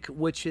Metacritic,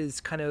 which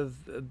is kind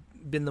of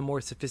been the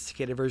more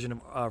sophisticated version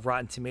of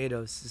Rotten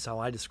Tomatoes, is how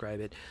I describe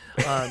it.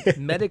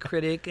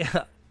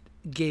 Metacritic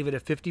gave it a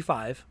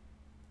 55.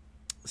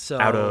 So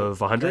out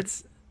of 100?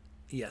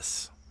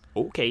 Yes.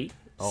 Okay.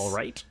 All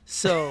right.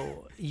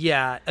 So,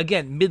 yeah,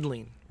 again,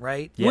 middling,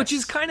 right? Yes. Which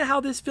is kind of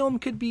how this film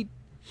could be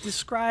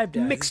described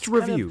as. Mixed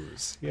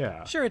reviews.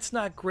 Yeah. Sure, it's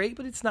not great,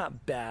 but it's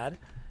not bad.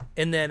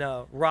 And then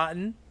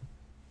Rotten.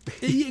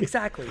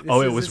 Exactly.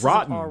 It was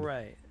Rotten. All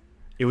right.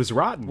 It was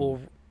Rotten.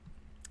 Well,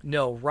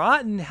 no,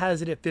 Rotten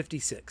has it at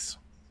 56.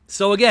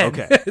 So again,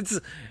 it's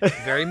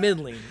very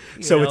middling.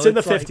 So it's in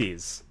the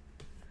 50s.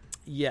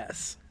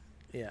 Yes.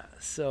 Yeah.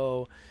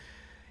 So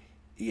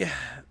yeah,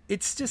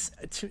 it's just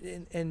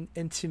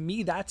and to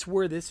me that's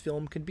where this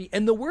film could be.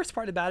 And the worst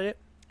part about it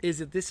is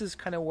that this is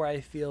kind of where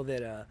I feel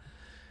that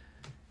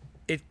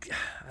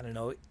I don't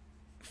know,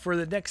 for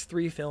the next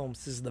three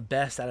films, this is the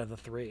best out of the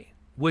three,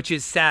 which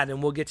is sad,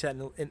 and we'll get to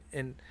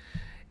that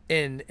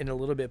in a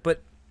little bit.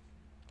 But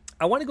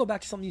I want to go back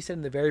to something you said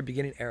in the very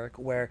beginning, Eric,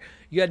 where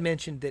you had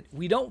mentioned that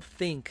we don't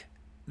think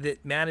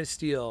that Man of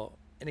Steel,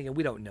 and again,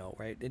 we don't know,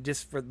 right? It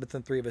just for the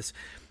three of us,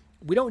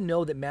 we don't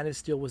know that Man of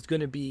Steel was going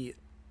to be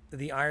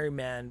the Iron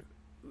Man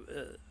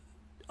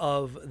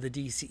of the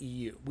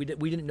DCEU. We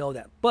didn't know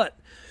that. But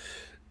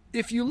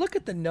if you look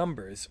at the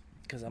numbers,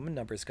 because I'm a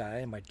numbers guy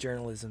and my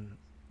journalism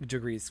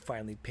degree is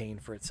finally paying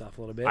for itself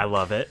a little bit. I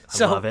love it.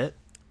 I love it.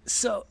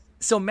 So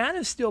Man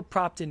of Steel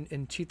propped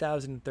in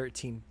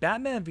 2013.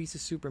 Batman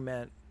versus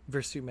Superman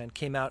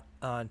came out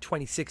on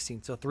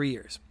 2016, so 3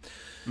 years.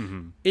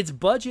 Mm-hmm. Its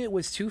budget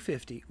was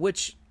 $250,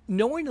 which,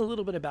 knowing a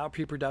little bit about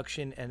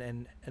pre-production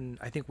and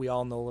I think we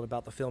all know a little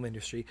about the film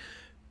industry,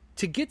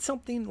 to get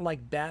something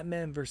like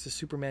Batman versus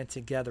Superman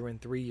together in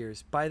 3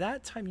 years, by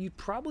that time you'd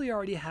probably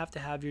already have to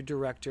have your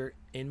director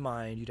in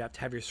mind. You'd have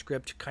to have your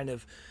script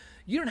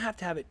you don't have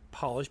to have it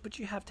polished, but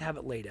you have to have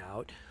it laid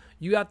out.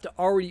 You have to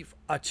already,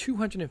 a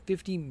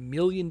 $250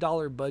 million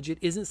budget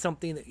isn't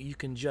something that you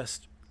can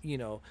just,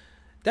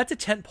 that's a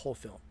tentpole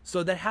film.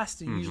 So that has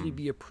to usually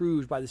be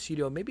approved by the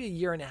studio maybe a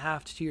year and a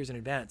half to 2 years in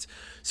advance.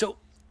 So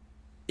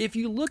if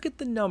you look at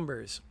the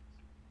numbers,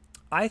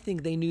 I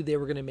think they knew they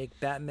were going to make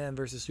Batman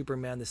versus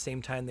Superman the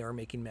same time they were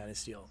making Man of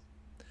Steel.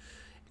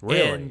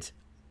 Really? And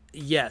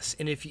yes,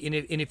 and if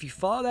you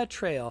follow that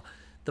trail,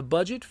 the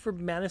budget for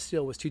Man of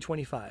Steel was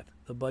 $225.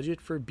 The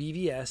budget for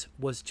BVS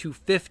was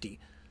 $250.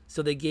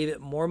 So they gave it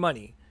more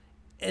money.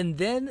 And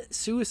then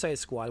Suicide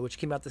Squad, which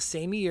came out the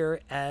same year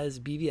as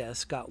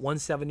BVS, got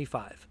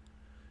 $175.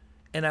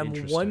 And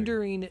I'm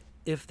wondering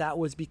if that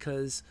was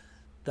because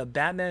the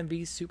Batman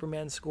v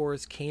Superman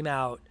scores came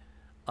out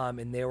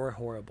and they were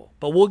horrible.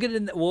 But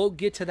we'll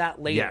get to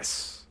that later.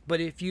 Yes. But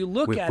if you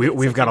look at it,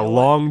 we've got a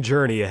long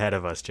journey ahead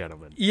of us,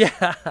 gentlemen.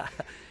 Yeah.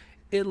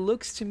 It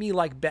looks to me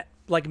like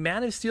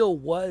Man of Steel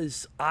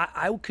was,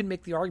 I could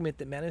make the argument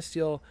that Man of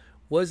Steel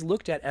was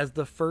looked at as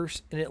the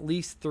first in at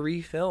least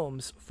 3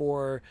 films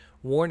for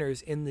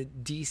Warner's in the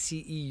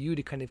DCEU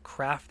to kind of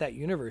craft that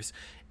universe.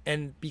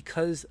 And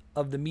because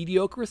of the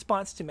mediocre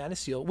response to Man of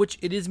Steel, which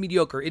it is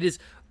mediocre, it is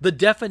the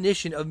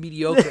definition of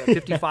mediocre at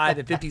 55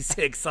 and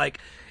 56. Like,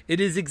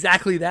 it is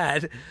exactly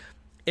that.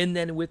 And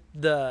then with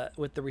the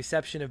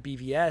reception of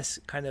BVS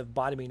kind of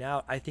bottoming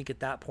out, I think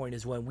at that point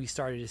is when we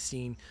started to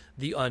see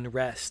the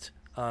unrest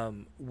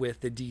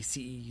with the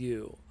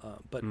DCEU.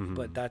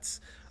 But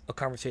that's a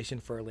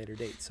conversation for a later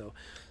date. So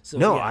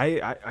no,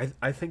 yeah.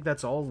 I think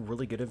that's all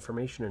really good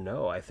information to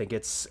know. I think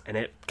it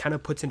kind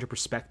of puts into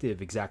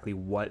perspective exactly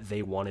what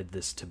they wanted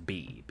this to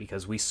be,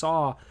 because we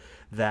saw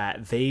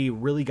that they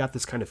really got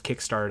this kind of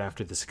kickstart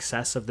after the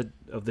success of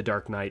the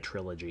Dark Knight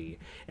trilogy,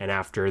 and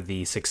after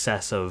the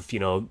success of,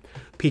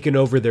 peeking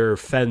over their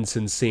fence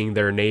and seeing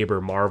their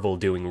neighbor Marvel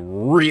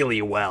doing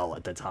really well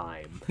at the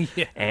time.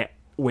 Yeah.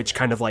 Which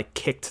kind of like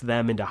kicked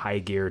them into high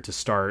gear to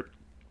start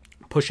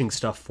pushing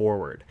stuff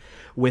forward.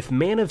 With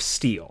Man of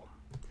Steel,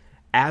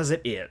 as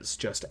it is,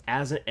 just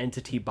as an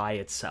entity by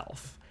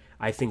itself,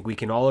 I think we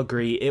can all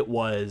agree it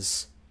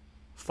was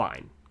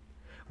fine.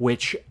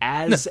 Which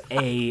as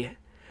a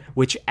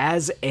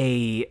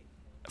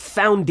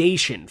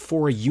foundation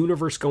for a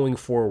universe going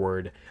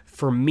forward,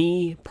 for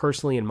me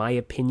personally, in my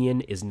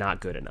opinion, is not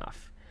good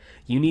enough.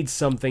 You need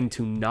something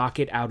to knock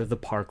it out of the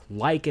park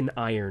like an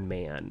Iron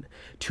Man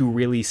to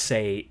really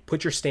say,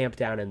 put your stamp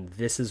down and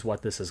this is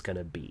what this is going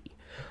to be.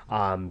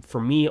 For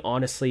me,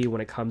 honestly,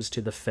 when it comes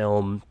to the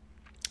film,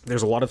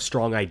 there's a lot of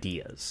strong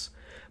ideas,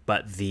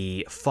 but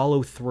the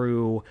follow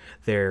through,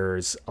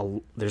 there's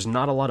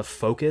not a lot of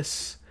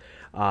focus.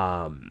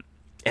 And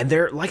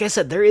there, like I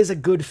said, there is a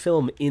good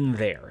film in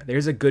there.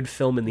 There's a good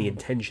film in the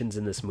intentions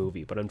in this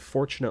movie, but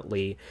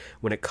unfortunately,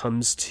 when it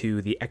comes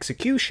to the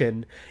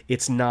execution,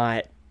 it's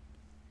not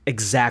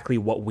exactly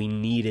what we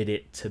needed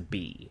it to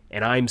be.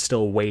 And I'm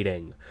still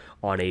waiting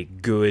on a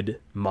good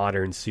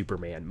modern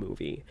Superman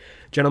movie.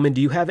 Gentlemen, do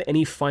you have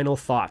any final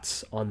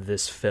thoughts on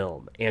this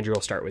film? Andrew,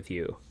 I'll start with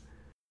you.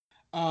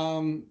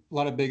 A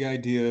lot of big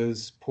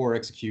ideas, poor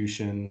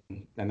execution,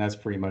 and that's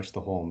pretty much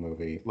the whole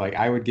movie. Like,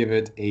 I would give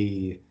it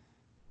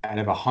out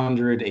of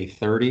 100, a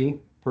 30,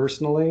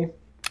 personally.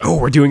 Oh,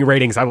 we're doing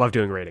ratings. I love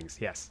doing ratings.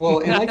 Yes. Well,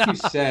 and like you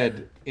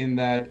said, in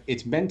that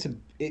it's meant to,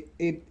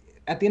 it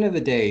at the end of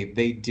the day,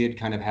 they did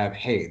kind of have,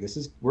 hey,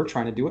 we're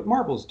trying to do what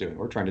Marvel's doing.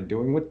 We're trying to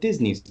do what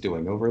Disney's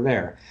doing over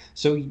there.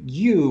 So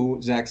you,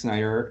 Zack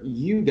Snyder,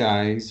 you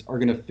guys are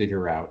going to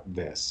figure out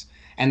this.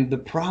 And the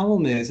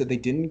problem is that they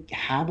didn't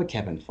have a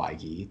Kevin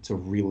Feige to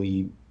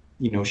really,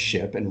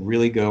 ship and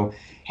really go,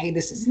 hey,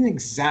 this isn't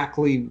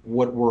exactly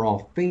what we're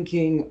all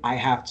thinking. I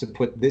have to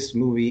put this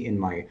movie in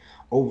my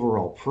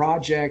overall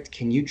project.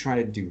 Can you try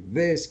to do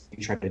this? Can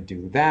you try to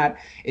do that?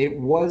 It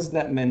was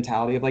that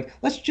mentality of like,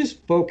 let's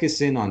just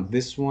focus in on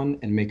this one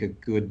and make a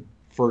good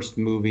first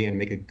movie and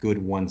make a good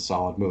one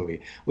solid movie,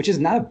 which is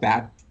not a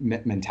bad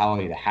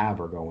mentality to have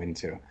or go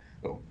into.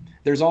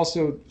 There's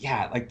also,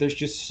 there's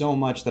just so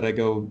much that I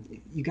go,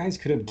 you guys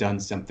could have done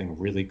something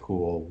really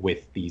cool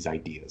with these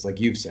ideas. Like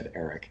you've said,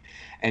 Eric,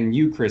 and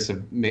you, Chris,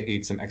 have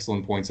made some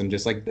excellent points. And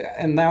just like,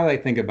 and now that I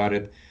think about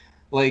it,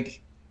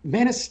 like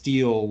Man of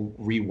Steel,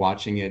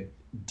 rewatching it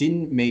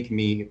didn't make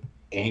me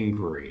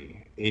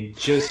angry. It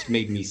just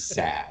made me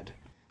sad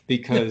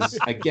because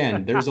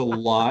again, there's a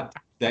lot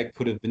that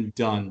could have been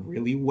done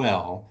really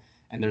well.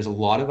 And there's a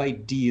lot of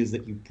ideas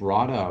that you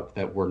brought up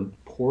that were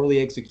poorly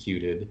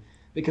executed.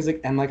 Because,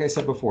 and like I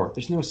said before,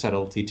 there's no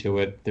subtlety to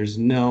it. There's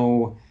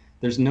no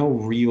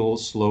real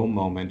slow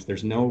moment.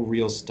 There's no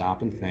real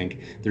stop and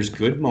think. There's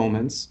good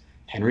moments.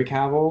 Henry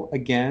Cavill,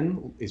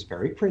 again, is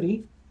very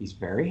pretty. He's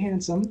very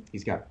handsome.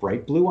 He's got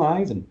bright blue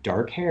eyes and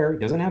dark hair. He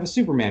doesn't have a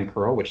Superman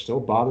curl, which still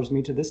bothers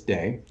me to this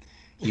day.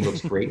 He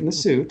looks great in the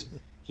suit.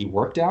 He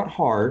worked out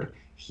hard.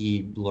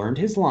 He learned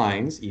his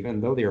lines, even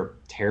though they are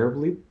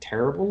terribly,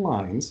 terrible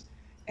lines.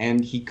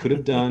 And he could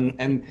have done,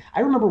 and I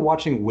remember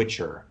watching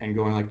Witcher and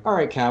going like, all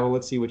right, Cavill,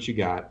 let's see what you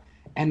got.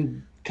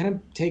 And kind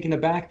of taken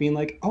aback, being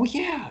like, oh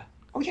yeah,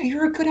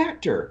 you're a good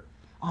actor.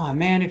 Oh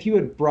man, if you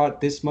had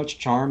brought this much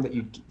charm that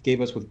you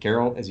gave us with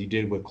Geralt as you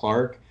did with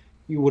Clark,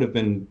 you would have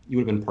been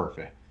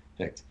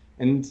perfect.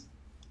 And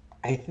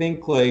I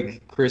think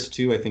like Chris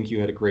too, I think you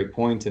had a great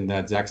point in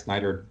that Zack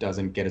Snyder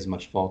doesn't get as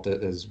much fault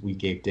as we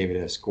gave David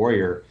S.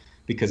 Goyer.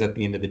 Because at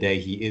the end of the day,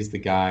 he is the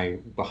guy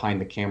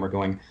behind the camera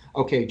going,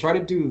 okay, try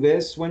to do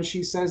this when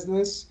she says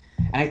this.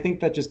 And I think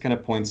that just kind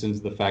of points into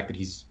the fact that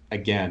he's,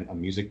 again, a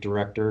music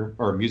director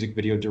or a music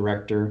video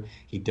director.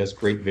 He does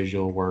great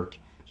visual work.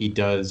 He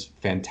does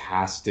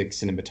fantastic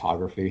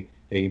cinematography.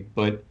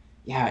 But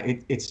yeah,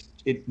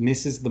 it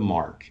misses the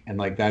mark. And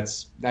like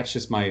that's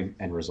just my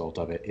end result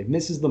of it. It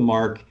misses the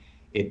mark.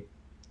 It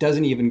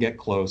doesn't even get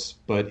close,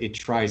 but it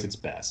tries its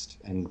best.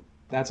 And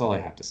that's all I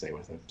have to say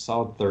with it.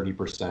 Solid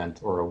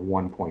 30% or a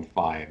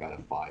 1.5 out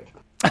of 5.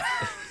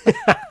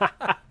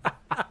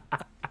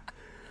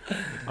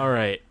 All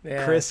right.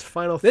 Yeah. Chris,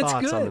 final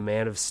thoughts on the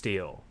Man of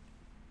Steel.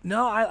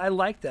 No, I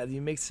like that. You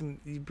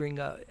bring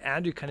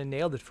Andrew kind of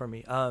nailed it for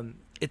me.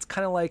 It's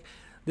kind of like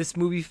this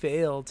movie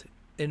failed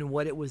in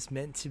what it was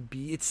meant to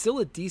be. It's still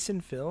a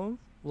decent film.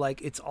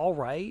 Like, it's all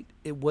right.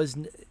 It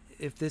wasn't,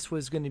 if this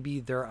was going to be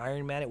their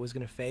Iron Man, it was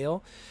going to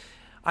fail.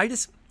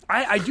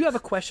 I do have a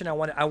question. I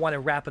want to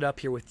wrap it up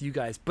here with you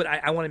guys, but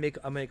I want to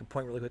make a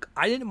point really quick.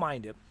 I didn't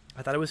mind it.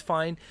 I thought it was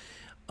fine.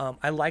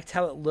 I liked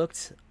how it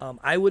looked.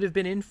 I would have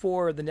been in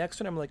for the next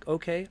one. I'm like,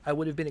 okay. I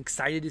would have been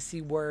excited to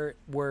see where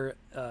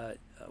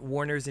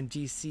Warner's and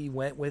DC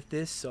went with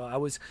this. So I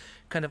was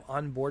kind of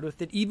on board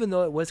with it, even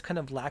though it was kind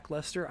of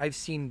lackluster. I've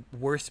seen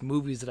worse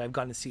movies that I've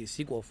gotten to see a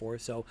sequel for,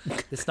 so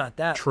it's not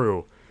that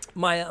true.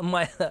 My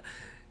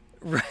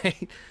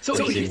right. So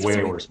I've seen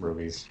way worse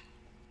movies.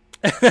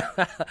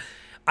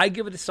 I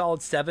give it a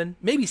solid 7,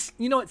 maybe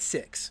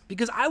 6,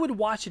 because I would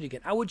watch it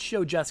again. I would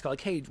show Jessica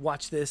like, "Hey,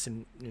 watch this,"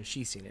 and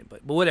she's seen it,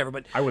 but whatever.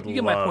 But I would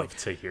love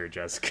to hear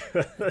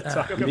Jessica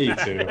talk about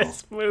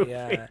this movie.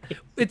 Yeah,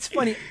 it's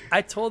funny.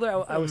 I told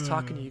her I was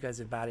talking to you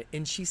guys about it,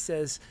 and she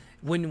says,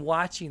 when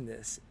watching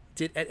this,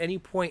 at any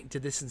point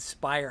did this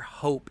inspire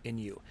hope in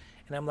you?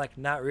 And I'm like,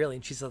 not really.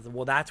 And she says,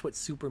 well, that's what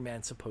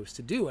Superman's supposed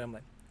to do. And I'm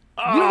like,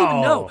 you don't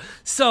even know.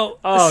 So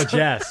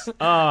Jess. Oh,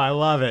 I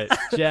love it.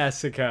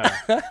 Jessica.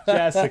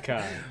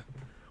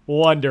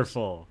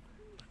 Wonderful.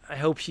 I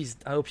hope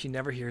she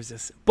never hears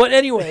this. But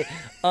anyway,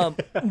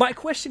 my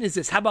question is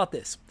this. How about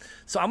this?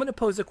 So I'm going to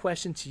pose a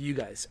question to you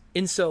guys.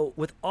 And so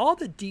with all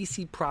the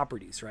DC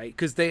properties, right?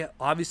 Because they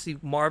obviously,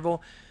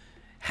 Marvel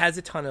has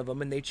a ton of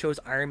them, and they chose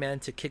Iron Man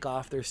to kick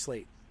off their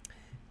slate.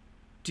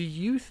 Do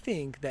you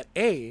think that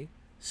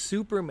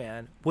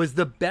Superman was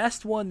the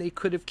best one they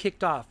could have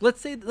kicked off? Let's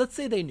say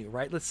they knew,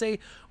 right? Let's say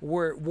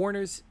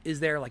Warner's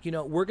is there, like,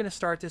 we're going to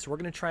start this. We're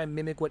going to try and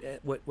mimic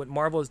what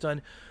Marvel has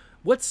done.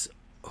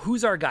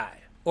 Who's our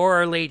guy or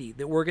our lady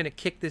that we're going to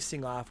kick this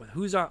thing off with?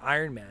 Who's our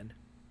Iron Man,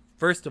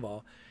 first of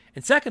all?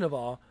 And second of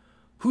all,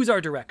 who's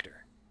our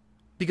director?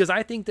 Because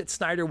I think that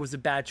Snyder was a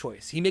bad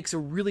choice. He makes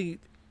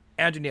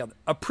Andrew nailed it,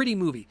 a pretty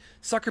movie.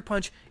 Sucker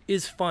Punch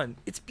is fun.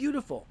 It's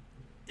beautiful.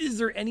 Is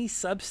there any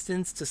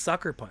substance to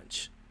Sucker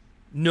Punch?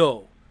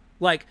 No,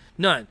 like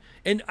none.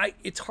 And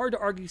it's hard to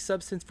argue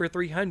substance for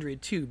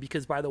 300 too,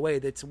 because by the way,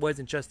 that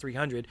wasn't just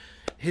 300.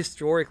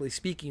 Historically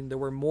speaking, there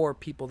were more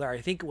people there. I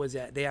think it was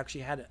they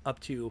actually had it up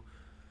to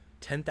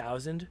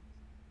 10,000.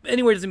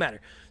 Anyway, it doesn't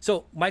matter.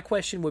 So my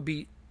question would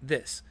be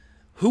this: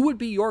 who would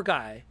be your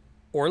guy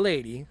or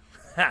lady,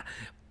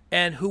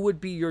 and who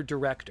would be your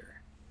director?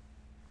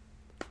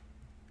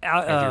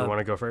 Andrew, want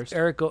to go first?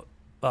 Eric, go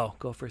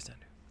first,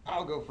 Andrew.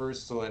 I'll go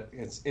first. So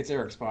it's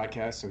Eric's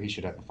podcast, so he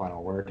should have the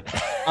final word.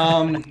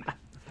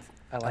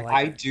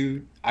 I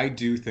do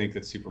think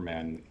that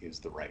Superman is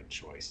the right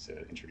choice to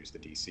introduce the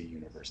DC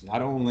universe,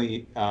 not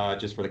only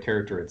just for the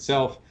character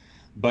itself,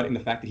 but in the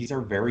fact that he's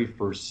our very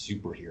first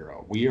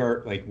superhero.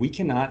 We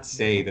cannot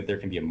say that there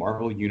can be a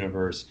Marvel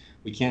universe.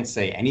 We can't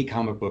say any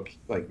comic book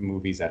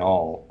movies at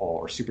all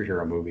or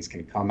superhero movies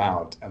can come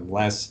out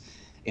unless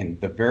in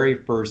the very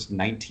first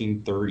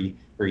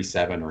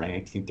 1937 or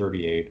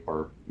 1938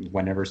 or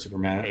whenever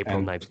Superman. April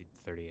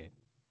 1938.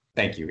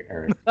 Thank you,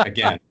 Eric.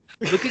 Again,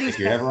 if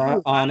you're ever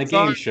on a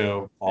game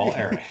show, all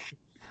Eric.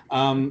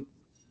 And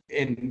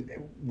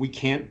we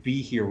can't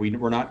be here.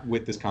 We're not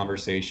with this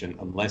conversation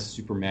unless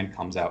Superman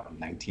comes out in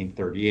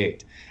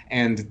 1938.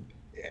 And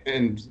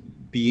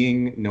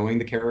knowing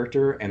the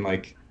character and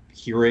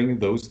hearing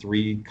those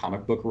three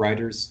comic book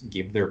writers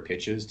give their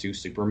pitches to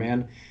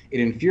Superman, it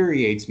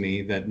infuriates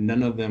me that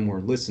none of them were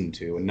listened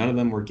to and none of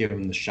them were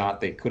given the shot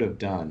they could have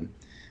done,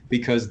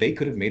 because they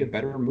could have made a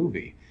better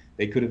movie.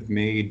 They could have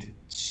made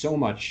so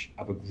much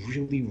of a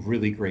really,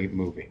 really great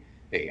movie.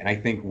 And I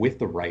think with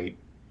the right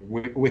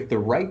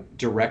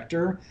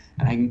director,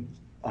 and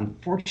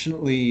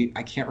unfortunately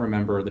I can't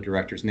remember the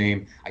director's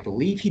name. I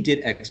believe he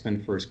did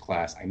X-Men First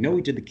Class. I know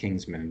he did the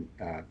Kingsman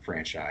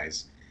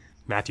franchise.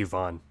 Matthew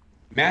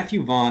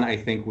Vaughn, I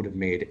think, would have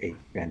made a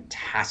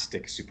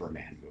fantastic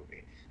Superman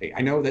movie.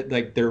 I know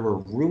that there were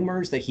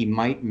rumors that he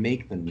might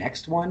make the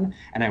next one,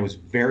 and I was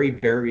very,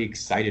 very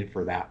excited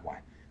for that one.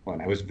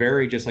 I was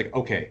very just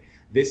okay,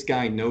 this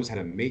guy knows how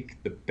to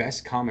make the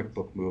best comic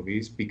book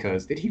movies,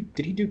 because did he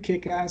do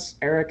Kick-Ass,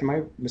 Eric? Am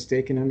I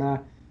mistaken in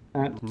that?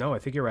 No, I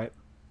think you're right.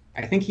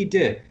 I think he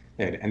did.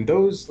 And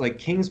those,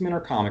 Kingsman,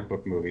 are comic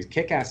book movies.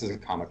 Kick-Ass is a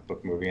comic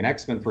book movie, and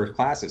X-Men First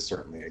Class is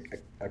certainly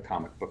a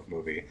comic book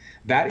movie.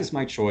 That is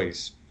my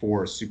choice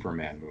for a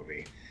Superman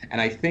movie.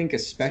 And I think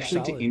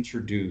especially to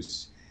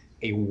introduce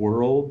a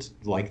world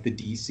like the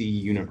DC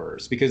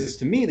universe, because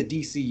to me the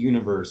DC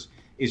universe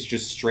is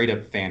just straight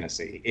up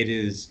fantasy. It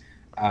is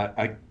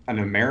an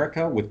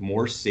America with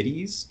more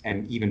cities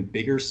and even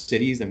bigger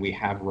cities than we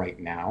have right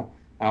now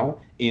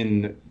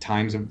in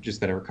times of just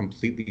that are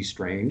completely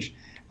strange.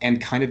 And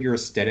kind of your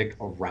aesthetic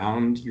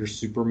around your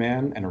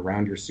Superman and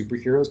around your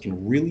superheroes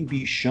can really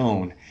be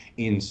shown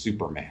in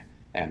Superman.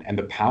 And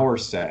the power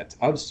set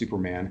of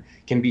Superman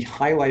can be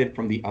highlighted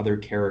from the other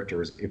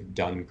characters if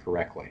done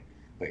correctly.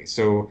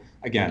 So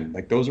again,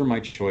 those are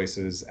my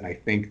choices, and I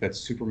think that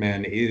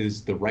Superman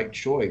is the right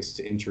choice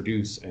to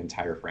introduce an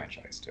entire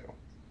franchise to.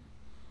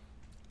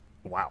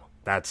 Wow,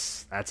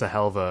 that's a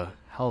hell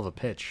of a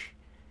pitch.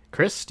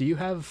 Chris, do you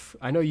have?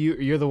 I know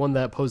you're the one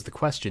that posed the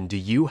question. Do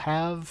you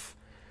have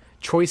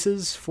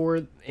choices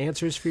for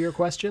answers for your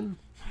question?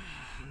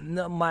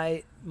 No,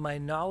 my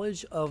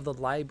knowledge of the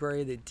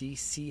library that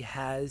DC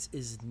has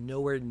is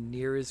nowhere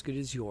near as good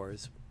as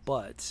yours,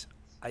 but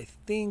I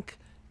think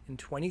in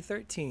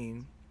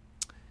 2013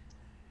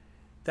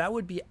 that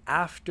would be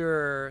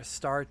after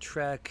Star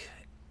Trek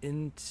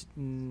Into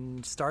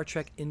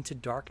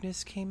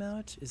Darkness came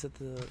out. Is that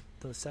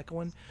the second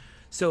one?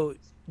 So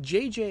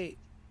JJ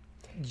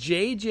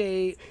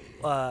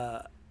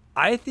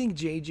I think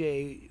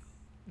JJ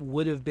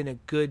would have been a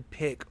good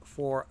pick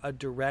for a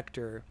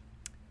director.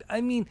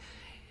 I mean,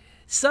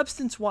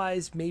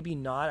 substance-wise, maybe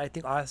not. I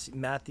think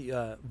Matthew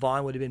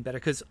Vaughn would have been better,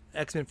 because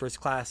X-Men First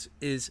Class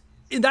is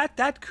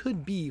that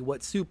could be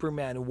what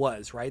Superman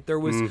was, right? There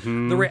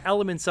were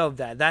elements of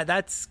that.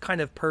 That's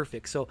kind of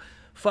perfect. So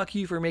fuck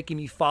you for making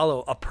me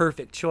follow a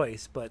perfect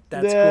choice, but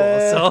that's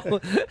cool.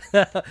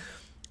 So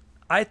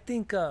I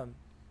think, and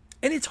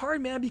it's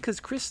hard, man,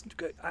 because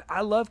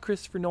I love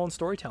Christopher Nolan's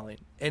storytelling,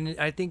 and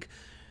I think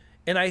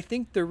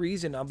the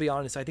reason, I'll be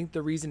honest, I think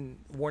the reason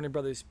Warner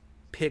Brothers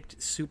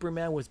picked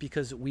Superman was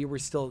because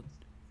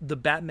the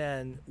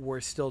Batman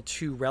were still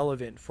too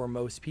relevant for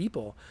most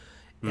people,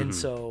 and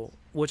so,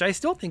 which I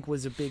still think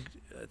was a big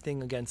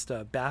thing against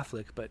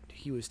Batfleck, but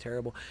he was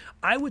terrible.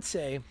 I would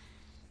say,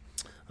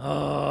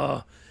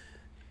 knowing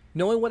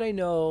what I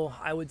know,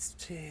 I would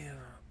say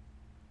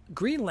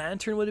Green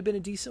Lantern would have been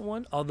a decent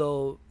one,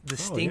 although the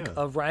stink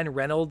of Ryan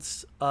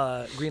Reynolds'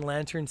 Green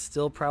Lantern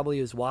still probably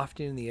is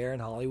wafting in the air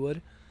in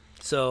Hollywood.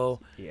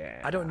 So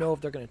I don't know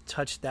if they're going to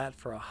touch that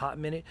for a hot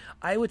minute.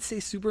 I would say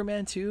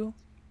Superman too,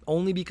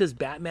 only because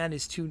Batman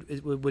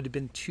would have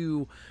been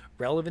too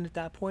relevant at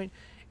that point.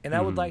 And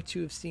I would like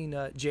to have seen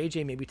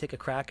JJ maybe take a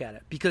crack at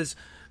it, because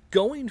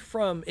going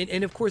from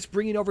and of course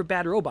bringing over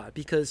Bad Robot,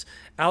 because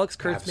Alex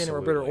Kurtzman and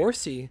Roberto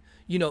Orci,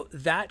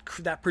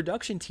 that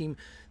production team,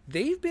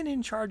 they've been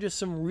in charge of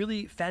some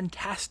really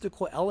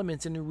fantastical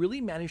elements and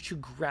really managed to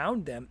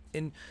ground them.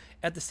 And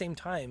at the same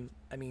time,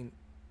 I mean,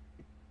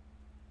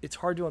 it's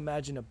hard to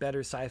imagine a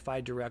better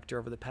sci-fi director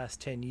over the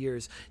past 10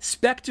 years,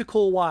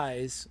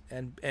 spectacle-wise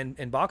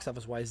and box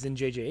office-wise, than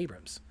J.J.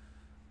 Abrams.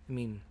 I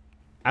mean...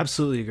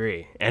 Absolutely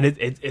agree. And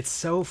it's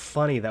so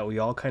funny that we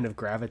all kind of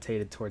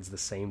gravitated towards the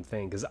same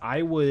thing, because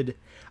I would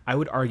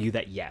argue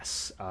that,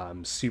 yes,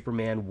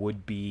 Superman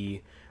would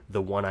be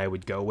the one I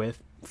would go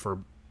with for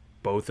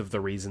both of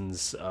the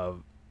reasons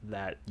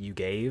that you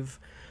gave.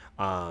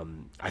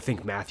 I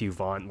think Matthew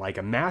Vaughn, like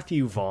a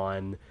Matthew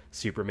Vaughn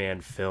Superman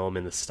film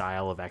in the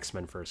style of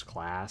X-Men First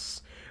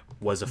Class,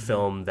 was a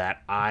film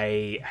that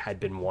I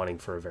had been wanting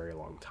for a very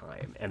long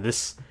time. And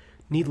this,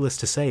 needless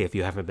to say, if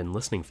you haven't been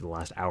listening for the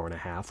last hour and a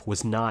half,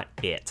 was not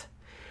it.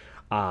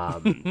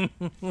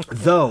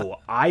 Though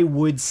I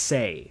would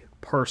say,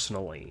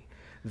 personally,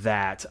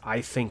 that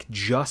I think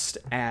just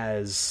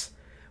as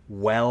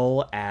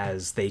well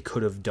as they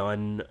could have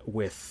done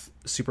with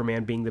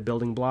Superman being the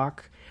building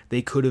block,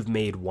 they could have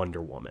made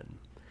Wonder Woman.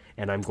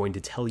 And I'm going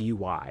to tell you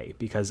why.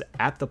 Because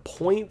at the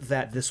point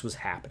that this was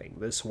happening,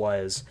 this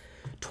was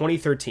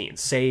 2013.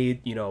 Say,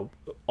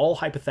 all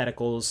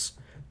hypotheticals,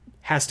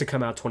 has to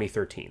come out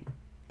 2013.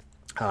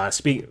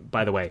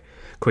 By the way,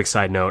 quick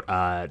side note,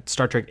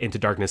 Star Trek Into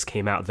Darkness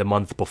came out the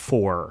month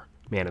before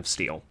Man of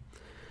Steel.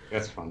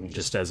 That's funny.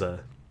 Just as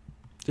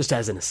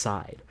an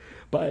aside.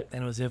 And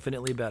it was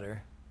infinitely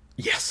better.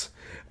 Yes.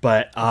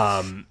 But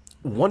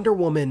Wonder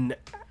Woman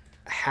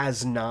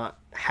had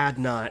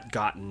not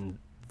gotten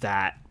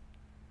that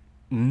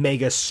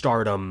mega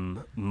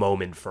stardom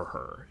moment for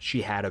her.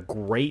 She had a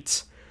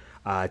great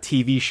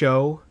TV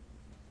show,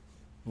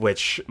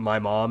 which my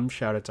mom,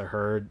 shout out to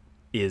her,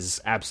 is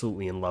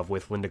absolutely in love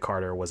with. Linda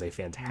Carter was a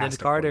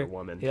fantastic Wonder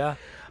Woman. Yeah.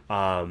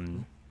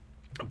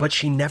 But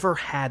she never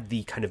had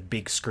the kind of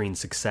big screen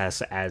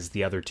success as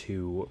the other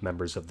two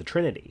members of the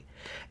Trinity.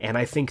 And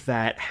I think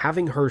that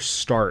having her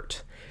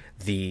start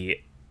the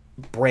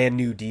brand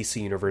new DC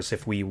universe,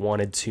 if we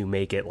wanted to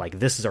make it like,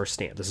 this is our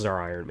stand, this is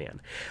our Iron Man,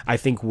 I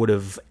think would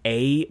have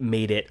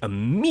made it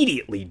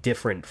immediately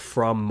different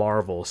from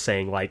Marvel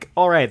saying like,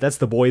 all right, that's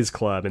the boys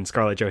club and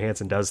Scarlett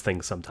Johansson does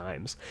things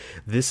sometimes.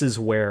 This is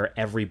where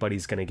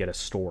everybody's going to get a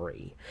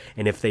story.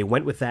 And if they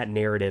went with that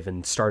narrative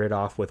and started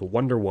off with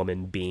Wonder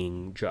Woman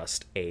being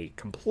just a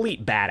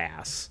complete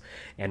badass,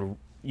 and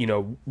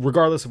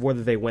regardless of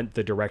whether they went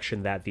the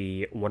direction that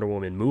the Wonder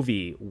Woman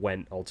movie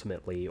went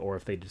ultimately, or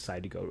if they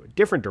decide to go a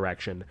different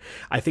direction,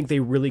 I think they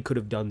really could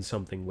have done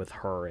something with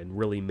her and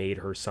really made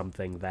her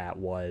something that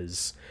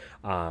was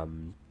a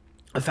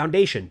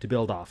foundation to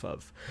build off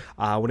of.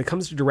 When it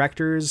comes to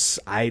directors,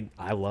 I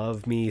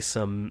love me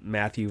some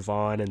Matthew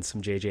Vaughn and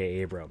some J.J.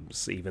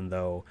 Abrams, even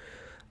though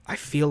I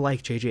feel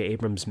like J.J.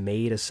 Abrams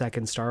made a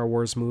second Star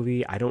Wars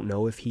movie. I don't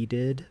know if he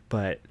did,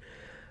 but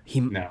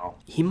he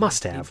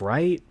must have,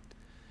 right?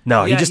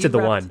 No, he just did the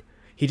one.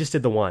 He just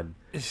did the one.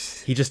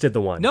 He just did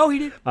the one. No, he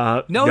did.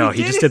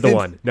 He just did the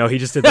one. No, he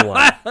just did the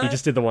one. He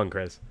just did the one,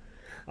 Chris.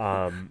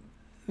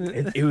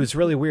 It was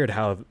really weird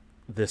how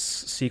this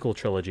sequel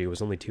trilogy was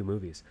only 2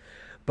 movies.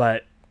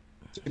 But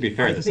to be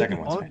fair, the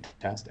second one's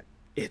fantastic.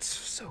 It's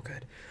so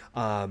good.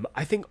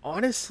 I think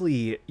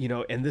honestly,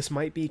 and this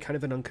might be kind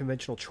of an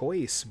unconventional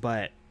choice,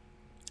 but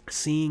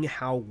seeing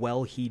how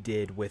well he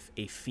did with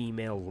a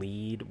female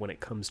lead when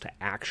it comes to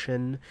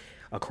action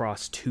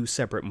across 2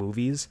 separate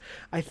movies,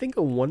 I think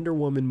a Wonder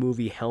Woman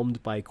movie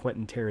helmed by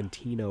Quentin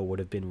Tarantino would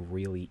have been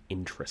really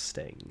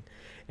interesting.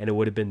 And it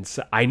would have been,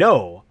 I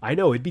know,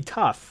 it'd be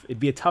tough. It'd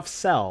be a tough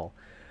sell.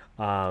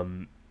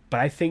 But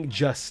I think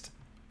just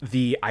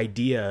the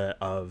idea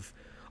of,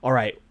 all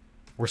right,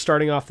 we're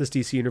starting off this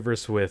DC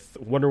universe with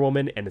Wonder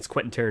Woman and it's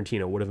Quentin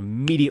Tarantino would have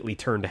immediately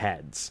turned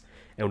heads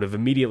and would have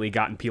immediately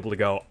gotten people to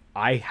go,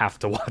 I have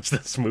to watch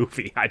this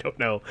movie. I don't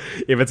know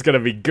if it's going to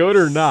be good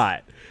or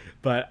not.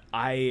 But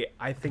I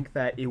think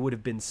that it would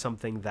have been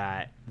something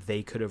that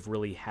they could have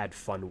really had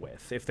fun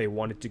with. If they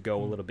wanted to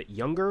go a little bit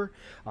younger,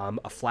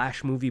 a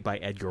Flash movie by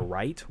Edgar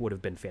Wright would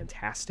have been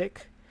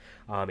fantastic.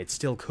 It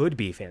still could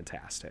be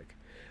fantastic.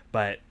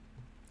 But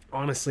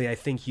honestly, I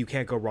think you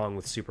can't go wrong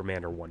with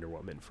Superman or Wonder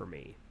Woman for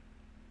me.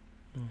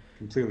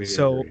 Completely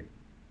So agree.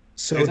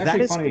 It's that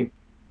actually is funny.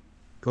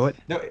 Go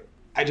ahead. No,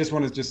 I just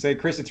want to just say,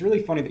 Chris, it's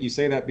really funny that you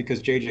say that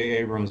because J.J.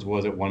 Abrams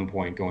was at one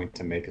point going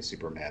to make a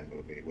Superman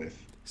movie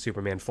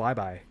Superman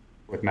Flyby.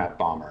 with Matt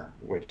Bomer,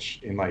 which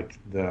in like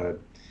the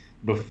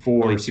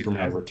before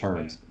Superman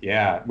Returns,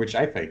 which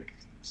I think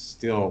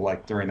still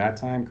like during that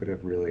time could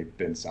have really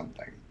been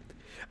something.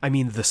 I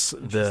mean,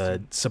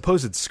 the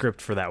supposed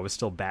script for that was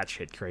still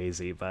batshit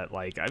crazy, but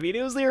like, I mean,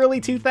 it was the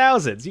early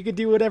 2000s. You could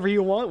do whatever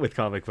you want with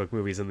comic book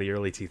movies in the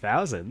early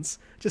 2000s.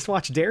 Just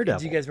watch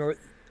Daredevil. Do you guys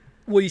remember?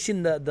 Well, you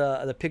seen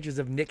the pictures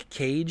of Nick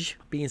Cage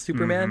being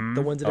Superman,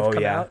 the ones that have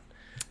come out.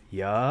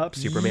 Yup,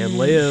 Superman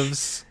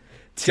lives.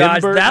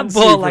 Gosh, that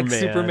bull like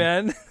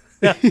Superman.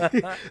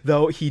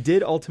 Though he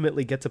did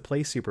ultimately get to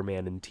play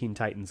Superman in Teen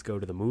Titans Go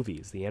to the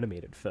Movies, the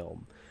animated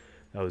film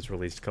that was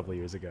released a couple of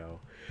years ago.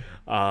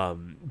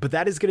 But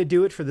that is going to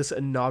do it for this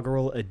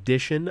inaugural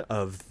edition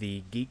of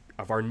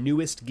our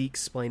newest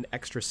Geeksplained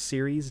Extra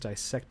series,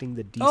 dissecting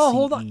the DCEU. Oh,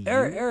 hold on,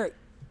 Eric.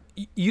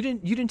 You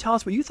didn't tell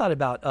us what you thought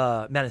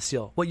about Man of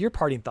Steel. What your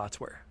parting thoughts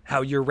were?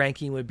 How your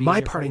ranking would be?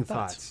 My parting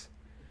thoughts.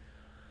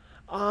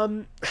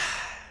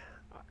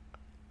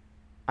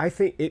 I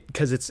think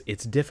because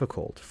it's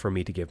difficult for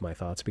me to give my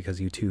thoughts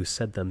because you two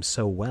said them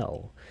so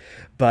well,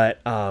 but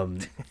I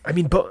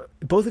mean,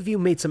 both of you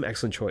made some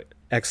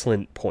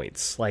excellent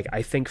points. Like,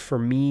 I think for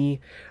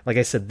me, like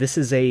I said, this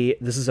is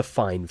a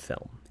fine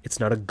film. It's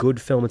not a good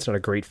film. It's not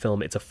a great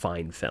film. It's a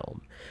fine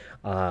film,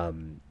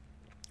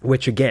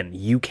 which again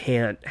you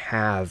can't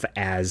have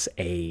as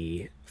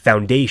a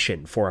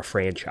foundation for a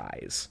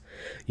franchise.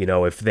 You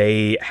know, if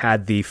they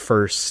had the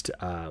first,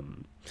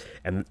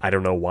 and I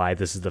don't know why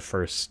this is the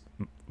first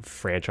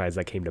franchise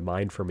that came to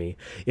mind for me.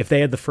 If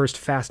they had the first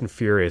Fast and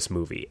Furious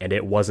movie and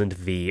it wasn't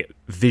the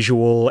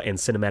visual and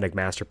cinematic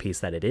masterpiece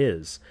that it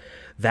is,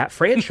 that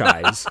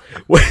franchise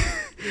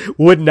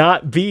would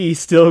not be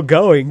still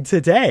going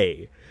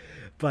today.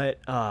 But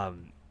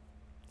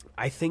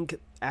I think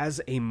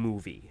as a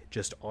movie,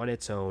 just on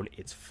its own,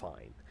 it's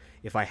fine.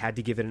 If I had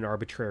to give it an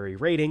arbitrary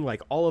rating,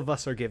 like all of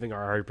us are giving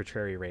our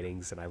arbitrary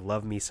ratings, and I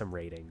love me some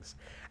ratings,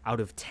 out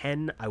of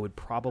 10, I would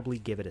probably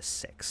give it a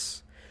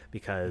 6.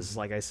 Because,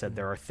 like I said,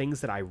 there are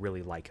things that I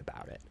really like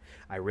about it.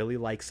 I really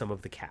like some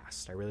of the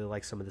cast. I really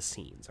like some of the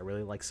scenes. I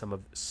really like some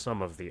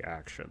of the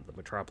action, the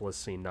Metropolis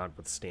scene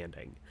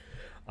notwithstanding.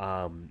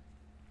 And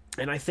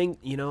I think,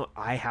 you know,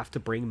 I have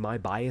to bring my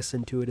bias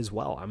into it as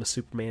well. I'm a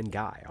Superman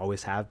guy.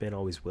 Always have been,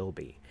 always will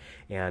be.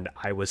 And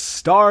I was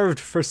starved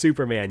for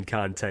Superman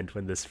content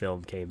when this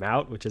film came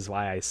out, which is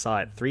why I saw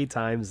it 3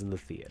 times in the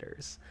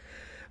theaters.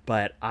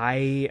 But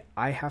I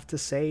have to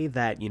say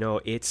that, you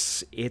know,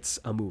 it's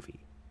a movie.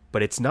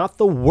 But it's not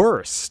the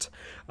worst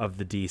of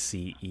the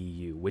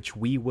DCEU, which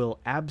we will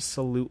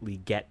absolutely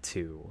get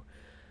to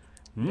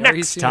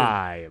next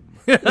time.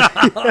 So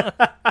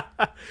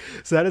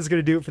that is going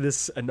to do it for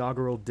this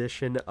inaugural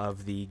edition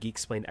of the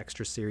Geeksplained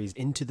Extra series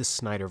Into the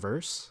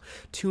Snyderverse.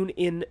 Tune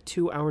in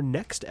to our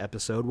next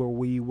episode where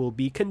we will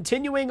be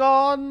continuing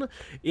on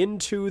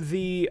into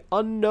the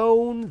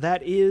unknown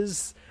that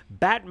is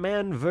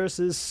Batman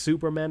versus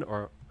Superman,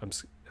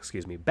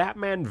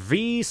 Batman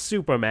v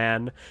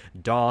Superman,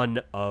 Dawn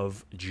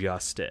of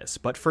Justice.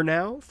 But for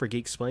now, for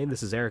Geeksplained,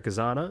 this is Eric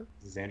Azana.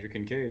 This is Andrew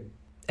Kincaid.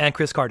 And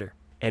Chris Carter.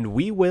 And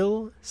we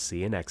will see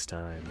you next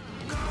time.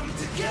 Come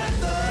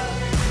together.